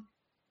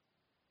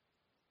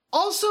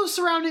 also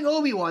surrounding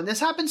Obi-Wan, this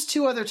happens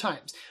 2 other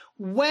times.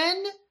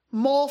 When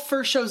Maul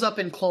first shows up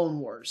in Clone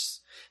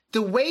Wars,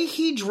 the way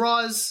he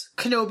draws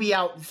Kenobi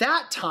out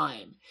that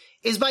time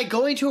is by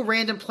going to a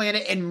random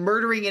planet and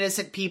murdering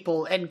innocent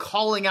people and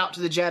calling out to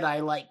the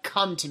Jedi, like,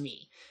 come to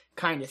me,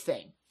 kind of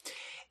thing.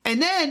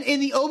 And then in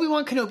the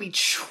Obi-Wan Kenobi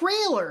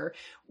trailer,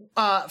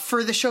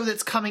 for the show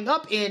that's coming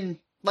up in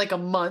like a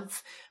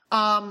month,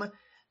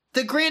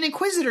 the Grand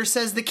Inquisitor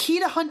says the key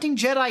to hunting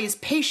Jedi is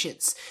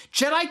patience.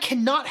 Jedi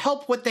cannot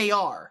help what they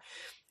are.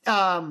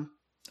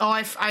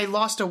 I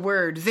lost a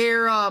word.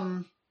 Their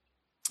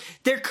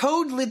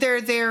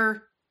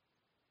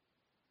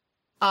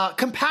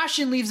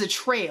compassion leaves a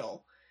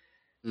trail.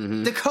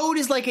 Mm-hmm. The code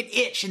is like an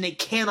itch and they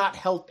cannot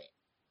help it.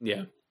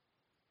 Yeah.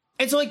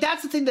 And so like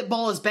that's the thing that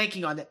Maul is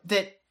banking on,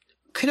 that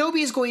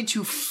Kenobi is going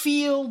to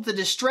feel the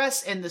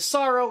distress and the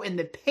sorrow and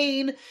the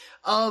pain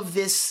of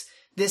this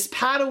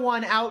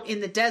Padawan out in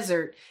the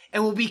desert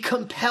and will be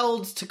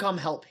compelled to come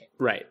help him.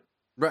 Right.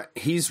 Right.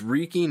 He's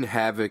wreaking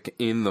havoc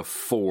in the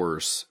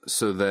Force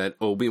so that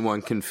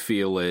Obi-Wan can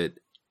feel it,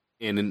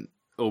 and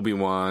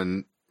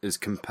Obi-Wan is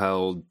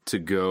compelled to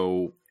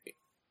go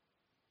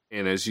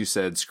and, as you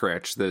said,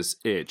 scratch this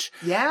itch.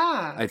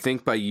 Yeah. I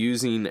think by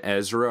using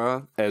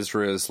Ezra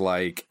is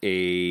like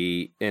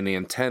an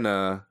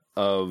antenna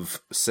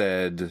of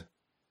said...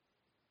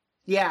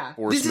 Yeah,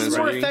 this is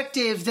more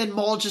effective than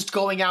Maul just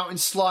going out and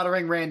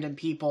slaughtering random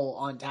people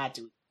on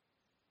Tatooine.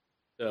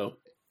 So,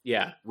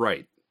 yeah.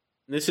 Right.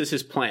 This is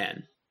his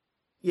plan.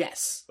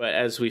 Yes. But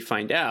as we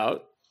find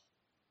out,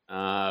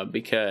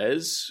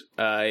 because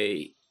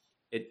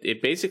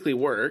it basically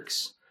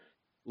works,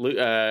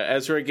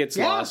 Ezra gets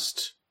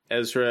lost,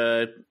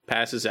 Ezra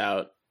passes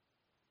out.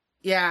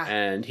 Yeah.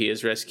 And he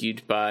is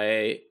rescued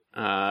by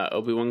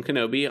Obi-Wan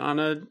Kenobi on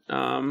a...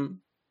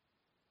 am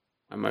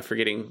I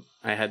forgetting?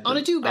 On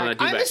a dewback.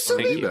 I'm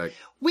assuming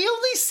we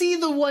only see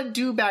the one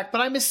dewback,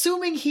 but I'm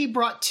assuming he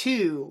brought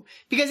 2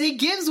 because he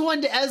gives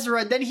one to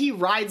Ezra and then he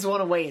rides one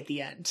away at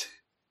the end.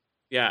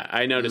 Yeah,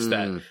 I noticed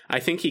that.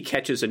 I think he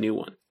catches a new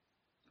one.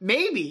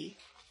 Maybe.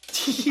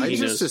 I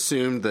just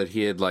assumed that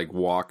he had like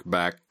walked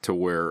back to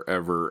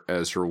wherever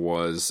Ezra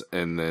was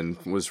and then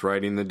was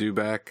riding the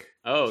dewback.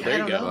 Oh, there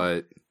you go.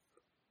 But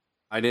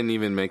I didn't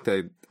even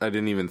I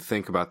didn't even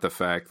think about the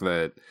fact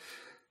that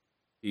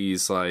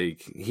he's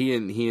like, he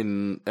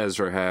and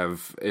Ezra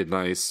have a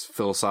nice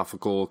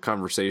philosophical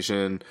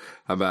conversation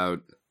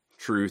about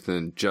truth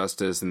and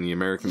justice in the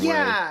American way.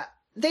 Yeah,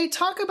 they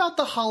talk about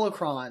the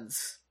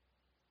holocrons.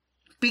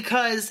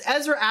 Because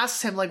Ezra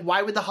asks him, like,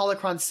 why would the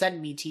holocrons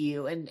send me to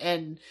you?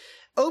 And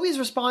Obi's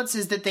response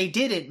is that they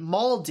didn't.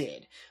 Maul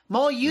did.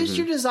 Maul used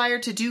your desire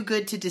to do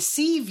good to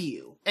deceive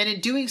you, and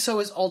in doing so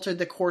has altered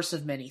the course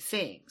of many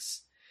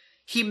things.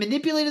 He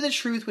manipulated the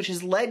truth, which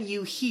has led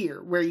you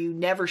here, where you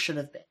never should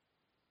have been.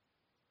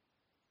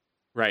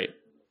 Right.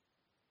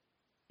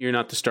 You're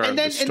not the star of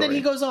the story. And then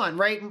he goes on,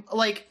 right?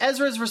 Like,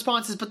 Ezra's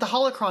response is, but the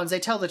holocrons, they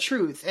tell the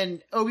truth.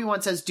 And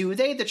Obi-Wan says, do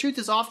they? The truth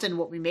is often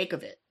what we make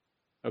of it.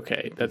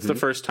 Okay, that's the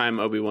first time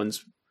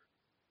Obi-Wan's...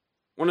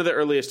 One of the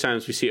earliest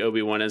times we see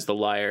Obi-Wan as the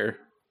liar.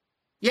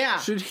 Yeah.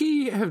 Should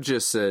he have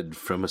just said,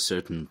 from a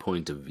certain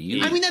point of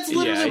view? I mean, that's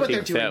literally what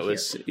they're doing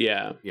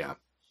here. Yeah.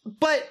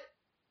 But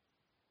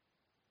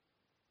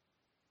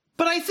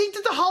I think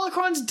that the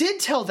holocrons did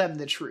tell them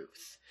the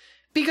truth.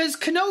 Because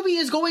Kenobi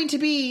is going to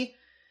be...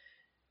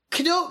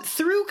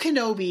 Through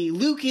Kenobi,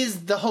 Luke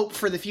is the hope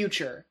for the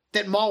future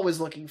that Maul was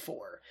looking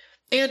for.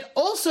 And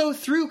also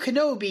through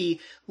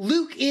Kenobi,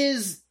 Luke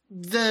is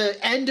the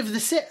end of the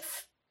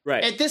Sith.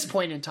 Right. At this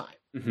point in time.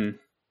 Mm-hmm.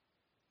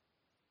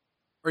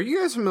 Are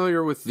you guys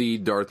familiar with the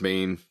Darth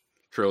Bane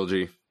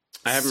trilogy?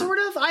 I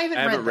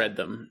haven't read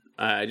them.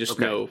 I just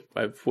know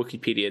I've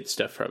Wikipedia'd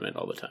stuff from it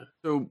all the time.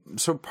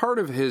 So part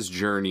of his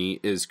journey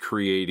is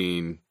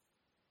creating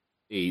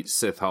a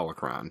Sith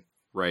holocron,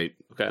 right?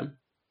 Okay.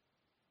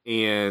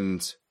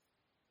 And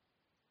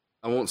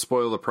I won't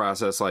spoil the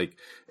process. Like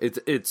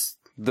it's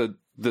the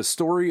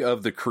story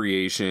of the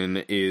creation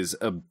is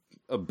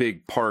a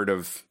big part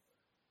of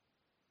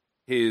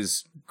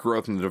his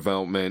growth and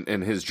development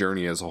and his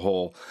journey as a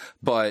whole.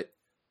 But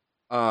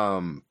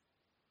the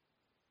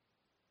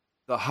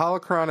the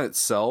holocron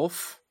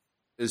itself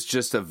is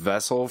just a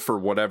vessel for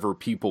whatever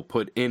people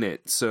put in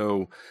it.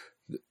 So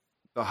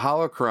the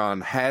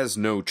holocron has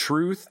no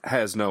truth,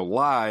 has no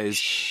lies.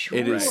 Sure.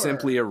 It is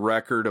simply a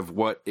record of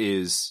what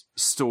is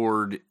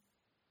stored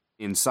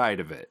inside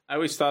of it. I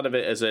always thought of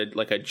it as a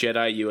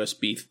Jedi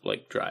USB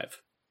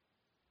drive.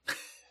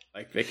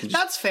 Like they can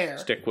just That's fair.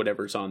 Stick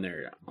whatever's on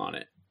there on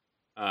it.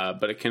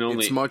 But it can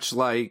only. It's much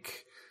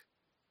like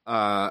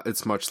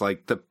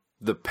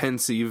the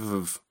pensieve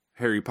of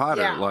Harry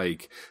Potter. Yeah.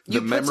 Like you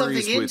the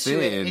memories within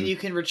it and you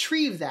can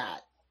retrieve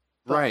that.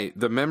 But... Right.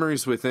 The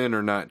memories within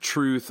are not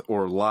truth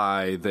or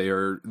lie. They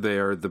are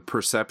the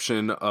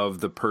perception of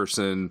the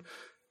person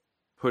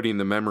putting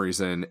the memories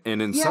in. And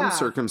in some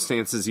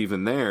circumstances,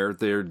 even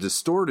they're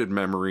distorted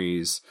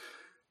memories.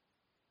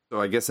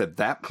 So I guess at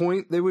that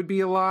point they would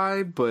be a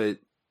lie, but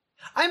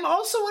I'm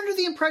also under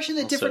the impression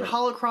that different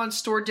holocrons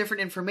store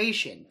different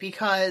information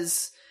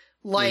because,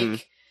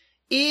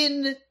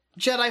 in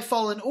Jedi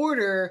Fallen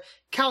Order,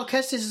 Cal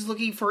Kestis is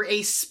looking for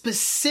a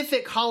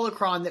specific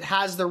holocron that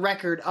has the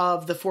record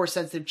of the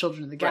Force-sensitive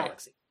children of the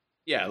galaxy.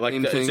 Yeah,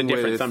 it's a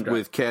different thumb drive.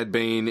 With Cad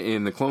Bane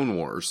in the Clone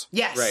Wars.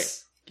 Yes. Right.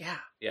 Yeah.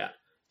 Yeah.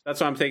 That's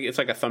what I'm thinking. It's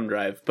like a thumb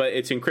drive, but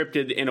it's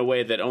encrypted in a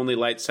way that only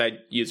light side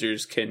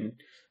users can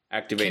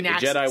activate the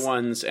Jedi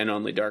ones, and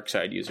only dark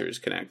side users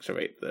can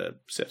activate the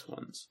Sith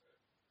ones.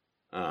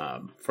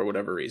 For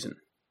whatever reason.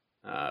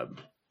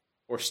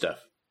 Or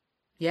stuff.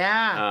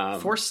 Yeah,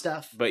 Force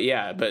stuff. But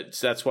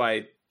that's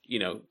why,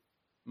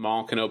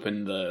 Maul can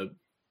open the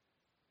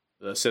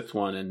Sith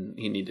one, and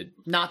he needed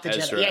not the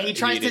Ezra. Jedi. Yeah, he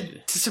tries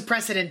to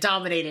suppress it and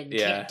dominate it and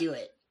can't do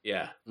it.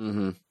 Yeah.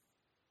 Mm-hmm.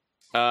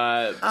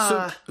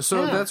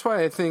 So that's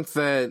why I think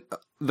that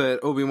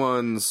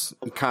Obi-Wan's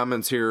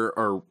comments here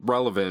are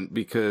relevant,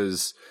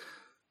 because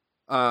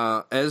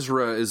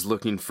Ezra is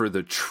looking for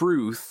the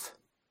truth,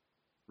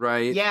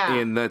 right? Yeah.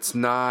 And that's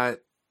not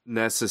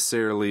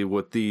necessarily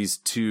what these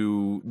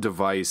two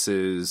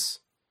devices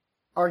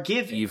are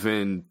giving.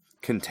 Even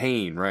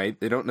contain, right?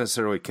 They don't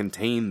necessarily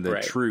contain the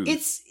truth.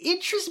 It's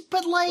interesting,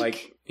 but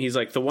he's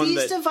like the one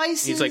that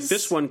devices, he's like,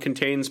 this one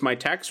contains my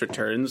tax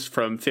returns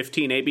from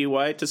 15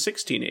 ABY to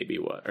 16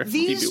 ABY.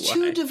 These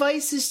two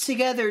devices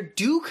together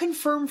do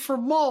confirm for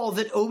Maul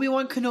that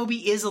Obi-Wan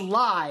Kenobi is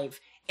alive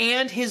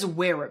and his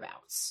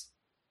whereabouts.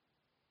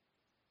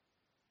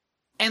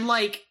 And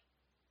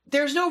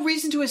there's no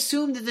reason to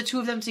assume that the two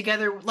of them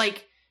together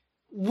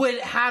would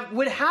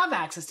have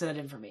access to that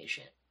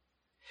information.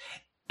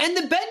 And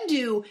the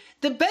Bendu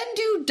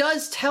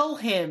does tell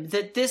him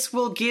that this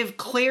will give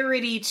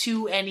clarity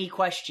to any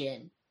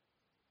question.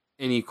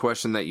 Any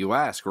question that you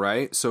ask,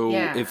 right? So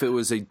if it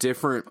was a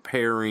different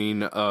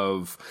pairing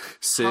of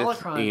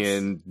Sith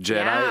and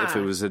Jedi, if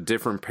it was a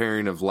different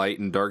pairing of light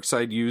and dark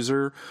side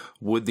user,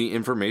 would the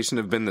information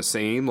have been the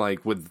same? I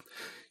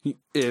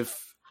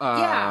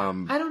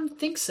don't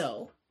think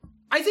so.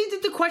 I think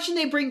that the question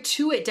they bring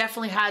to it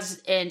definitely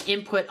has an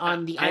input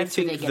on the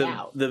answer they get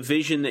out. The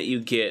vision that you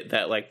get,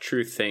 that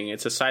truth thing,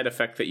 it's a side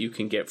effect that you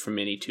can get from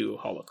any two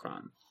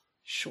holocron.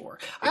 Sure.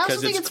 Because I also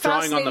think it's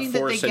drawing on the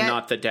Force and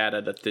not the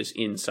data that is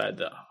inside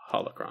the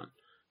holocron.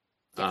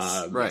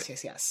 Yes. Right.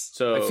 Yes.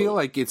 So I feel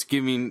like it's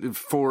giving,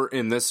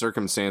 in this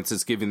circumstance,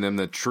 it's giving them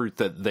the truth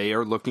that they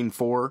are looking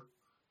for.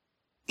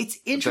 It's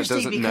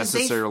interesting because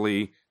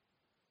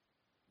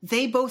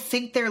they both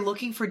think they're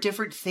looking for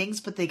different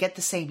things, but they get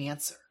the same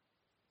answer.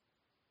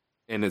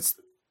 And it's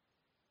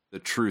the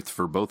truth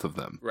for both of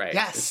them. Right.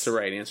 Yes. It's the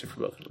right answer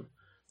for both of them.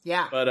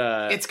 Yeah. But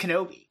it's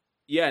Kenobi.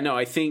 Yeah, no,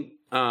 I think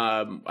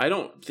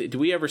do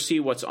we ever see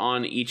what's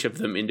on each of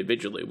them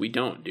individually? We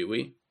don't, do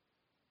we?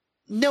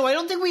 No, I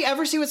don't think we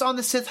ever see what's on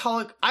the Sith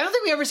I don't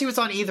think we ever see what's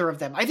on either of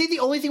them. I think the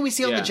only thing we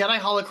see on the Jedi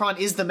holocron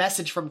is the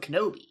message from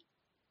Kenobi.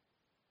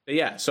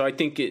 Yeah, so I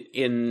think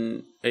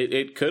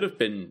it could have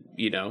been,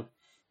 99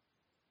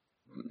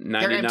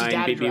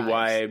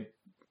 BBY,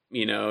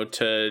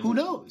 to who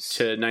knows,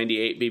 to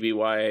 98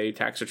 BBY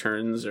tax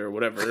returns or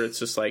whatever. It's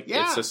just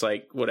it's just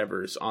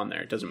whatever's on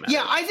there. It doesn't matter.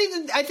 Yeah, I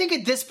think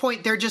at this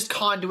point they're just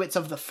conduits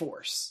of the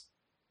Force.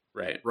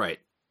 Right.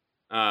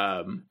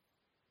 Do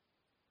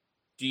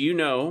you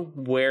know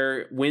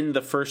when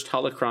the first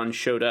holocron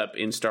showed up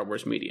in Star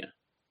Wars media?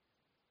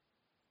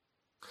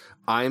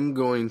 I'm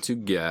going to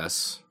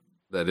guess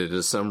that it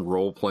is some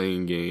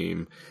role-playing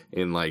game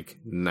in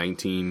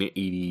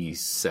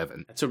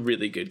 1987. That's a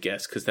really good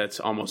guess, because that's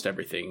almost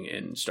everything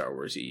in Star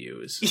Wars EU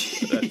it's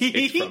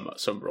from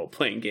some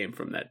role-playing game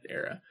from that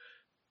era.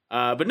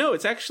 But no,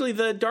 it's actually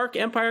the Dark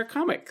Empire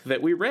comic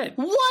that we read.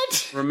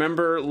 What?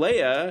 Remember,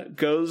 Leia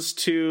goes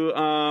to...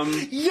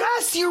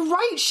 yes, you're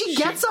right. She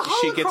gets a holocron.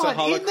 She gets a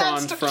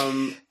holocron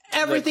from...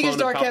 Everything is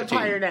Dark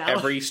Empire now.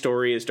 Every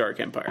story is Dark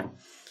Empire.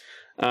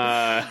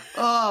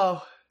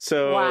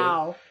 So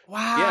wow.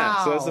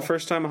 Yeah, so that's the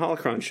first time a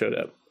holocron showed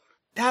up.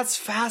 That's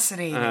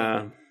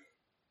fascinating.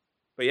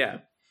 But yeah.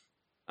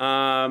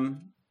 So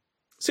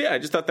yeah, I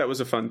just thought that was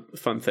a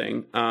fun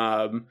thing.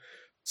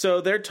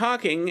 So they're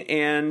talking,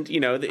 and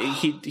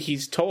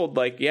he's told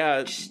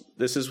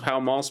this is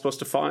how Maul's supposed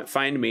to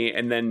find me,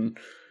 and then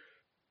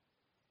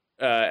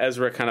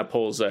Ezra kind of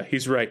pulls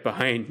he's right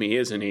behind me,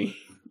 isn't he?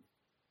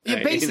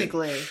 Yeah,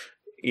 basically.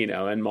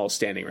 And Maul's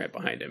standing right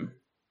behind him.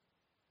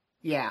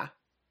 Yeah.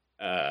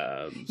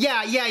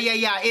 Yeah.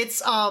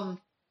 It's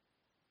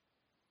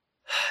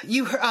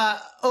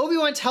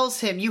Obi-Wan tells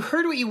him, you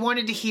heard what you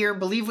wanted to hear and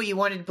believe what you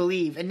wanted to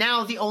believe, and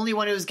now the only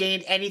one who has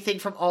gained anything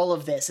from all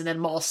of this. And then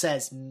Maul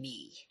says,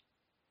 me,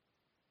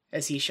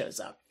 as he shows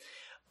up.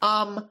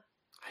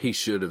 He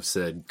should have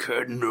said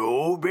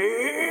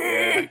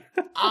Kenobi.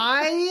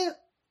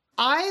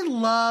 I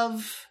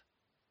love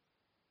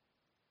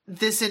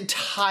this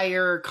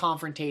entire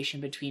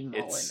confrontation between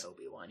Maul and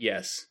Obi-Wan.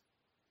 Yes.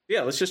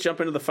 Yeah, let's just jump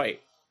into the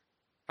fight.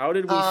 How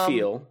did we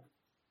feel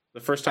the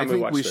first time we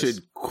watched this? I think we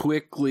should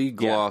quickly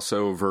gloss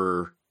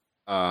over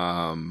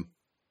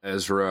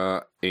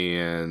Ezra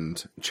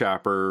and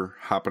Chopper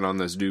hopping on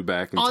this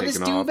dewback and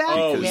taking off.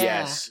 Oh,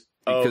 yes.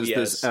 Because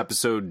this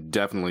episode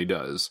definitely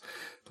does.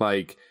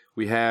 Like,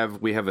 we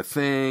have a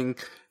thing,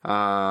 we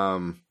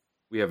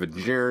have a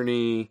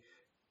journey,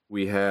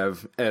 we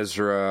have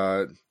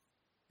Ezra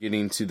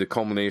getting to the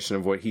culmination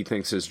of what he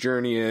thinks his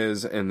journey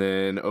is, and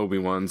then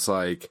Obi-Wan's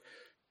like,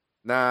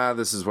 nah,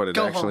 this is what it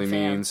actually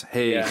means.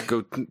 Hey,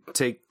 go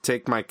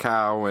take my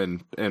cow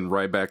and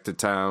ride back to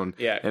town.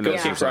 Yeah, and go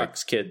kick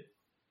rocks, kid.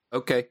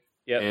 Okay.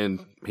 Yep.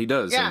 And he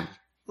does. Yeah. And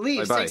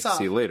leaves, bye-bye. takes off.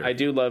 See you later. I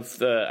do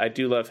love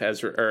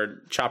Ezra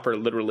or Chopper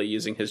literally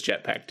using his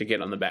jetpack to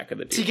get on the back of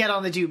the dude. To get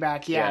on the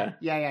dewback, yeah.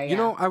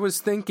 I was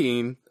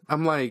thinking,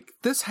 I'm like,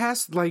 this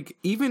has, like,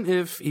 even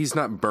if he's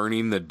not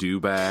burning the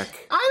dewback,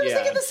 I was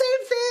thinking the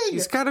same thing.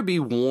 He's got to be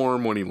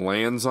warm when he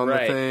lands on the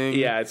thing.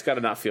 Yeah, it's got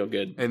to not feel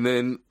good. And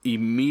then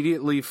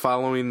immediately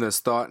following this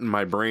thought in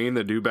my brain,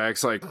 the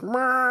dewback's like,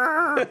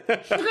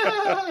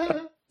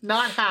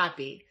 not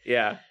happy.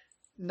 Yeah.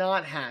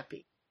 Not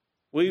happy.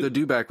 The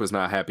dewback was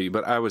not happy,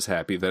 but I was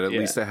happy that at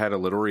least I had a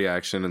little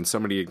reaction and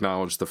somebody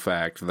acknowledged the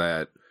fact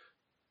that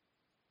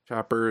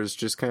Chopper is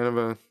just kind of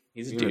a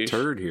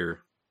turd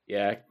here.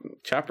 Yeah,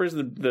 Chopper's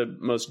the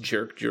most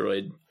jerk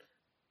droid.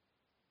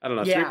 I don't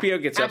know.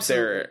 3PO gets up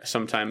there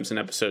sometimes in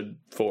episode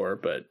 4,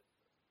 but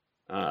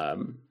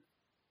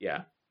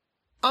yeah.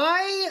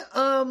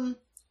 I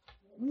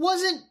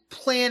wasn't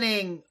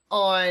planning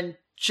on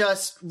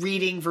just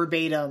reading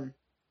verbatim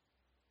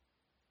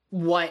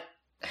what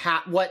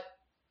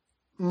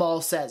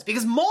Maul says,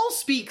 because Maul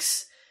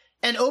speaks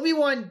and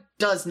Obi-Wan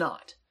does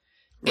not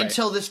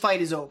until this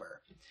fight is over.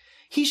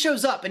 He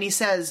shows up and he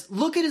says,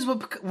 look at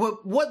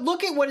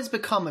what has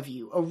become of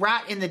you, a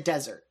rat in the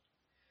desert.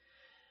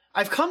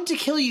 I've come to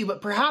kill you,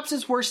 but perhaps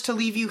it's worse to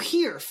leave you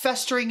here,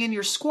 festering in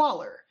your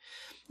squalor.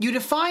 You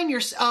define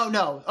your... Oh,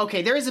 no.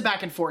 Okay, there is a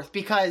back and forth,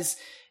 because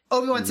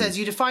Obi-Wan says,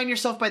 you define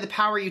yourself by the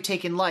power you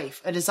take in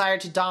life, a desire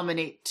to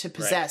dominate, to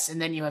possess,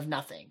 and then you have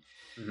nothing.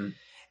 Mm-hmm.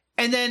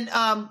 And then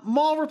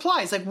Maul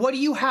replies, like, what do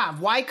you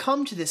have? Why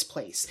come to this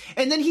place?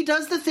 And then he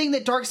does the thing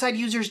that dark side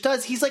users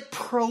does. He's, like,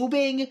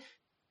 probing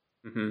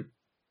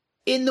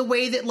in the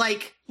way that,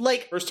 like...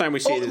 First time we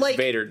see it, like,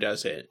 Vader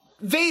does it.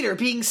 Vader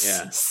being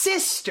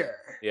sister.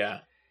 Yeah.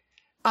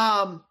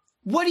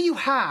 What do you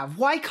have?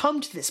 Why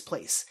come to this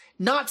place?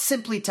 Not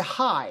simply to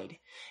hide.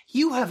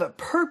 You have a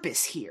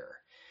purpose here.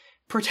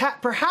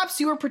 Perhaps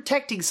you are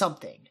protecting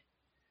something.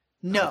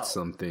 No. Not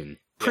something.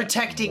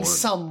 Protecting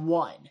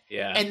someone.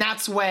 Yeah. And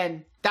that's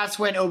when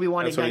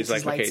Obi-Wan ignites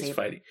his lightsaber. Okay, he's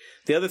fighting.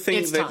 The other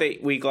thing that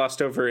we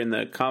glossed over in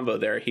the combo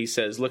there, he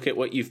says, look at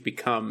what you've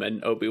become,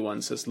 and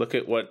Obi-Wan says, look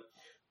at what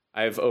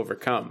I've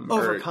overcome.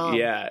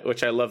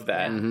 Which I love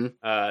that.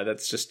 Mm-hmm.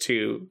 That's just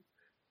two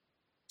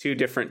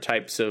different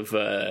types of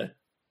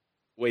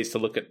ways to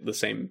look at the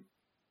same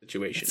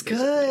situation. It's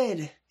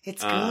good.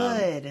 It's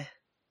good.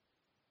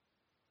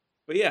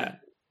 But yeah.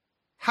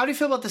 How do you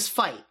feel about this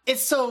fight?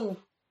 It's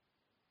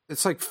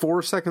like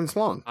 4 seconds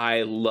long.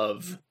 I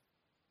love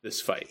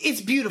this fight.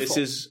 It's beautiful. This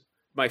is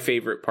my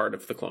favorite part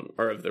of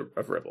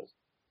of Rebels.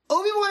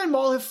 Obi-Wan and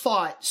Maul have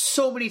fought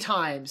so many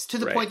times to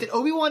the point that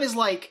Obi-Wan is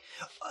like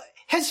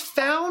has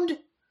found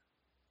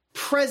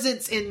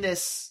presence in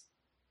this.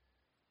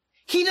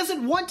 He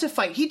doesn't want to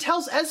fight. He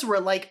tells Ezra,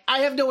 like, I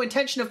have no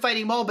intention of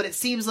fighting Maul, but it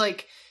seems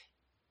like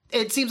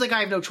I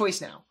have no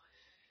choice now.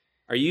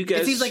 Are you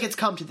guys? It seems like it's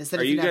come to this.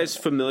 Are you guys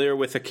familiar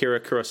with Akira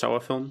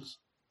Kurosawa films?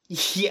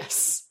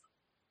 Yes.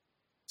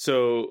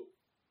 So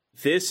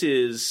this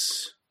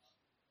is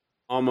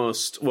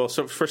almost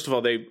so. First of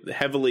all, they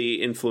heavily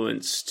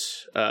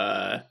influenced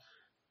the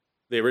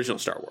original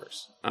Star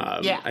Wars.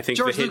 I think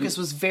George Lucas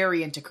was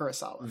very into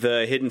Kurosawa.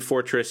 The Hidden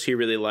Fortress he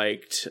really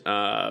liked,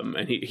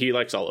 and he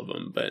likes all of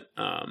them. But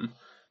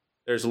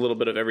there's a little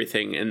bit of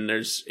everything, and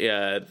there's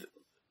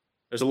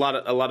a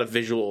lot of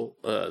visual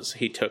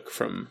he took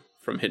from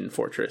Hidden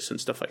Fortress and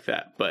stuff like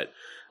that. But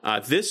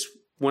this,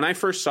 when I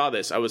first saw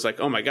this, I was like,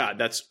 oh my god,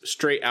 that's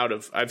straight out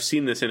of. I've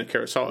seen this in a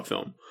Kurosawa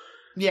film.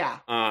 Yeah.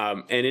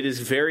 And it is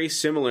very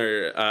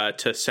similar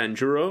to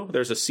Sanjuro.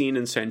 There's a scene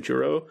in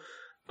Sanjuro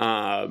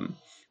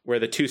where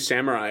the two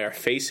samurai are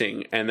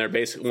facing, and they're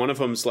one of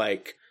them's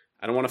like,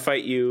 I don't want to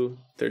fight you.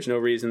 There's no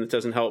reason. That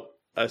doesn't help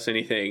us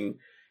anything.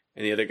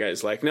 And the other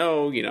guy's like,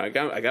 no, I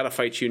got to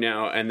fight you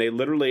now. And they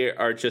literally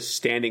are just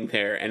standing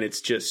there, and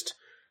it's just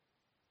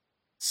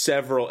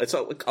it's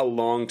a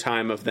long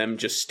time of them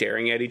just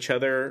staring at each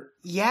other.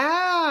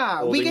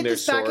 Yeah. We get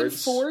this back and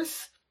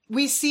forth.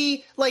 We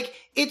see,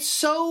 there's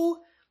so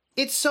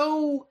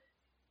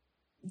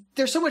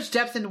much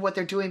depth into what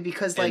they're doing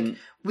because,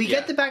 we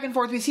get the back and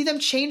forth. We see them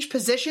change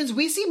positions.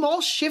 We see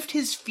Maul shift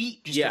his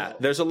feet.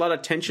 There's a lot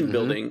of tension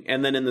building.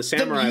 And then in the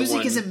samurai the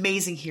music is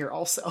amazing here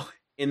also.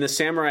 In the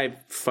samurai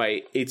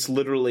fight, it's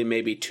literally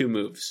maybe 2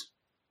 moves.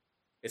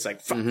 It's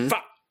like,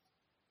 fa,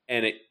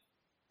 and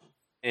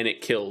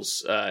it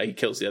kills, he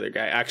kills the other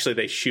guy. Actually,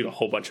 they shoot a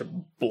whole bunch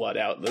of blood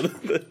out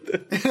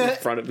the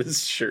front of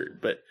his shirt.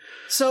 But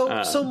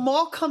So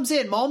Maul comes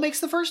in. Maul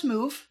makes the first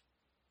move.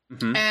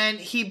 And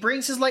he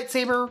brings his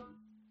lightsaber.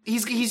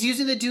 He's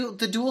using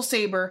the dual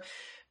saber,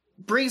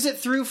 brings it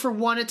through for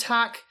one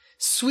attack,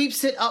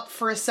 sweeps it up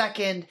for a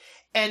second,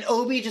 and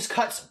Obi just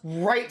cuts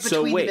right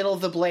between the middle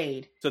of the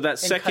blade. So that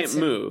second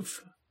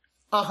move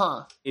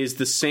is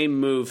the same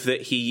move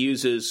that he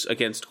uses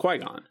against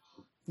Qui-Gon.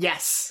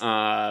 Yes.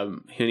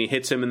 And he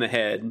hits him in the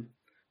head,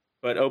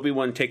 but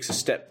Obi-Wan takes a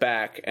step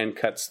back and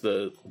cuts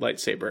the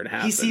lightsaber in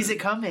half. He sees it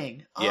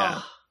coming.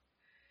 Yeah.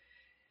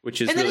 Which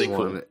is really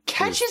cool.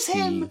 Catches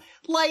him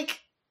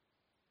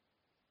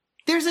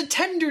there's a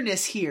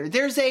tenderness here.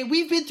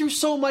 We've been through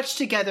so much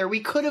together.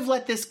 We could have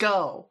let this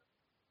go.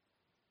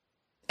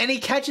 And he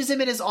catches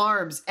him in his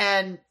arms,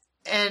 and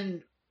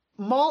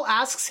Maul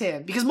asks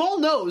him, because Maul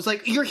knows,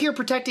 you're here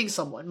protecting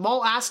someone.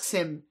 Maul asks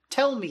him,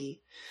 tell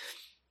me,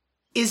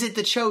 is it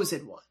the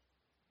Chosen One?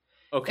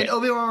 Okay. And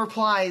Obi-Wan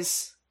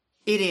replies,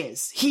 it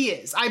is. He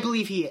is. I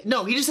believe he is.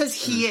 No, he just says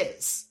he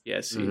is.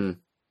 Yes.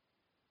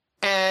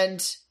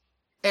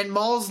 And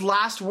Maul's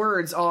last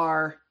words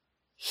are,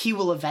 he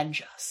will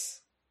avenge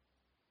us.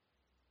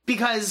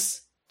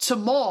 Because to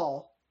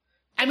Maul,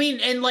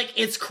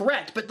 it's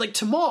correct, but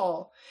to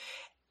Maul,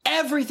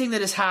 everything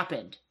that has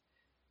happened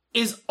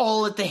is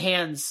all at the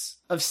hands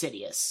of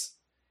Sidious.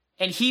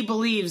 And he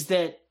believes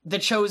that the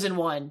Chosen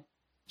One,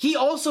 he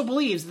also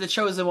believes that the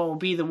Chosen One will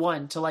be the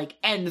one to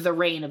end the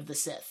reign of the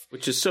Sith.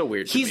 Which is so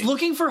weird to He's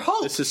looking for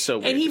hope. This is so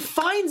weird. And he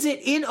finds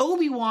it in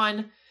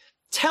Obi-Wan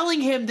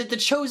telling him that the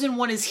Chosen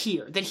One is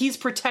here, that he's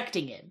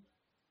protecting him.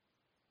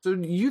 So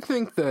you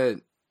think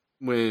that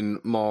when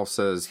Maul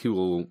says he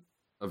will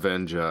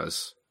avenge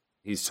us,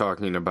 he's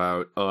talking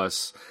about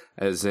us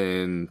as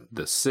in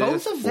the Sith,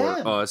 both of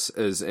them, or us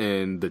as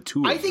in the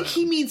two of them? I think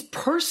he means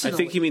personally. I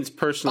think he means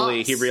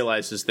personally. Us. He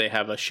realizes they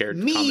have a shared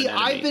common enemy.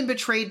 I've been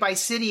betrayed by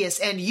Sidious,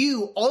 and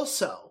you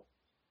also.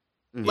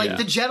 The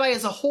Jedi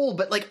as a whole,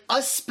 but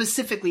us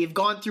specifically have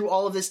gone through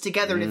all of this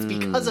together, and it's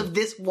because of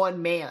this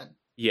one man.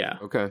 Yeah.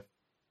 Okay.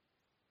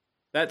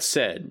 That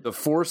said, the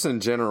Force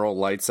in general,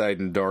 light side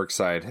and dark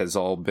side, has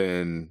all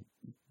been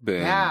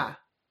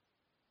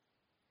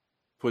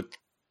put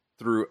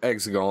through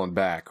Exegol and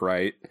back,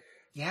 right?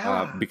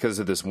 Yeah. Because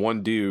of this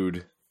one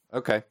dude.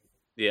 Okay.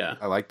 Yeah.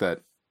 I like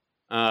that.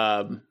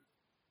 I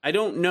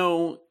don't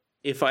know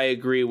if I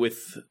agree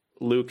with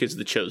Luke as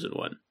the Chosen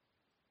One.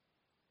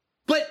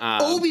 But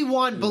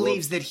Obi-Wan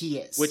believes that he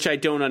is. Which I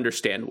don't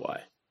understand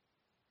why.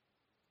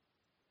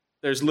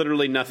 There's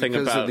literally nothing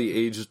because about...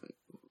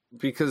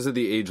 Because of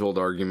the age-old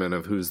argument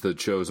of who's the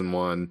Chosen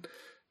One,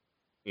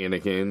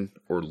 Anakin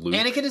or Luke.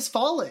 Anakin has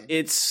fallen.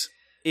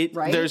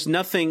 Right? There's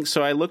nothing...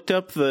 So I looked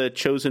up the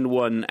Chosen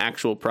One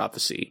actual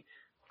prophecy.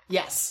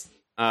 Yes.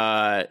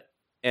 And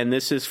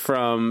this is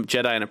from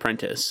Jedi and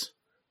Apprentice.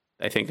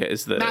 I think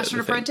is the... Master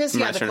and Apprentice?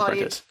 Yeah,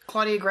 the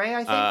Claudia Gray,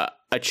 I think.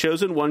 A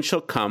Chosen One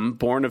shall come,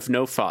 born of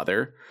no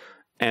father,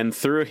 and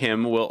through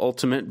him will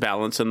ultimate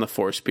balance and the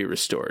Force be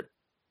restored.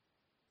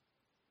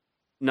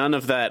 None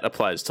of that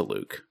applies to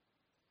Luke.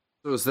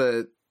 So is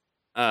that...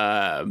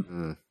 I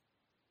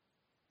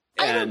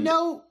don't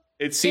know.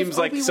 It seems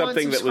like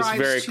something that was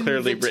very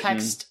clearly written.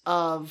 Text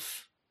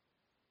of...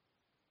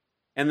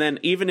 And then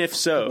even if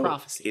so,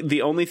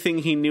 the only thing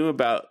he knew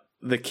about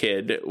the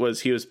kid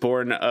was he was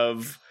born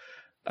of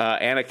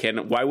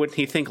Anakin. Why wouldn't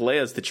he think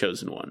Leia's the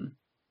Chosen One?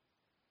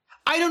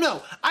 I don't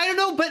know,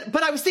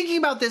 but I was thinking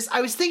about this.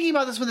 I was thinking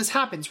about this when this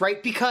happens,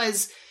 right?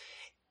 Because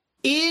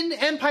in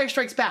Empire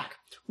Strikes Back,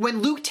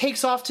 when Luke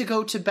takes off to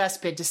go to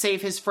Bespin to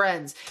save his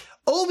friends,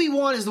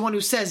 Obi-Wan is the one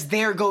who says,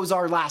 "There goes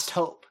our last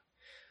hope."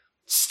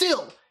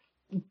 Still,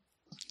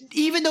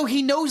 even though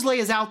he knows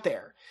Leia's out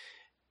there,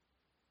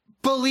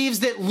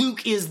 believes that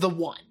Luke is the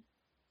one.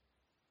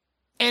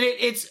 And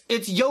it's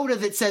Yoda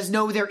that says,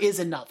 no, there is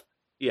another.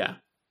 Yeah.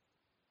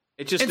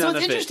 It's just so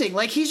it's interesting.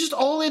 Like, he's just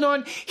all in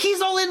on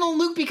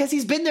Luke because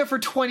he's been there for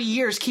 20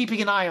 years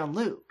keeping an eye on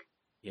Luke.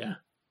 Yeah.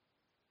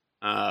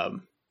 I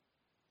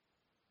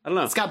don't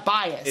know. It's got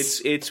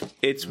bias.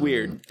 It's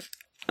weird.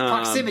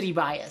 Proximity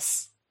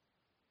bias.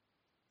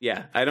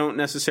 Yeah, I don't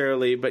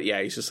necessarily, but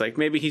yeah, he's just like,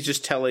 maybe he's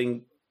just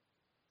telling,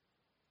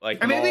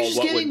 like, or maybe he's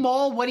just giving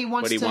Maul what he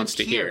wants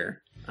to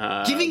hear.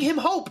 Giving him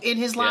hope in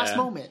his last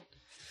moment.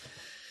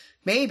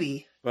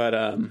 Maybe. But,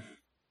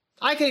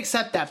 I can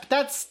accept that, but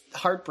that's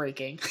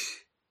heartbreaking.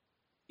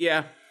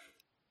 Yeah.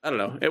 I don't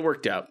know. It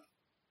worked out.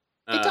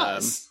 It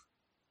does.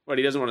 But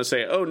he doesn't want to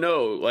say, "Oh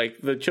no, like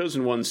the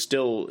Chosen One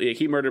still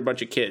he murdered a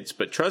bunch of kids."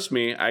 But trust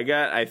me, I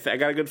got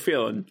a good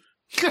feeling.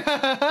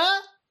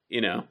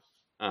 You know.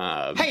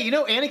 Hey, you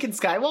know Anakin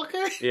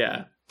Skywalker?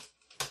 Yeah.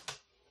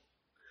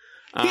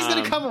 He's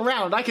gonna come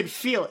around. I can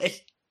feel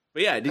it.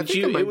 But yeah, I think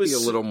it might be a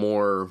little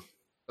more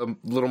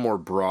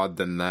broad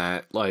than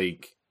that.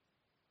 Like,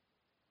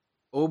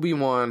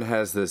 Obi-Wan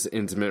has this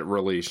intimate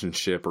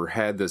relationship, or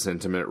had this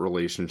intimate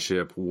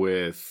relationship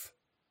with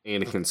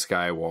Anakin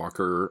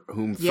Skywalker,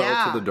 whom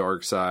fell to the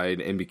dark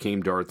side and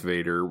became Darth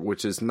Vader,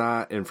 which is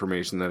not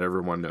information that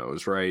everyone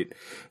knows, right?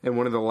 And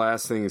one of the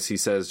last things he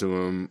says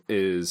to him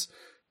is,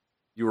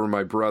 "You were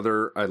my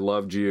brother. I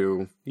loved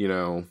you. You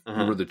know,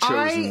 you were the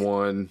chosen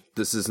one.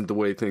 This isn't the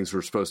way things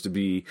were supposed to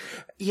be."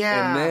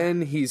 Yeah. And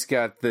then he's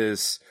got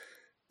this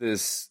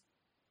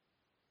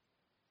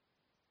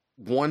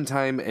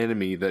one-time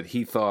enemy that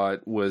he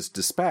thought was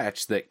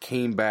dispatched that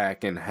came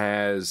back and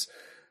has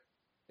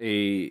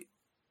a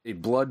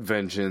blood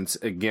vengeance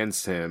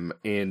against him,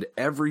 and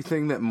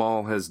everything that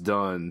Maul has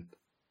done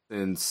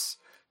since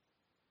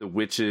the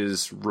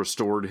witches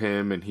restored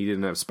him and he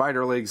didn't have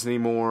spider legs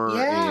anymore,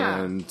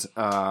 and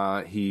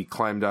he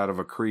climbed out of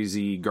a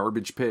crazy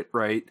garbage pit,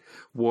 right,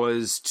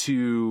 was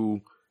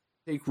to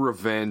take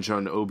revenge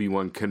on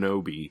Obi-Wan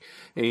Kenobi.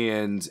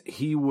 And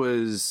he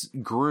was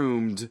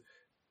groomed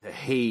to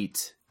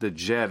hate the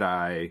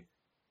Jedi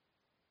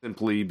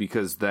simply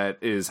because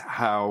that's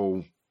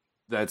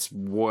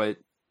what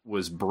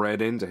was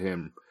bred into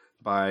him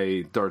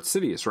by Darth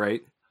Sidious,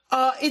 right?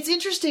 It's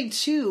interesting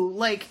too,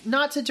 like,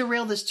 not to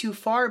derail this too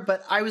far,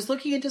 but I was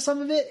looking into some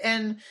of it,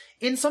 and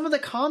in some of the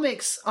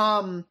comics,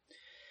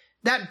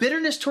 that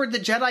bitterness toward the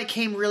Jedi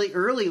came really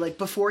early, like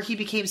before he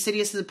became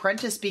Sidious's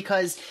apprentice,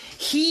 because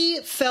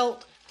he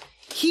felt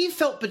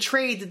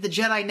betrayed that the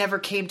Jedi never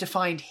came to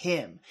find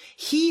him.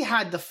 He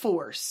had the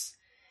Force,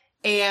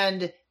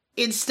 and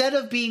instead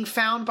of being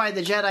found by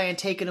the Jedi and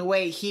taken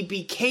away, he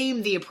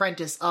became the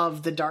apprentice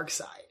of the dark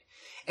side,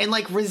 and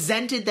like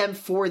resented them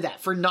for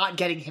that, for not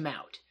getting him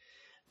out.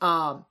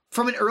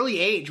 From an early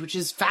age, which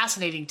is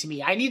fascinating to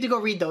me. I need to go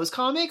read those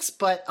comics,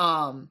 but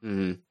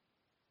I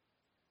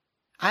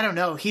don't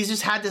know. He's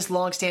just had this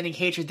long-standing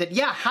hatred that,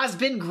 has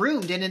been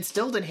groomed and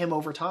instilled in him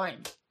over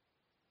time.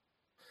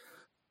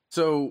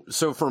 So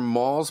from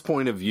Maul's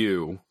point of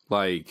view,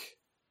 like,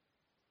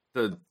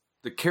 the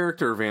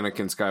character of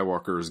Anakin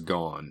Skywalker is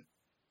gone.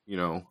 You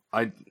know,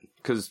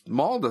 because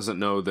Maul doesn't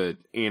know that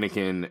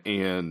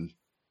Anakin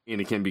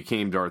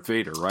became Darth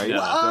Vader, right?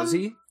 Does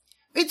he?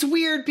 It's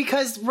weird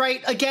because,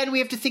 right, again, we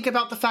have to think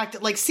about the fact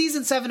that, like,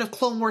 Season 7 of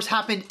Clone Wars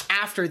happened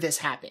after this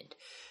happened.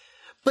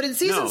 But in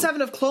Season 7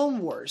 of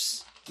Clone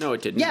Wars... No,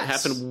 it didn't.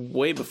 Yes. It happened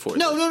way before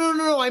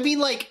No. I mean,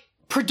 like,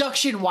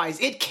 production-wise,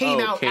 it came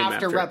out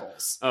after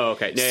Rebels. Oh,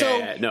 okay.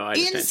 Yeah, No, I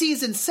understand. In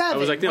Season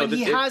 7, when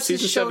he has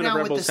his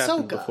showdown with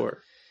Ahsoka...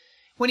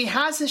 When he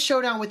has his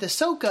showdown with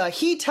Ahsoka,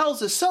 he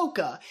tells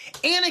Ahsoka,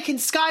 Anakin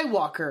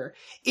Skywalker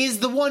is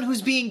the one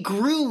who's being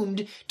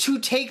groomed to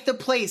take the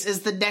place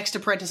as the next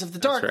apprentice of the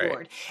Dark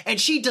Lord.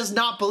 And she does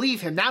not believe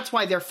him. That's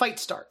why their fight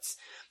starts.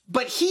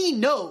 But he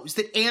knows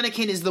that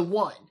Anakin is the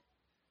one.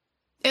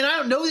 And I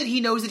don't know that he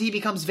knows that he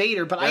becomes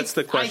Vader, but that's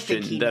the question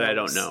I think that I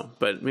don't know.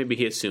 But maybe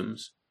he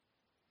assumes.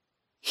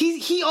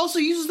 He also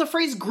uses the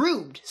phrase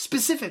groomed,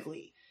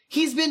 specifically.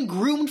 He's been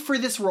groomed for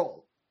this role.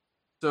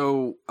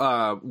 So,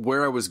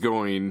 where I was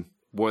going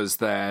was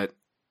that,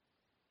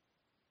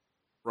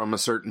 from a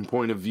certain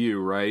point of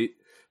view, right,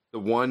 the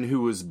one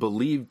who was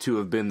believed to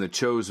have been the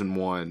chosen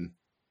one,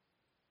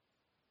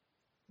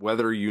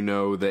 whether you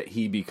know that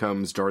he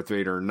becomes Darth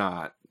Vader or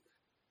not,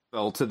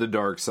 fell to the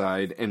dark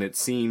side, and it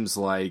seems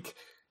like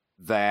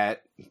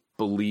that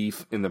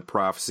belief in the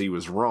prophecy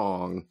was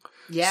wrong.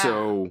 Yeah.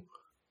 So,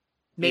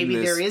 maybe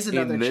there is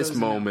another in this chosen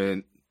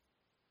moment,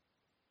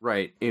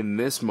 right, in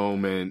this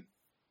moment,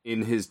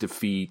 in his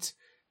defeat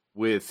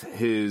with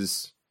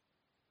his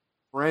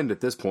friend at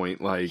this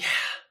point, like,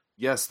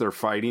 yes, they're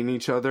fighting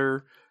each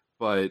other,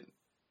 but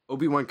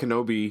Obi-Wan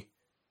Kenobi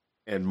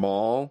and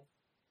Maul,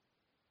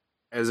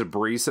 as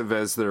abrasive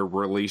as their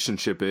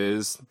relationship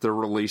is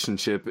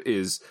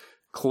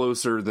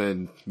closer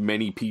than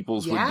many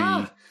people's would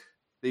be.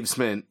 They've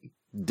spent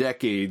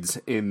decades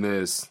in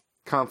this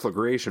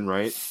conflagration,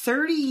 right?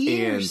 30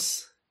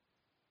 years.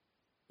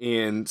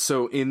 And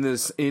so in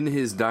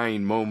his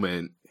dying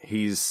moment,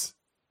 he's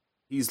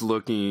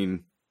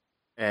looking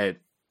at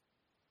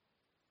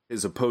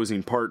his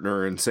opposing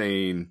partner and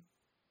saying,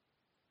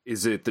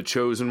 is it the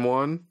chosen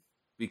one?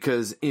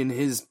 Because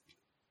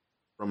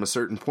from a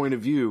certain point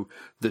of view,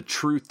 the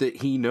truth that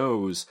he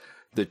knows,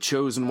 the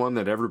chosen one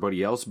that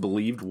everybody else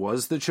believed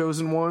was the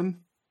chosen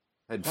one,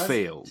 had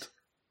failed.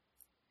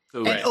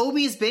 So, and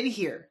Obi's been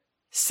here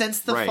since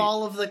the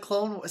fall of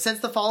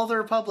the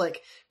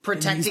Republic,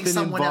 protecting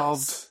someone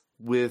else.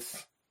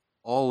 With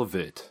all of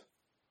it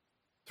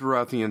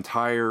throughout the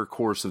entire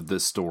course of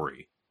this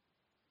story.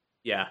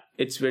 Yeah,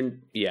 it's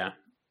been,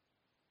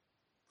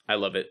 I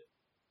love it.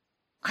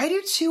 I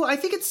do too. I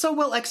think it's so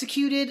well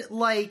executed.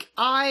 Like,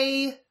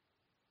 I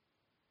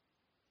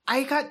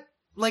I got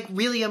like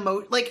really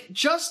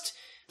just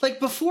like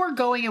before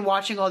going and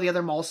watching all the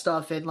other Maul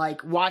stuff and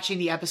like watching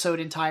the episode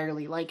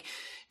entirely, like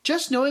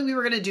just knowing we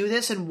were going to do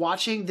this and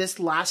watching this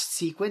last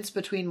sequence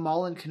between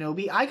Maul and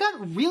Kenobi, I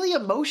got really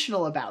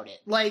emotional about it.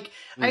 Like,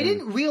 I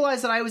didn't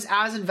realize that I was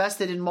as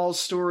invested in Maul's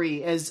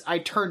story as I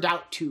turned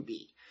out to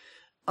be.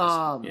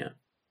 Yeah.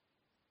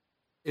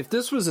 If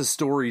this was a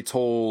story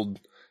told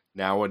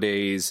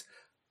nowadays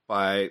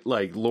by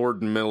like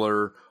Lord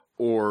Miller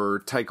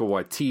or Taika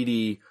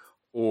Waititi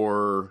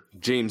or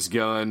James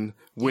Gunn,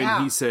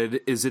 when he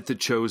said, "Is it the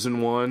chosen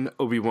one?"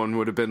 Obi-Wan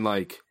would have been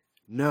like,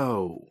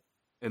 "No."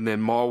 And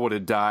then Maul would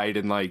have died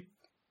in like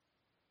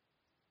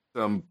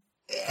some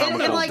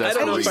comical I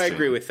don't know if I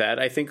agree with that.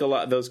 I think a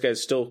lot of those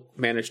guys still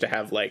manage to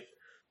have like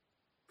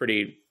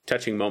pretty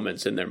touching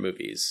moments in their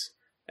movies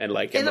and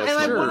like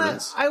emotional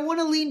moments. I want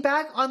to lean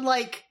back on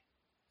like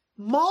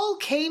Maul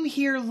came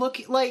here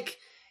looking like,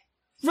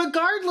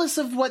 regardless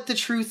of what the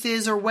truth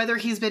is or whether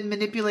he's been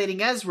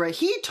manipulating Ezra,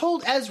 he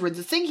told Ezra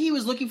the thing he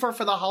was looking for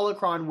the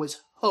holocron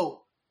was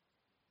hope.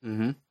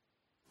 Mm-hmm.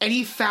 And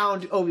he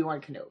found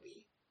Obi-Wan Kenobi.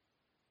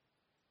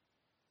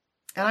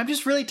 And I'm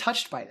just really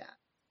touched by that.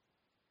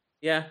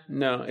 Yeah,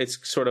 no, it's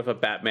sort of a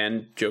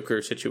Batman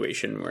Joker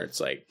situation where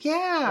it's like,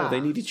 oh, they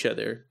need each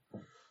other.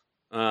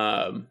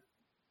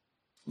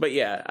 But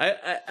yeah,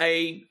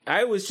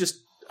 I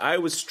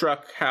was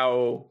struck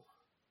how,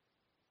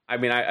 I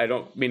mean, I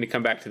don't mean to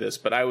come back to this,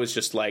 but I was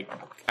just like,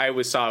 I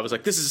was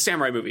like, this is a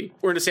samurai movie.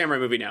 We're in a samurai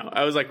movie now.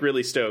 I was like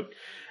really stoked.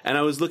 And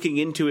I was looking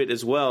into it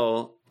as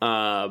well.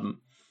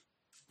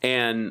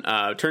 And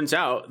turns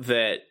out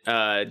that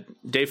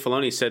Dave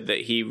Filoni said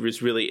that he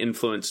was really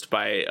influenced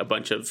by a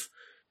bunch of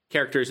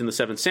characters in The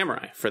Seventh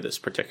Samurai for this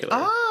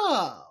particular,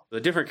 the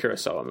different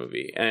Kurosawa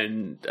movie.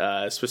 And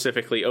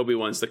specifically,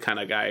 Obi-Wan's the kind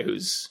of guy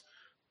who's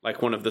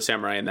like one of the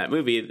samurai in that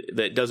movie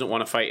that doesn't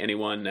want to fight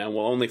anyone and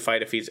will only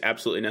fight if he's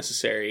absolutely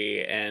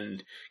necessary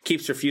and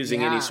keeps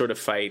refusing any sort of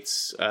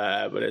fights.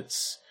 But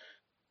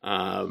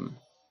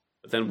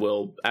then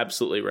will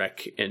absolutely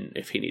wreck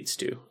if he needs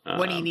to.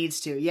 When he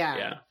needs to,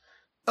 yeah.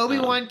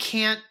 Obi-Wan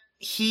can't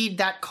heed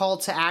that call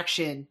to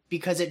action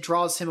because it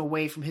draws him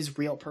away from his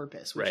real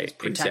purpose, which is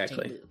protecting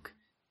Luke.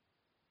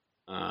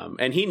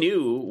 And he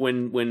knew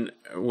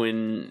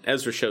when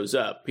Ezra shows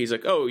up, he's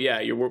like, "Oh yeah,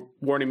 you're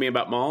warning me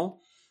about Maul?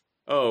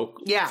 Oh,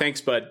 yeah. Thanks,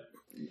 bud.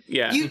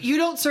 Yeah, you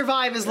don't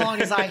survive as long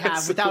as I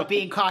have without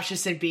being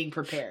cautious and being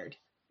prepared."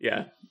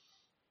 Yeah,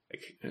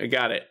 like, I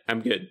got it.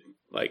 I'm good.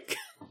 Like.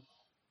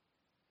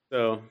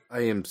 So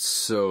I am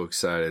so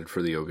excited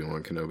for the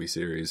Obi-Wan Kenobi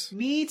series.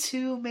 Me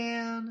too,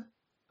 man.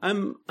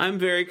 I'm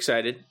very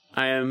excited.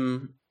 I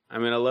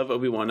love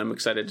Obi-Wan. I'm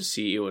excited to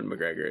see Ewan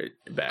McGregor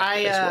back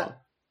as well.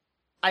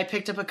 I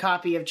picked up a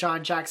copy of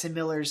John Jackson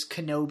Miller's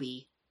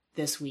Kenobi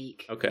this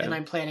week. Okay. And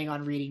I'm planning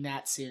on reading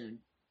that soon.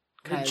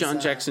 What did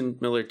John Jackson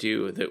Miller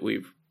do that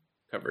we've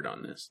covered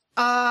on this?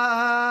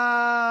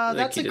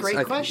 That's a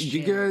great question.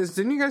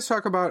 Didn't you guys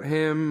talk about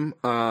him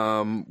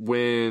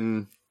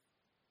when...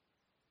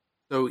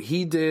 So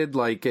he did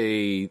like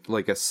a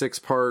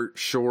 6-part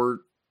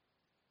short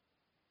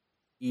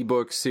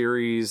ebook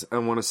series, I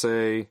want to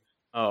say.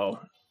 Oh.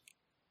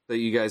 That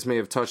you guys may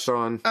have touched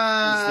on.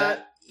 Yeah.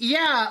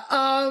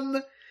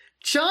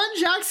 John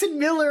Jackson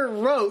Miller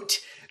wrote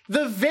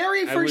the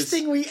very first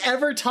thing we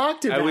ever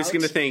talked about. I was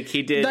going to think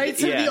he did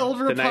Knights of the Old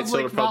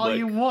Republic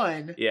Volume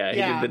 1. Yeah, he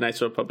did the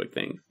Knights of the Republic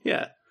thing.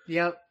 Yeah.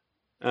 Yep.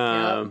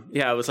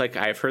 Yeah, I was like,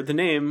 I've heard the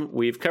name.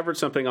 We've covered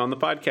something on the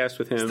podcast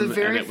with him. It's the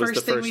very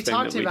first thing we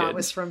talked about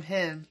was from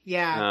him.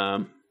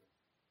 Yeah.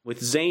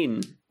 With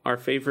Zane, our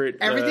favorite.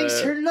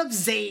 Everything's turned up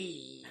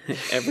Zane.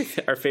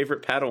 Our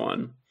favorite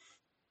Padawan.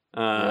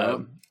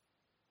 But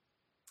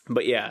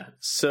yeah,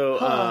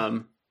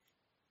 so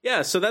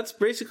so that's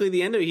basically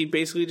the end of it. He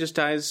basically just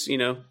dies.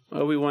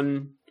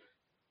 Obi-Wan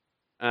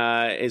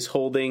is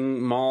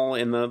holding Maul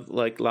in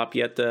the La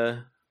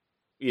Pieta.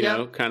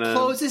 Kind of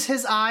closes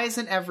his eyes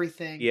and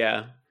everything.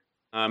 Yeah,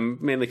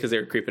 mainly because they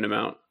were creeping him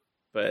out.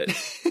 But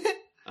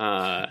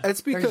it's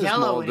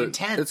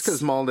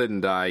because Maul didn't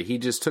die. He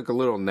just took a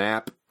little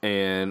nap,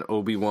 and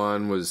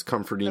Obi-Wan was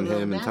comforting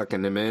him and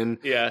tucking him in.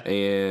 Yeah,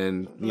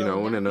 and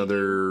in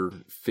another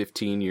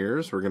 15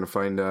 years, we're gonna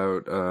find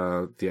out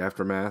the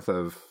aftermath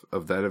of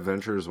that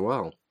adventure as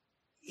well.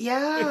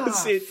 Yeah,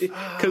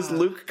 because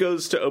Luke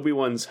goes to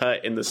Obi-Wan's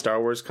hut in the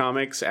Star Wars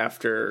comics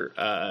after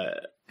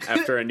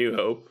A New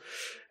Hope,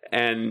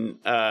 and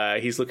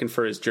he's looking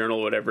for his journal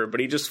or whatever, but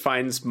he just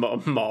finds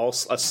Maul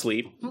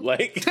asleep.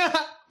 Like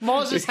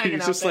Maul's just hanging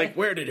out. He's just like,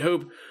 where did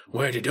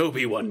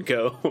Obi-Wan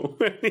go?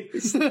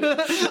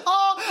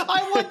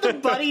 I want the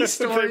buddy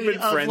story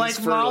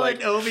of Maul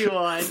and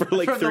Obi-Wan for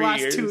the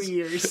last 2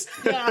 years.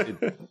 Yeah.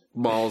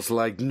 Maul's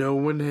like, no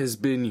one has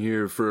been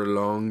here for a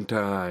long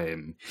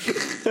time.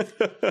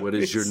 What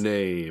is your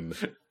name?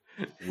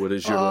 What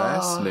is your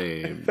last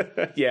name?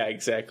 Yeah,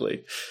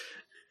 exactly.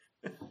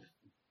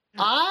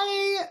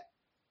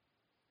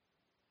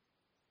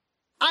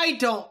 I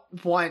don't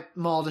want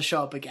Maul to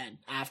show up again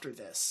after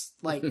this.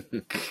 Like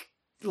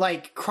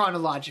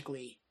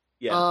chronologically.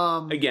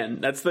 Yeah. Again,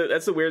 that's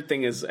the weird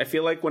thing is I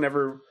feel like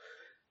whenever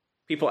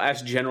people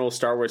ask general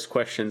Star Wars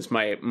questions,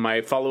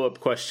 my follow-up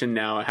question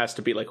now has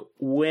to be like,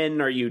 when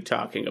are you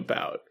talking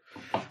about?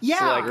 Yeah.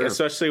 So like,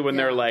 especially when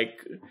they're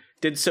like,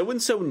 did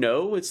so-and-so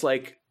know? It's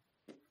like,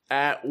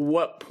 at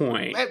what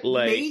point?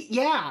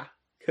 Yeah.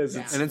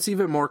 And it's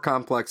even more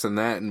complex than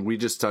that, and we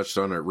just touched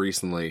on it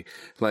recently.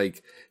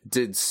 Like,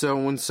 did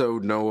so-and-so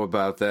know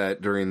about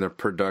that during the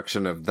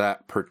production of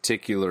that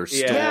particular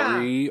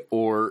story?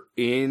 Or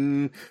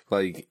in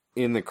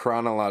the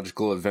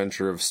chronological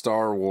adventure of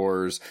Star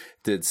Wars,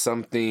 did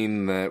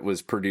something that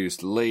was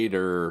produced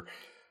later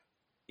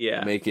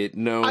make it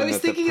known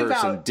that the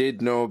person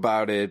did know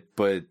about it,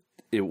 but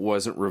it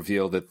wasn't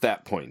revealed at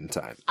that point in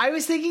time? I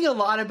was thinking a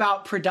lot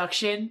about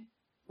production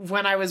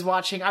when I was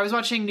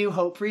watching New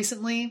Hope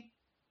recently,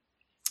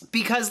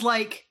 because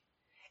like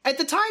at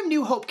the time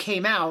New Hope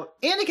came out,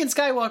 Anakin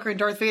Skywalker and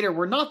Darth Vader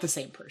were not the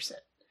same person,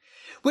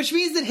 which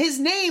means that his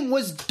name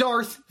was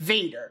Darth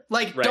Vader,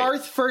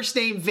 Darth first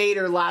name,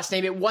 Vader last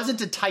name. It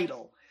wasn't a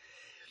title.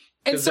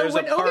 And so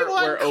when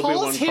Obi-Wan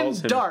calls him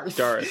Darth,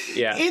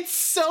 it's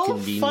so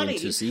funny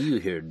to see you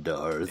here,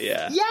 Darth.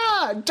 Yeah,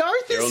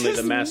 Darth You're is only his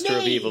the master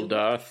name. of evil,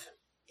 Darth.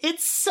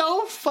 It's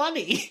so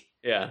funny.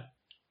 Yeah.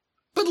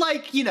 But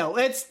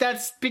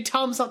that's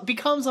become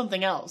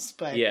something else.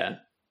 But yeah,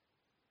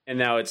 and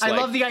now it's. I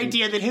love the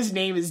idea that his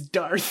name is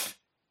Darth.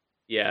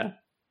 Yeah,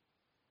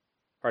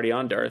 party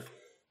on, Darth.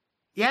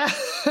 Yeah.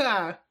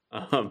 But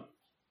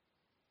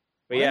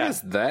Why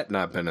has that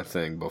not been a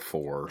thing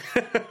before?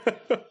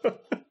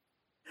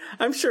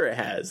 I'm sure it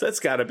has. That's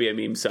got to be a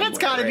meme somewhere. That's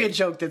got to be a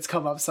joke that's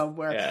come up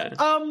somewhere. Yeah.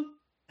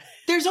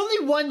 There's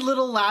only one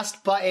little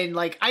last button.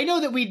 Like, I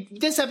know that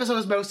this episode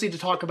is mostly to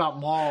talk about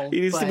Maul. He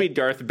needs to be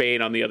Darth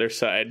Bane on the other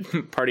side.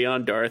 Party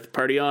on, Darth.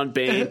 Party on,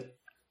 Bane.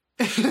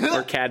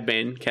 Or Cad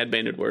Bane. Cad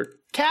Bane would work.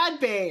 Cad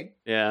Bane.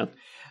 Yeah.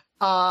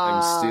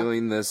 I'm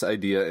stealing this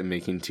idea and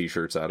making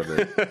t-shirts out of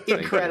it.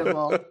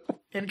 Incredible.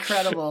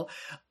 Incredible.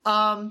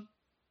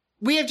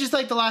 We have just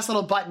like the last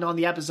little button on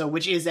the episode,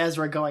 which is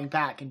Ezra going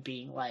back and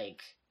being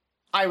like,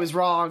 I was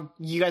wrong.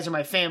 You guys are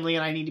my family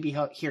and I need to be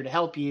here to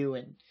help you.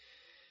 And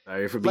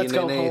sorry for being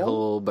an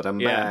a-hole, but I'm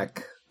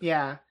back.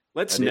 Yeah.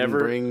 I didn't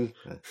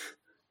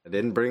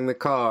bring the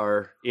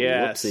car.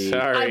 Yeah, whoopsie.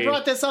 Sorry. I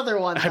brought this other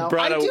one, though.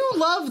 I do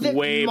love that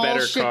way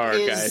better car,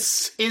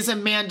 is a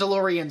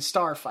Mandalorian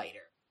starfighter.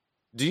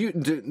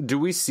 Do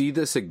we see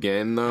this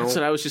again, though? That's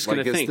what I was just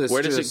going to think.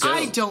 Where does it go?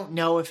 I don't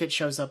know if it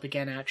shows up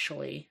again,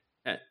 actually.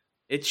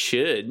 It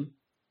should.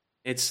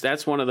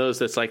 That's one of those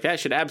that's like,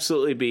 that should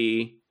absolutely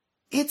be...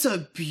 It's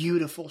a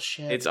beautiful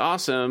ship. It's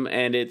awesome,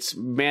 and it's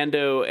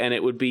Mando, and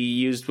it would be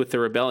used with the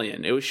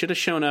Rebellion. It should have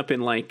shown up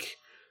in, like,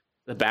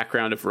 the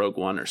background of Rogue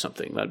One or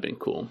something. That'd been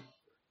cool.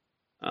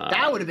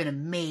 That would have been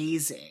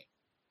amazing.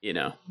 You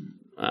know.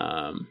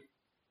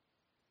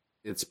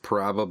 It's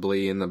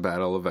probably in the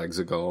Battle of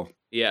Exegol.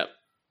 Yep.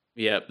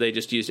 They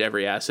just used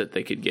every asset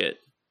they could get.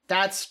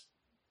 That's...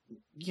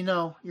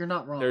 you're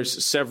not wrong.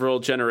 There's several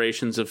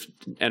generations of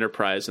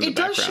Enterprise in the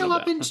background. It does show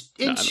up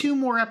in two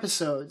more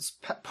episodes.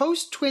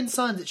 Post Twin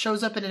Suns, it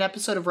shows up in an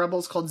episode of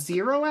Rebels called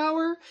 0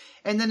 Hour,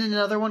 and then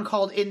another one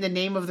called In the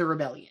Name of the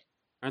Rebellion.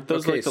 Aren't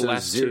those like the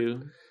last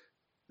two?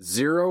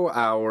 0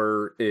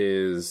 Hour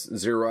is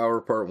 0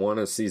 Hour Part 1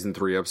 of Season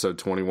 3, Episode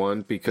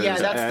 21. Because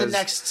that's the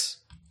next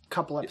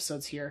couple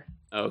episodes here.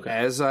 Okay.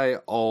 As I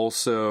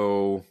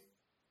also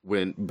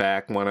went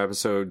back one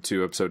episode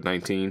to Episode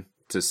 19...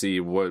 to see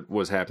what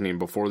was happening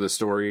before the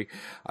story,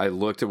 I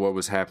looked at what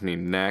was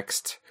happening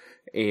next,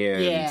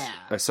 and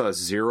I saw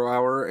 0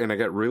 Hour, and I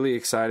got really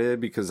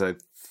excited because I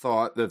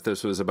thought that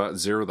this was about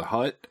Zero the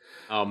Hutt.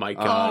 Oh my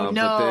god!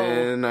 No. But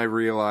then I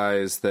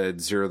realized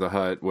that Zero the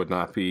Hutt would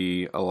not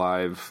be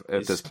alive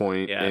at this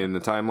point in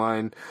the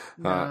timeline,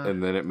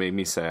 and then it made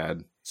me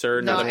sad. Sir,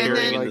 another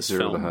pairing in this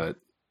Zero film. the Hutt.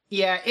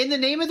 Yeah, In the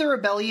Name of the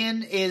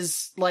Rebellion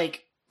is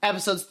like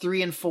episodes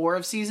 3 and 4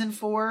 of season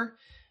 4.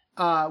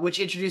 Which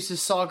introduces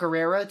Saw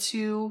Gerrera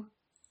to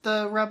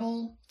the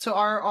Rebel, to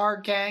our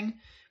gang,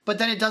 but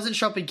then it doesn't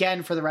show up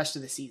again for the rest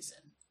of the season.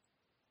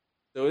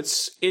 So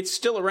it's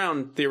still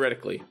around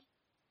theoretically.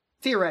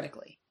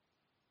 Theoretically,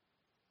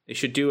 they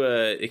should do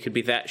it could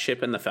be that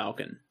ship and the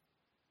Falcon.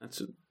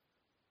 That's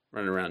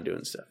running around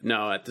doing stuff.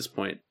 No, at this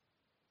point,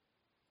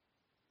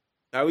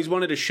 I always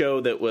wanted a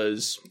show that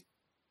was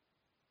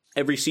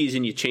every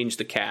season you change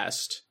the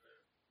cast.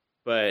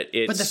 But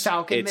the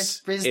Falcon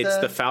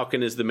the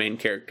Falcon is the main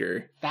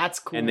character. That's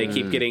cool. And they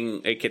keep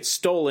it gets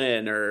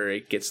stolen or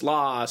it gets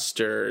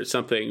lost or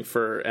something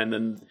and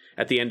then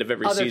at the end of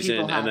every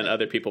season, and then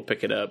other people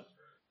pick it up.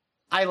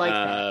 I like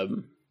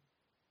that.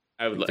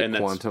 The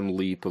quantum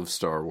leap of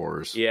Star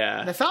Wars.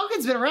 Yeah. The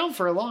Falcon's been around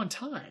for a long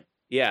time.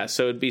 Yeah,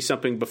 so it'd be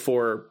something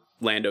before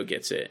Lando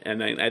gets it,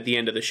 and then at the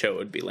end of the show it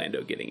would be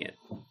Lando getting it.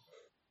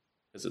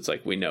 Because it's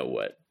like we know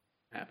what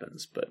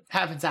happens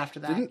after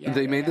that.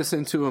 They made this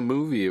into a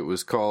movie. It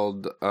was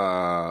called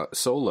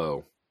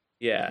Solo.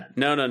 Yeah.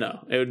 No.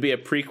 It would be a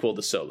prequel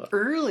to Solo.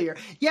 Earlier.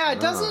 Yeah,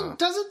 doesn't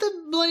the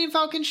Millennium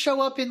Falcon show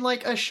up in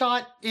like a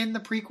shot in the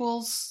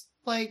prequels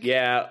Like,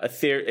 yeah,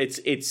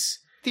 it's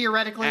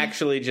theoretically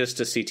actually just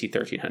a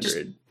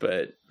CT-1300,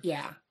 but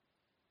yeah.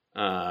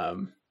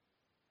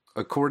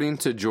 According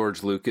to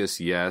George Lucas,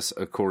 yes.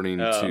 According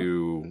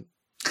to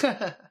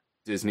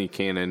Disney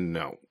canon,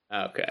 no.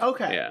 Okay.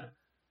 Yeah.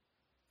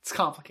 It's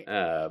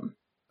complicated.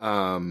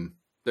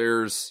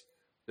 There's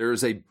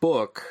a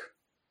book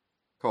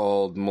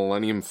called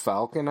Millennium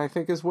Falcon, I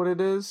think is what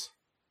it is,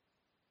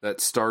 that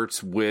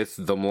starts with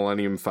the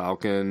Millennium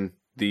Falcon,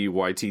 the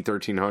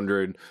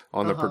YT-1300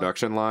 on the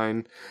production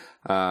line.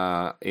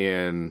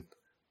 And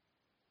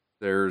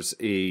there's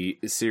a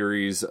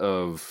series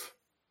of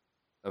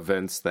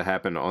events that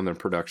happen on the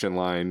production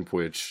line,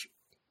 which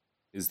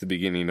is the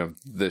beginning of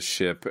this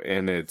ship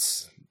and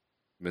its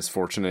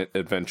misfortunate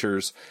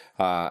adventures.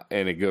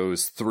 And it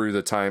goes through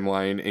the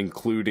timeline,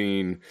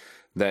 including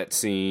that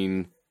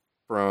scene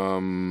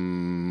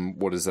from,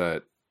 what is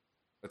that?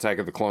 Attack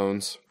of the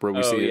Clones, where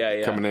we see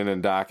it coming in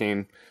and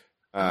docking.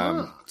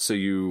 So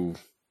you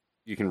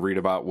can read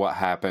about what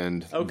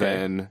happened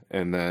then,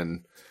 and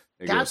then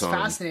it That's goes on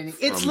fascinating.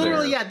 It's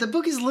literally, the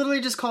book is literally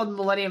just called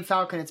Millennium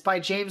Falcon. It's by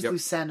James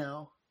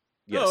Luceno.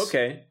 Yes. Oh,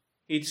 okay.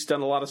 He's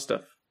done a lot of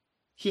stuff.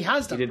 He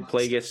has done. He did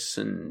Plagueis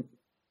and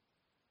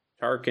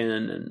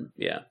Tarkin, and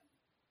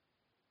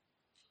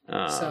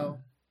so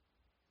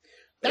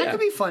that could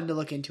be fun to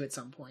look into at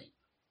some point.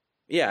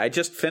 Yeah, I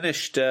just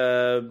finished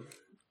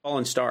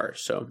Fallen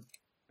Stars, so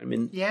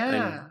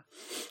I'm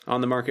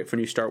on the market for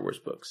new Star Wars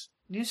books.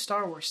 New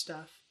Star Wars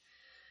stuff.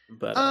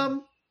 But I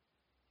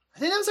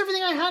think that was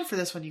everything I had for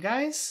this one, you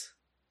guys.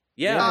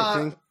 Yeah, I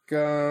think.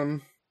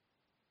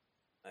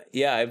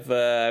 I've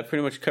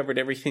pretty much covered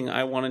everything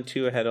I wanted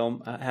to. I had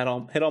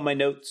all my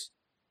notes.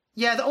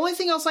 Yeah, the only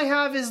thing else I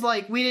have is,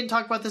 like, we didn't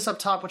talk about this up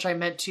top, which I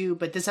meant to,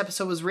 but this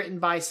episode was written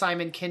by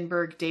Simon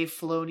Kinberg, Dave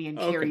Filoni, and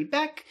Carrie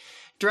Beck,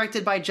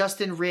 directed by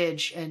Justin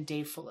Ridge and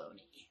Dave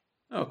Filoni.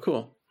 Oh,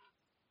 cool.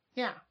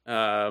 Yeah.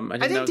 I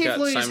think Dave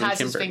Filoni just has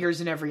his fingers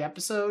in every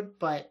episode,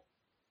 but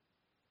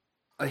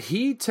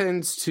he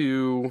tends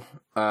to,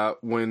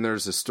 when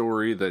there's a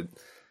story that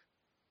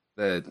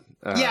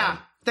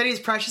he's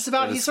precious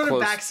about, he sort of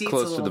backseats a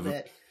little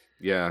bit.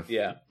 Yeah.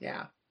 Yeah.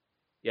 Yeah.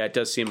 Yeah, it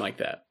does seem like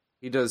that.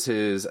 He does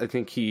I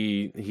think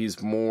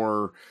he's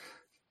more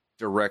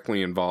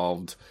directly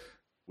involved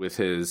with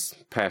his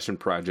passion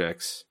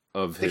projects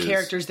of the his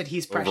characters that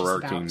he's precious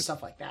about and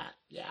stuff like that.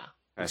 Yeah.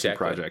 Passion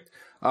project.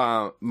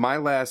 My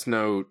last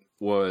note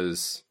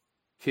was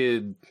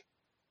kid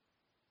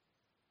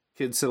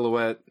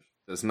silhouette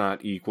does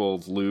not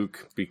equal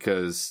Luke,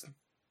 because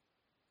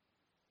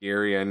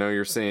Gary, I know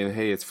you're saying,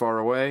 hey, it's far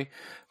away,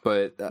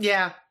 but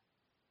I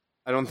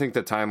don't think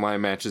the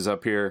timeline matches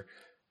up here.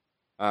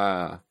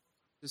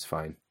 It's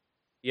fine.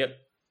 Yep.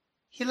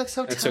 He looks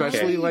so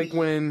tiny.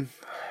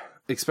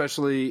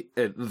 Especially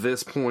at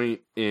this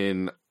point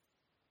in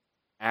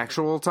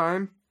actual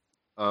time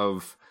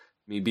of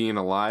me being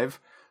alive,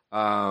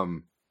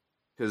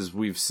 because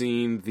we've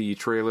seen the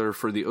trailer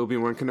for the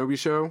Obi-Wan Kenobi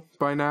show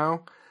by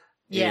now,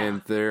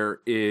 and there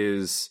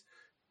is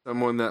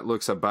someone that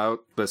looks about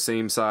the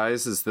same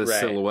size as this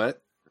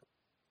silhouette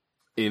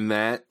in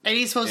that, and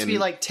he's supposed to be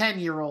like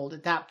 10-year-old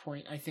at that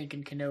point, I think,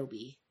 in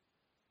Kenobi.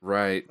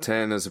 Right,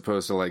 10 as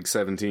opposed to like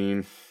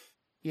 17.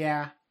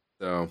 Yeah.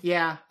 So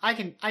yeah, I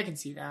can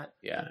see that.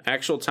 Yeah,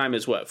 actual time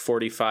is what,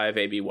 45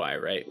 ABY,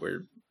 right?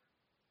 We're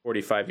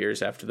 45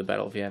 years after the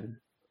Battle of Yavin.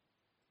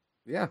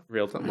 Yeah,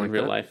 real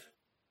life.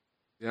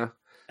 Yeah.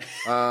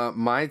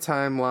 My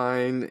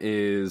timeline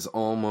is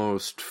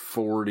almost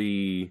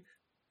 40.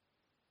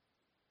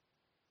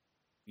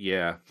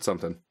 Yeah,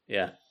 something.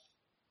 Yeah.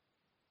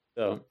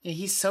 So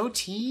he's so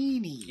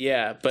teeny.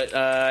 Yeah,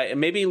 but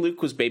maybe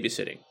Luke was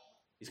babysitting.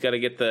 He's got to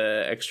get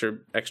the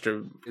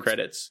extra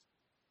credits.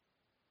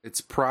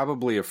 It's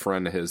probably a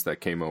friend of his that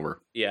came over.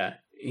 Yeah,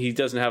 he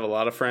doesn't have a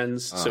lot of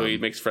friends, so he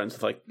makes friends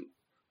with, like,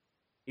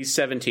 he's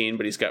 17,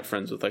 but he's got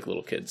friends with, like,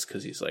 little kids,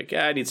 because he's like,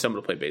 I need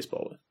someone to play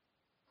baseball with.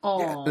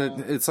 Oh, yeah,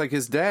 it's like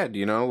his dad,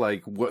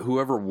 like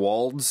whoever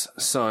Wald's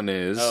son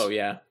is. Oh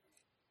yeah,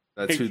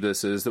 that's who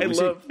this is. I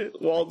love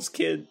it. Wald's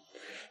kid.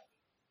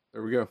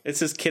 There we go. It's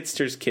his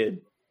Kitster's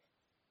kid.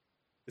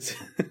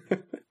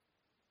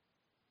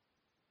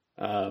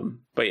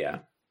 But yeah,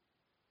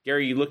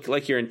 Gary, you look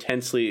like you're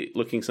intensely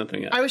looking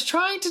something up. I was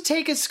trying to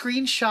take a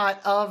screenshot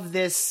of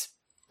this.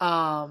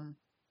 I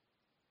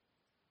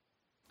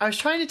was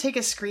trying to take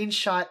a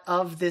screenshot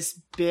of this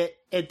bit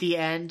at the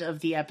end of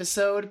the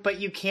episode, but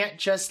you can't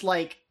just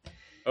like.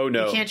 Oh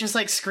no! You can't just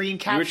like screen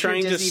capture. You're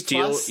trying Disney to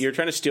steal. Plus. You're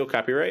trying to steal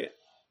copyright,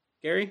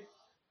 Gary.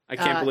 I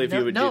can't believe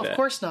you would do that. No, of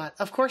course not.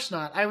 Of course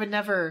not. I would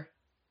never.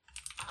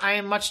 I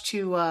am much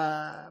too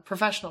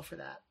professional for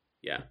that.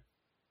 Yeah.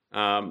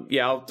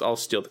 I'll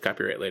steal the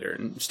copyright later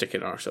and stick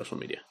it on our social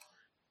media.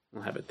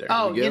 We'll have it there.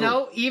 Oh,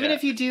 even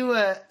if you do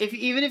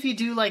even if you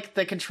do like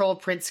the control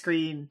print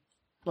screen,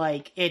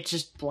 like it's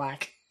just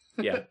black.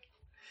 Yeah.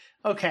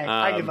 Okay,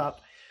 I give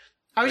up.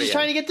 I was just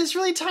trying to get this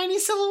really tiny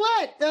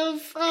silhouette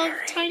of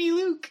tiny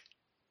Luke.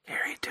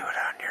 Gary, do it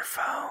on your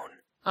phone.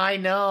 I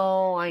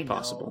know.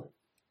 Possible.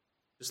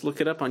 Just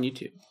look it up on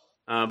YouTube.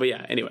 But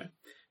yeah, anyway.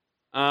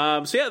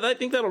 I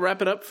think that'll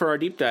wrap it up for our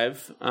deep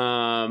dive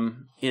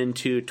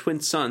into Twin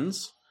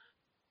Suns.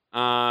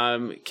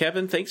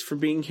 Kevin, thanks for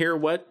being here.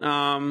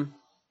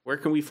 Where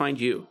can we find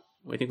you?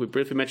 I think we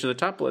briefly mentioned at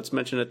the top, but let's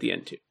mention it at the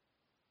end too.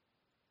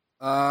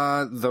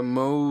 The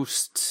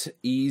most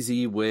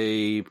easy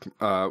way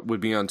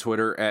would be on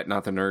Twitter at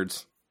Not the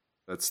Nerds.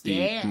 That's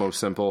the most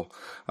simple.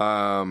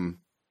 Our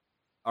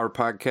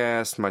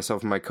podcast,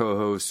 myself and my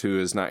co-host, who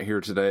is not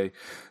here today,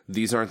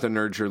 These Aren't the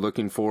Nerds You're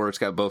Looking For. It's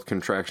got both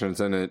contractions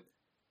in it.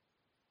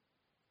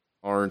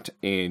 Aren't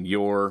and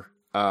your.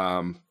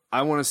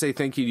 I want to say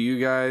thank you to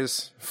you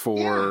guys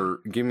for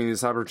giving me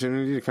this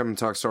opportunity to come and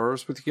talk Star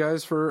Wars with you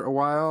guys for a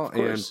while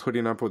and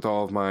putting up with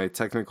all of my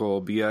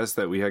technical BS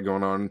that we had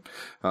going on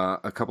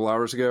a couple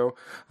hours ago.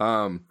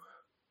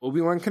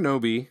 Obi-Wan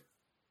Kenobi,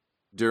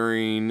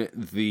 during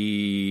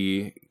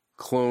the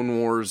Clone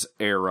Wars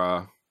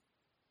era,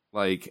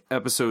 like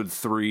episode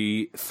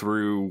 3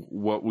 through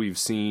what we've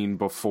seen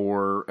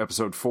before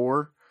episode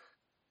 4,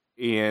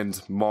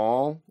 and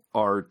Maul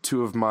are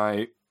two of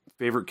my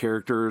favorite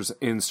characters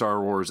in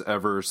Star Wars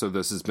ever, so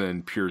this has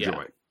been pure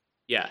joy.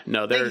 Yeah,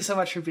 no, thank you so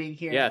much for being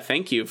here. Yeah,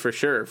 thank you for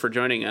sure for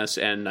joining us,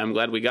 and I'm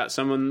glad we got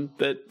someone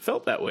that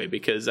felt that way,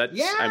 because I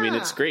mean,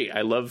 it's great.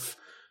 I love,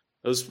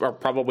 those are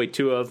probably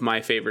two of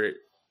my favorite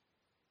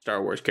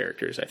Star Wars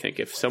characters. I think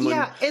if someone,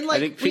 and like, I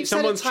think we've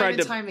someone's said it time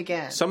and time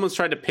again. Someone's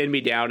tried to pin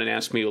me down and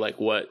ask me like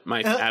what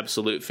my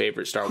absolute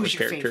favorite Star Wars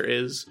character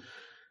is.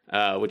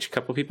 Which a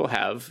couple people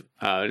have.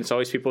 And it's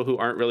always people who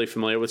aren't really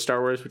familiar with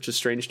Star Wars, which is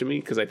strange to me,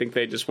 because I think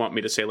they just want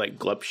me to say, like,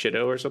 Glup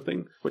Shido or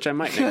something, which I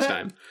might next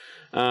time.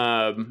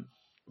 Obi-Wan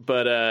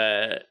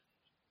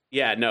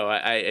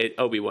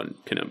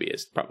Kenobi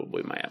is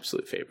probably my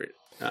absolute favorite.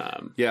 I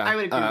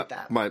would agree with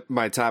that.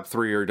 My top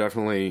 3 are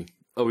definitely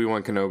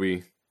Obi-Wan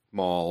Kenobi,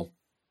 Maul,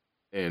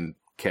 and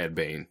Cad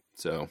Bane.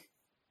 So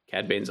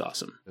Cad Bane's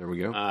awesome. There we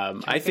go.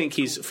 I think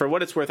he's, for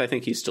what it's worth, I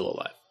think he's still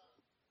alive.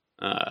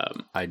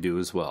 I do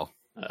as well.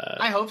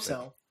 I hope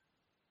so.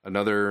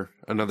 Another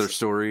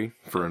story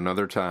for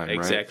another time,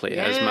 exactly,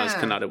 right? As Maz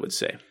Kanata would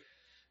say.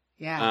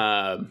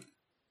 Yeah.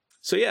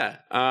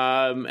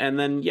 And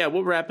then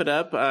we'll wrap it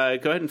up. Go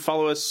ahead and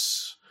follow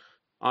us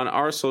on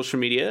our social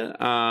media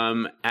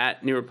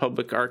at New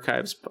Republic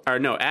Archives,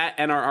 at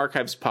NR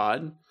Archives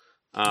Pod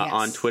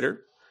on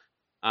Twitter.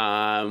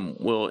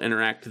 We'll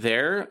interact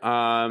there,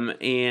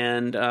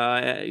 and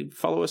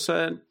follow us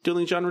at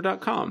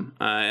duelinggenre.com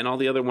and all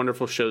the other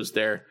wonderful shows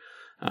there.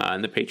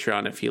 And the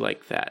Patreon if you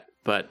like that.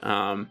 But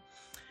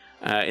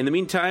in the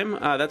meantime,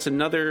 that's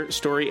another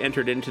story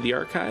entered into the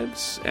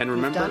archives. And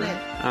remember,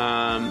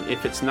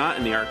 if it's not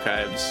in the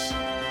archives,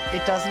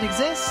 it doesn't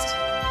exist.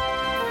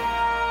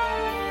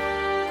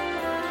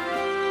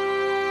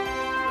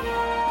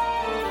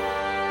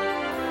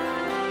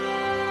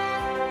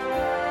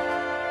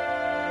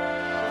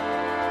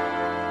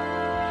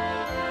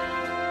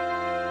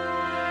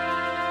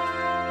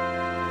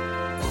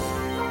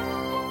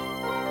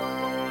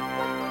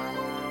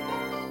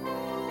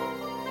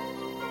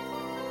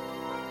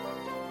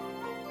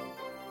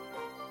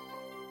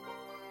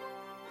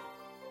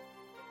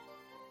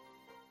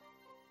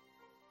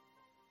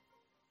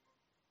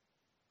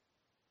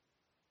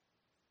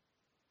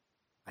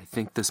 I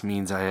think this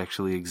means I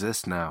actually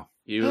exist now.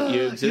 You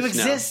exist now. You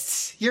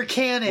exist. You're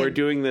canon. We're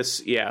doing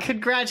this,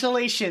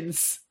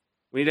 Congratulations.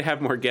 We need to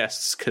have more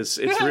guests, because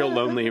it's real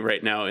lonely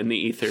right now in the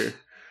ether.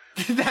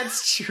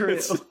 That's true.